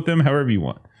deal with them however you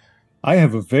want? I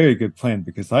have a very good plan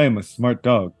because I am a smart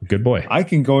dog. Good boy. I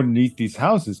can go underneath these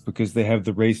houses because they have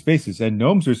the raised spaces, and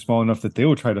gnomes are small enough that they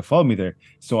will try to follow me there.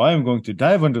 So I am going to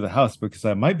dive under the house because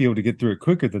I might be able to get through it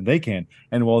quicker than they can.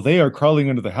 And while they are crawling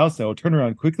under the house, I will turn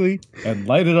around quickly and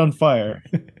light it on fire.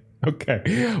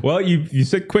 Okay. Well, you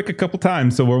said quick a couple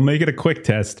times, so we'll make it a quick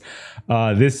test.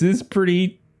 This is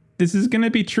going to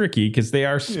be tricky because they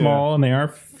are small and they are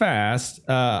fast.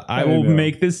 I will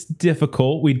make this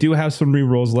difficult. We do have some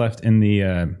rerolls left in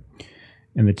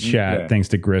in the chat, Okay. thanks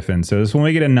to Griffin. So this will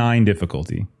make it a 9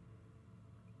 difficulty.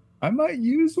 I might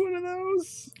use one of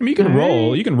those. I mean, you can All roll.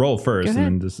 right. You can roll first, Go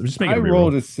and then just make it I a reroll.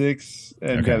 rolled a 6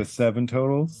 and Okay. got a 7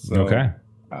 total. So Okay.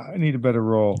 I need a better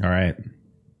roll. All right.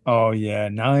 Oh yeah,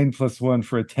 9 plus 1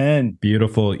 for a 10.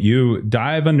 Beautiful. You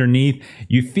dive underneath.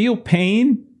 You feel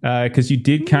pain because you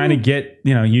did kind of get,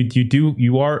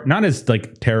 you are not as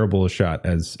like terrible a shot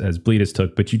as Bleedus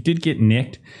took, but you did get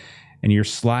nicked, and you're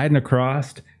sliding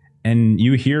across, and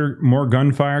you hear more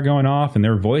gunfire going off, and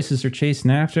their voices are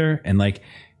chasing after, and like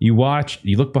you watch,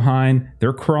 you look behind,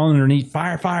 they're crawling underneath,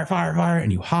 fire, fire, fire, fire,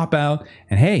 and you hop out,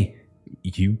 and hey,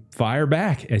 you fire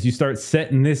back as you start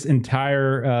setting this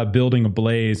entire building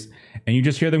ablaze, and you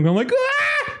just hear them going like,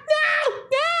 ah, no,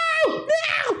 no,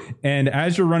 no. And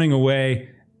as you're running away,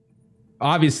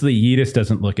 obviously Yidis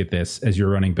doesn't look at this as you're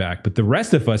running back, but the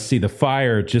rest of us see the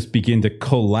fire just begin to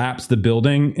collapse the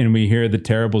building, and we hear the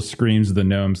terrible screams of the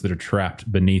gnomes that are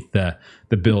trapped beneath the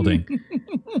building.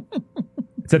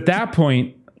 It's at that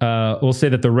point, we'll say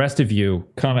that the rest of you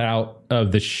come out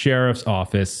of the sheriff's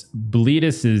office.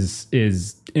 Bleedus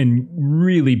is in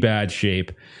really bad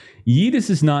shape. Yidis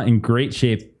is not in great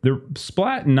shape. The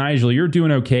Splat and Nigel, you're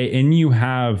doing okay, and you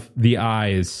have the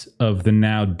eyes of the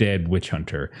now dead witch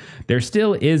hunter. There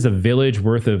still is a village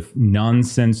worth of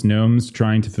nonsense gnomes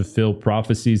trying to fulfill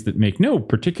prophecies that make no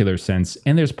particular sense,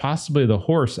 and there's possibly the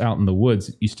horse out in the woods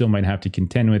that you still might have to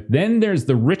contend with. Then there's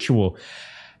the ritual.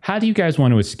 How do you guys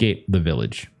want to escape the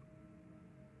village?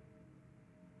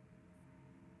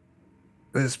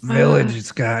 This village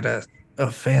has got a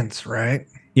fence, right?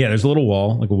 Yeah, there's a little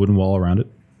wall, like a wooden wall around it.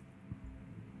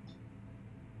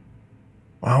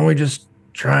 Why don't we just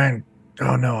try and...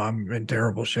 Oh, no, I'm in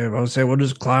terrible shape. I would say we'll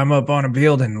just climb up on a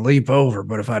building and leap over.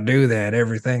 But if I do that,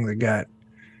 everything that got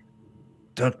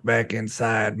tucked back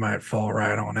inside might fall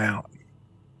right on out.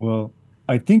 Well,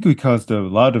 I think we caused a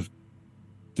lot of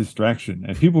distraction,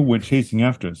 and people went chasing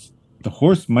after us. The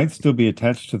horse might still be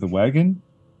attached to the wagon.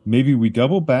 Maybe we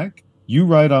double back. You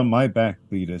ride on my back,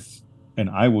 Bleedus, and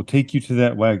I will take you to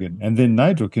that wagon, and then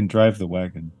Nigel can drive the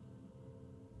wagon.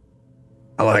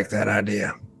 I like that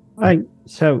idea.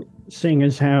 So seeing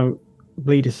as how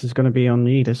Bleedus is going to be on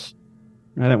Yidis,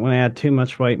 I don't want to add too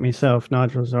much weight myself.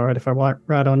 Nigel's all right if I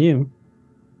ride on you.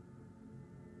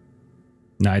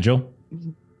 Nigel,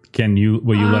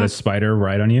 will you let a spider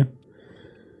ride on you?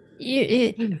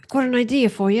 Got an idea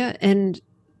for you, and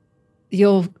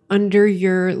you'll under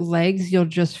your legs, you'll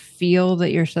just feel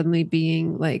that you're suddenly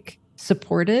being like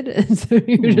supported, and so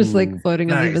you're just like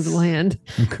floating on the Nice. invisible hand.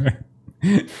 Okay.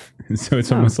 So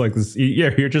it's almost like this. Yeah,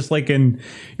 you're just like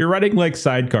you're riding like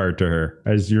sidecar to her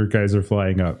as your guys are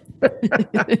flying up.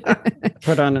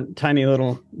 Put on a tiny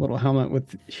little helmet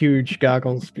with huge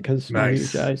goggles because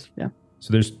Nice. you guys, yeah.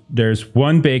 So there's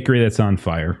one bakery that's on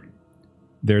fire.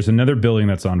 There's another building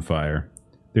that's on fire.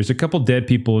 There's a couple dead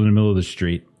people in the middle of the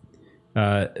street.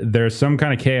 There's some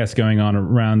kind of chaos going on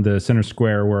around the center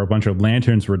square where a bunch of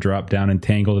lanterns were dropped down and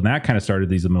tangled, and that kind of started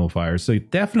these little fires. So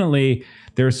definitely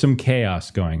there's some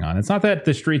chaos going on. It's not that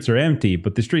the streets are empty,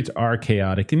 but the streets are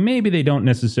chaotic, and maybe they don't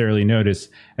necessarily notice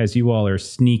as you all are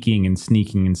sneaking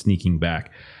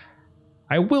back.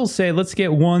 I will say, let's just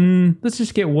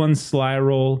get one sly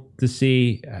roll to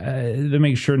see, to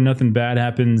make sure nothing bad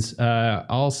happens.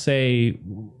 I'll say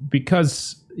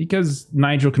because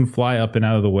Nigel can fly up and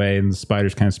out of the way and the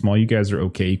spider's kind of small, you guys are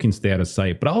okay. You can stay out of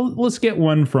sight. But let's get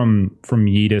one from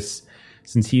Yidis,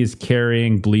 since he is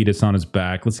carrying Bleedus on his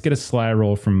back. Let's get a sly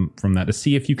roll from that to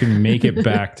see if you can make it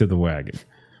back to the wagon.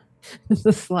 It's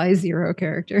a sly zero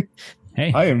character,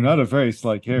 Hey, I am not a very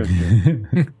sly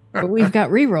character. but we've got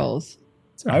rerolls.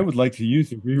 I would like to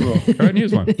use a reroll. Go ahead and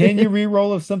use one. Can you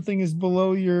reroll if something is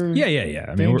below your Yeah.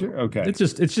 I mean, danger? Okay. it's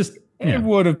just It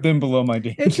would have been below my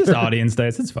danger. it's just audience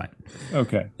dice. It's fine.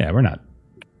 Okay. Yeah,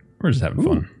 we're just having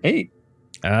fun. 8.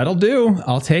 That'll do.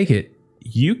 I'll take it.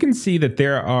 You can see that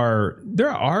there are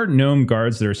gnome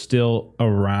guards that are still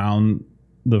around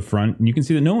the front. And you can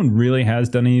see that no one really has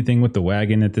done anything with the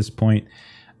wagon at this point.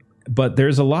 But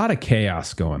there's a lot of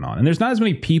chaos going on, and there's not as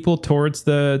many people towards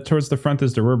the front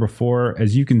as there were before.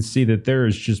 As you can see, that there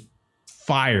is just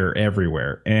fire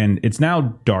everywhere, and it's now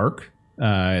dark.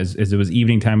 As it was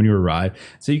evening time when you arrived,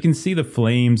 so you can see the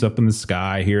flames up in the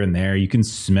sky here and there. You can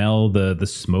smell the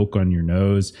smoke on your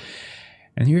nose,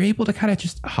 and you're able to kind of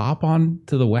just hop on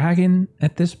to the wagon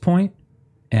at this point.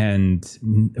 And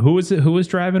who was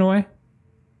driving away?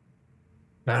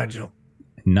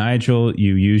 Nigel,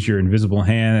 you use your invisible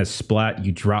hand as Splat.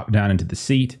 You drop down into the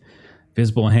seat.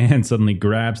 Visible hand suddenly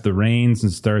grabs the reins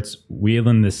and starts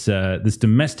wheeling this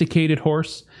domesticated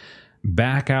horse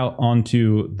back out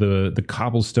onto the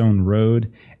cobblestone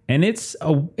road. And it's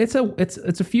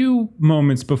a few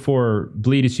moments before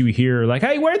Bleedus you hear like,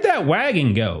 hey, where'd that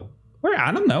wagon go?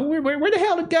 I don't know. Where the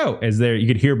hell did it go? As there you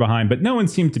could hear behind, but no one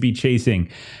seemed to be chasing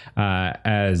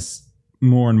as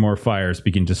more and more fires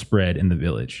begin to spread in the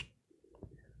village.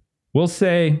 We'll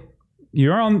say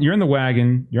you're in the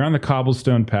wagon, you're on the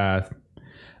cobblestone path.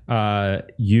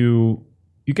 You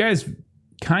guys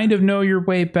kind of know your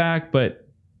way back, but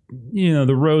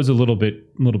the road's a little bit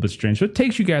strange. So it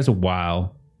takes you guys a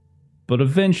while, but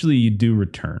eventually you do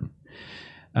return.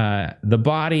 The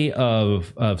body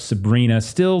of Sabrina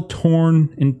still torn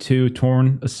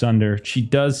asunder. She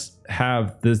does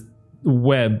have this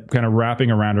web kind of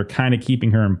wrapping around her, kind of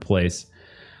keeping her in place.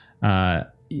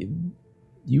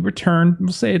 You return.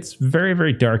 We'll say it's very,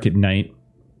 very dark at night.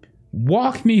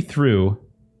 Walk me through.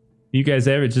 You guys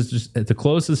ever just to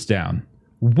close this down.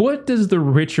 What does the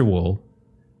ritual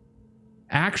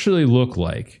actually look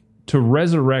like to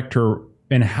resurrect her,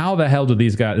 and how the hell do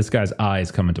this guy's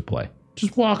eyes come into play?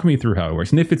 Just walk me through how it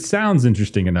works. And if it sounds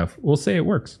interesting enough, we'll say it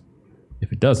works.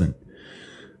 If it doesn't,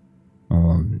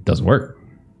 it doesn't work.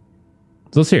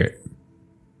 So let's hear it.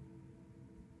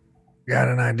 Got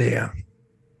an idea.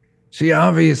 She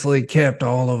obviously kept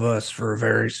all of us for a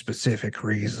very specific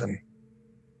reason.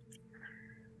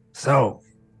 So,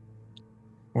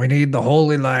 we need the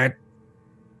holy light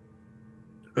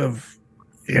of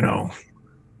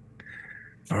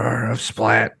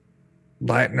Splat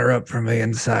lighting her up from the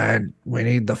inside. We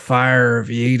need the fire of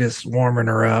Yeetus warming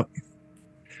her up.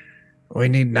 We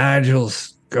need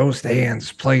Nigel's ghost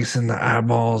hands placing the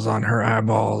eyeballs on her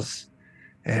eyeballs.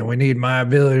 And we need my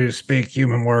ability to speak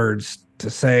human words to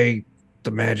say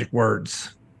the magic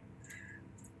words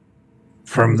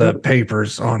from the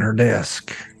papers on her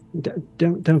desk.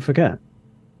 Don't forget.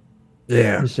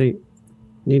 Yeah. You see, you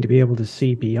need to be able to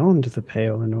see beyond the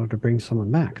pale in order to bring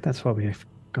someone back. That's why we've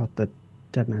got the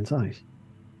dead man's eyes.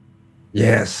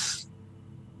 Yes.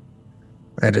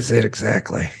 That is it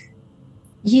exactly.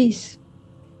 Yes.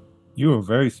 You are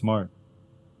very smart.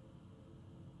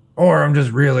 Or I'm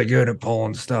just really good at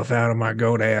pulling stuff out of my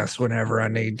goat ass whenever I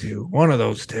need to. One of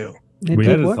those two. It That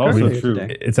did is work also earlier true.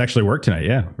 today. It's actually worked tonight.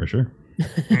 Yeah, for sure.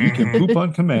 You can poop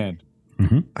on command.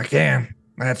 I can.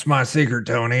 That's my secret,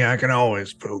 Tony. I can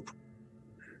always poop.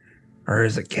 Or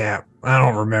is it Cap? I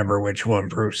don't remember which one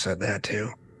Bruce said that to.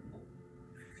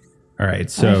 All right.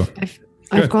 So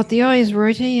I've got the eyes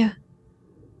right here.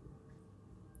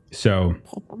 So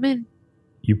Pop them in.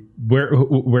 where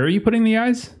are you putting the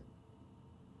eyes?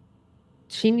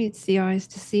 She needs the eyes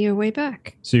to see her way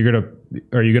back. So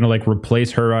are you gonna like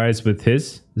replace her eyes with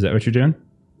his? Is that what you're doing?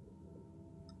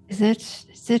 Is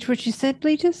that what you said,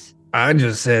 Bleetus? I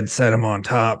just said set him on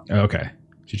top. Okay.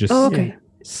 You just Oh, okay.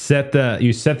 set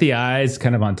the eyes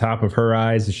kind of on top of her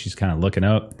eyes as she's kind of looking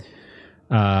up.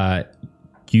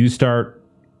 You start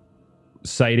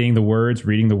citing the words,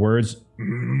 reading the words.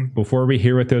 Mhm. Before we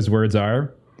hear what those words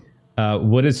are,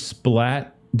 what is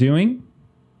Splat doing?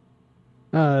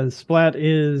 Splat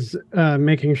is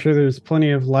making sure there's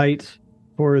plenty of light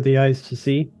for the eyes to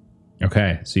see.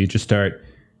 Okay, so you just start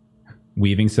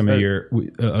weaving some of your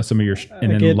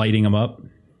and then get- lighting them up.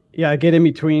 Yeah, I get in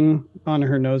between on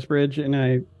her nose bridge and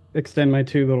I extend my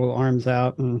two little arms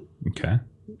out and Okay.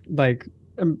 like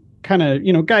I'm kind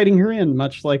of guiding her in,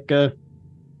 much like a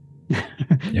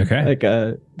Okay. like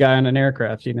a guy on an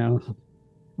aircraft,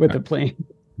 with a plane.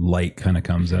 Light kind of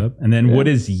comes up, and then what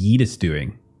is Yeetus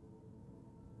doing?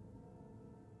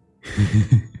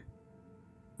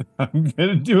 I'm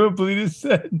gonna do what Bleedus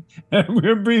said. I'm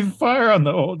gonna breathe fire on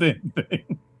the whole damn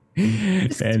thing.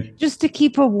 and Just to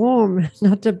keep her warm,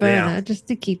 not to burn Yeah. her, just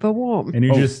to keep her warm. and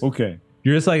you're just okay.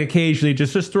 You're just like occasionally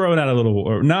just throwing out a little,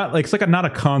 or not like it's like not a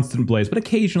constant blaze, but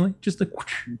occasionally just a.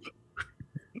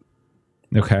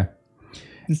 Okay.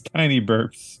 Just tiny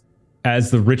burps.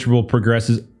 As the ritual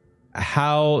progresses,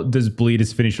 how does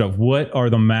Bleedus finish off? What are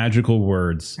the magical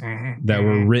words Mhm. that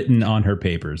were written on her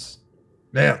papers?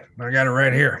 Yeah, I got it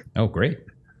right here. Oh, great.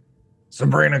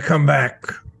 Sabrina, come back.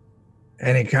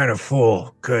 Any kind of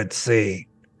fool could see.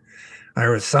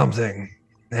 There was something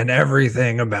and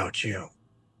everything about you.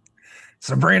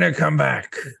 Sabrina, come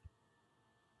back.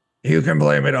 You can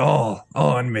blame it all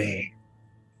on me.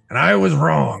 And I was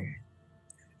wrong.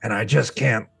 And I just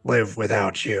can't live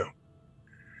without you.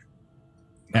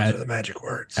 Those are the magic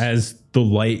words. As the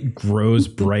light grows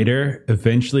brighter,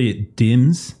 eventually it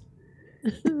dims.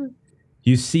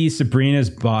 You see Sabrina's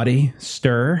body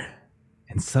stir,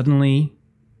 and suddenly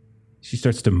she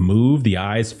starts to move. The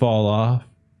eyes fall off.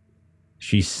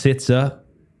 She sits up.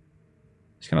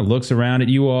 She kind of looks around at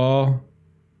you all.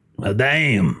 Well,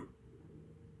 damn.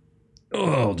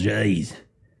 Oh, jeez.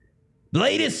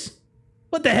 Bleedus,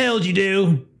 What the hell did you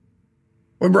do?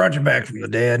 We brought you back from the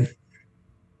dead.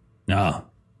 Oh.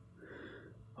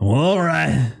 Well, all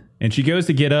right. And she goes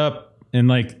to get up, and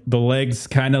like the legs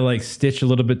kind of like stitch a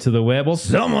little bit to the web. Well,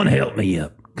 someone help me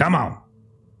up. Come on.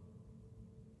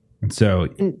 And so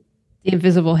The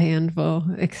invisible hand will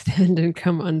extend and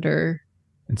come under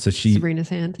Sabrina's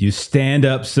hand. You stand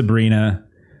up, Sabrina,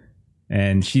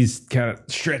 and she's kind of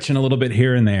stretching a little bit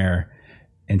here and there,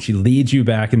 and she leads you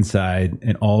back inside,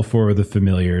 and all four of the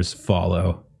familiars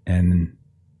follow, and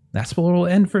that's where we'll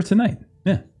end for tonight.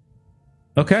 Yeah.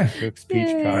 Okay. Cook's peach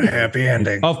A cobbler. happy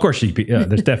ending. Oh, of course,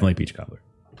 there's definitely peach cobbler.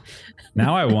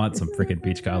 Now I want some freaking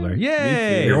peach cobbler.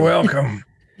 Yay! You're welcome.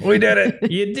 We did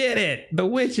it. You did it. The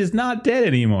witch is not dead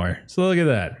anymore. So look at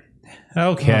that.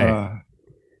 Okay.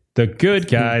 The good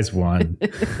guys won.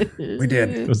 We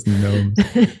did. Those gnomes.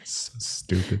 So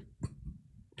stupid.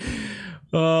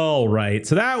 All right.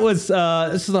 So that was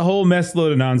this is a whole mess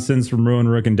load of nonsense from Rowan,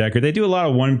 Rook, and Decker. They do a lot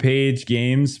of one-page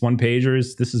games,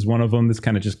 one-pagers. This is one of them. This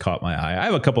kind of just caught my eye. I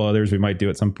have a couple others we might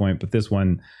do at some point, but this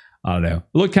one, I don't know. It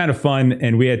looked kind of fun,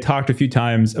 and we had talked a few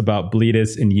times about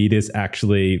Bleedus and Yeetus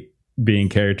actually being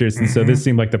characters, and so this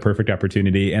seemed like the perfect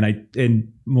opportunity. And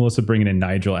Melissa bringing in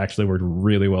Nigel actually worked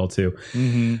really well too.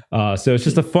 So it's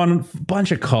just a fun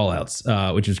bunch of call outs,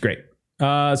 which is great. So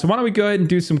why don't we go ahead and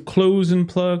do some closing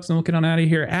plugs and we'll get on out of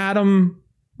here. Adam,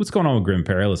 what's going on with Grim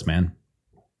Perilous, man?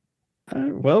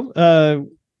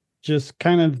 Just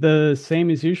kind of the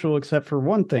same as usual, except for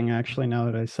one thing, actually, now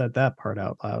that I said that part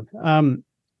out loud.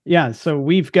 So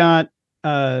we've got,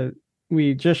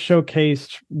 we just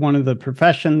showcased one of the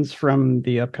professions from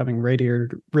the upcoming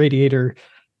Radiator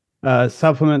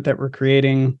supplement that we're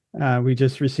creating. We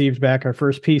just received back our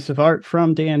first piece of art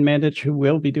from Dan Mandich, who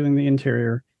will be doing the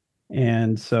interior.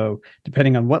 And so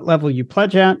depending on what level you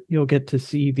pledge at, you'll get to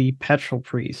see the Petrol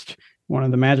Priest, one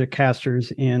of the magic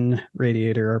casters in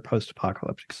Radiator, our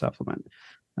post-apocalyptic supplement.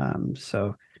 Come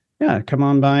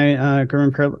on by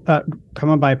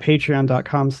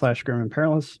patreon.com/Grim and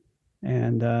Perilous.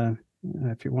 And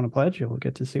if you want to pledge, you'll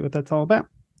get to see what that's all about.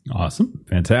 Awesome.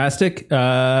 Fantastic.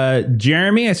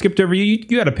 Jeremy, I skipped over you.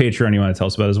 You had a Patreon you want to tell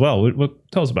us about as well. What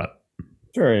tell us about it?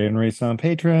 Sure, and race on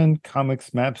Patreon,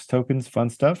 comics, maps, tokens, fun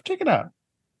stuff. Check it out.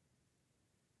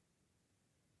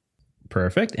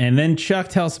 Perfect. And then Chuck,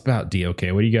 tell us about DOK.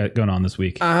 What do you got going on this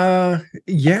week? On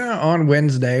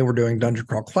Wednesday we're doing Dungeon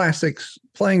Crawl Classics,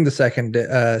 playing the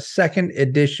second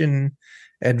edition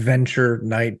Adventure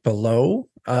Night Below.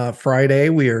 Friday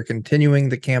we are continuing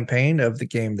the campaign of the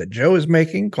game that Joe is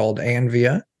making called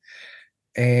Anvia.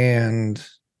 And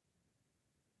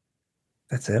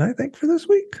that's it, I think, for this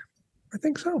week. I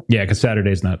think so. Yeah, because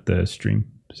Saturday's not the stream.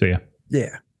 So yeah.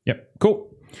 Yeah. Yep. Cool.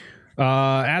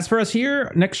 As for us here,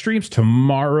 next stream's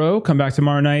tomorrow. Come back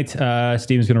tomorrow night.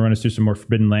 Steven's going to run us through some more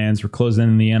Forbidden Lands. We're closing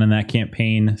in the end on that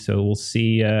campaign. So we'll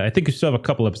see. I think we still have a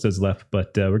couple episodes left,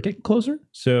 but we're getting closer.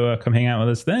 So come hang out with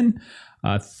us then.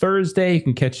 Thursday, you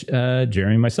can catch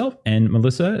Jeremy, myself, and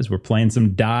Melissa as we're playing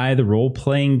some Die, the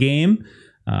role-playing game.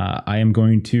 I am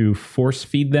going to force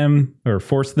them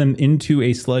into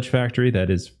a sludge factory that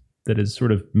is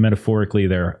sort of metaphorically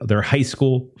their high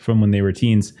school from when they were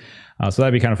teens. So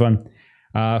that'd be kind of fun.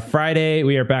 Friday,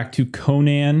 we are back to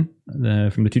Conan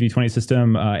from the 2D20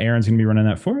 system. Aaron's going to be running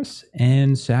that for us.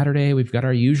 And Saturday, we've got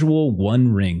our usual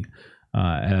One Ring.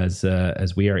 As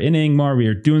we are in Ingmar, we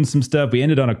are doing some stuff. We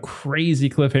ended on a crazy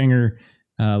cliffhanger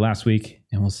last week,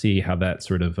 and we'll see how that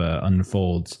sort of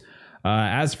unfolds.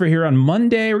 As for here on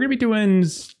Monday, we're going to be doing,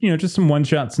 just some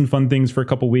one-shots and fun things for a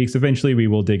couple weeks. Eventually, we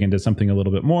will dig into something a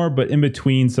little bit more, but in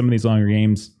between some of these longer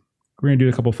games, we're going to do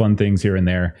a couple fun things here and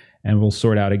there, and we'll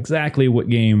sort out exactly what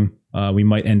game we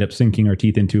might end up sinking our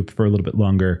teeth into for a little bit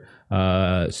longer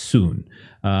soon.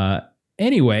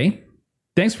 Anyway,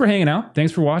 thanks for hanging out.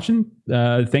 Thanks for watching.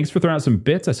 Thanks for throwing out some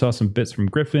bits. I saw some bits from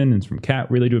Griffin and from Kat.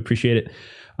 Really do appreciate it.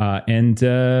 And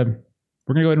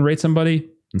we're going to go ahead and rate somebody.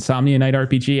 Insomnia Night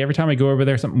RPG. Every time I go over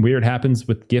there, something weird happens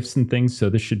with gifts and things. So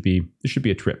this should be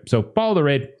a trip. So follow the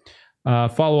raid.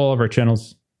 Follow all of our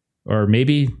channels. Or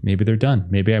maybe they're done.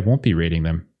 Maybe I won't be rating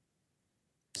them.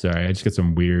 Sorry, I just got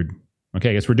some weird.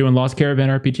 Okay, I guess we're doing Lost Caravan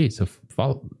RPG. So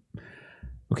follow.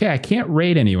 Okay, I can't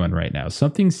rate anyone right now.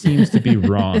 Something seems to be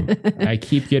wrong. I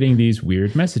keep getting these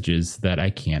weird messages that I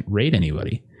can't rate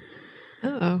anybody.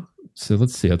 Uh-oh. So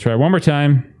let's see. I'll try one more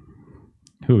time.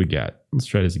 Who we got? Let's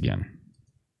try this again.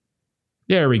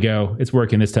 There we go. It's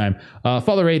working this time.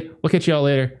 Follow the raid. We'll catch you all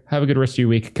later. Have a good rest of your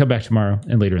week. Come back tomorrow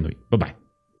and later in the week. Bye-bye.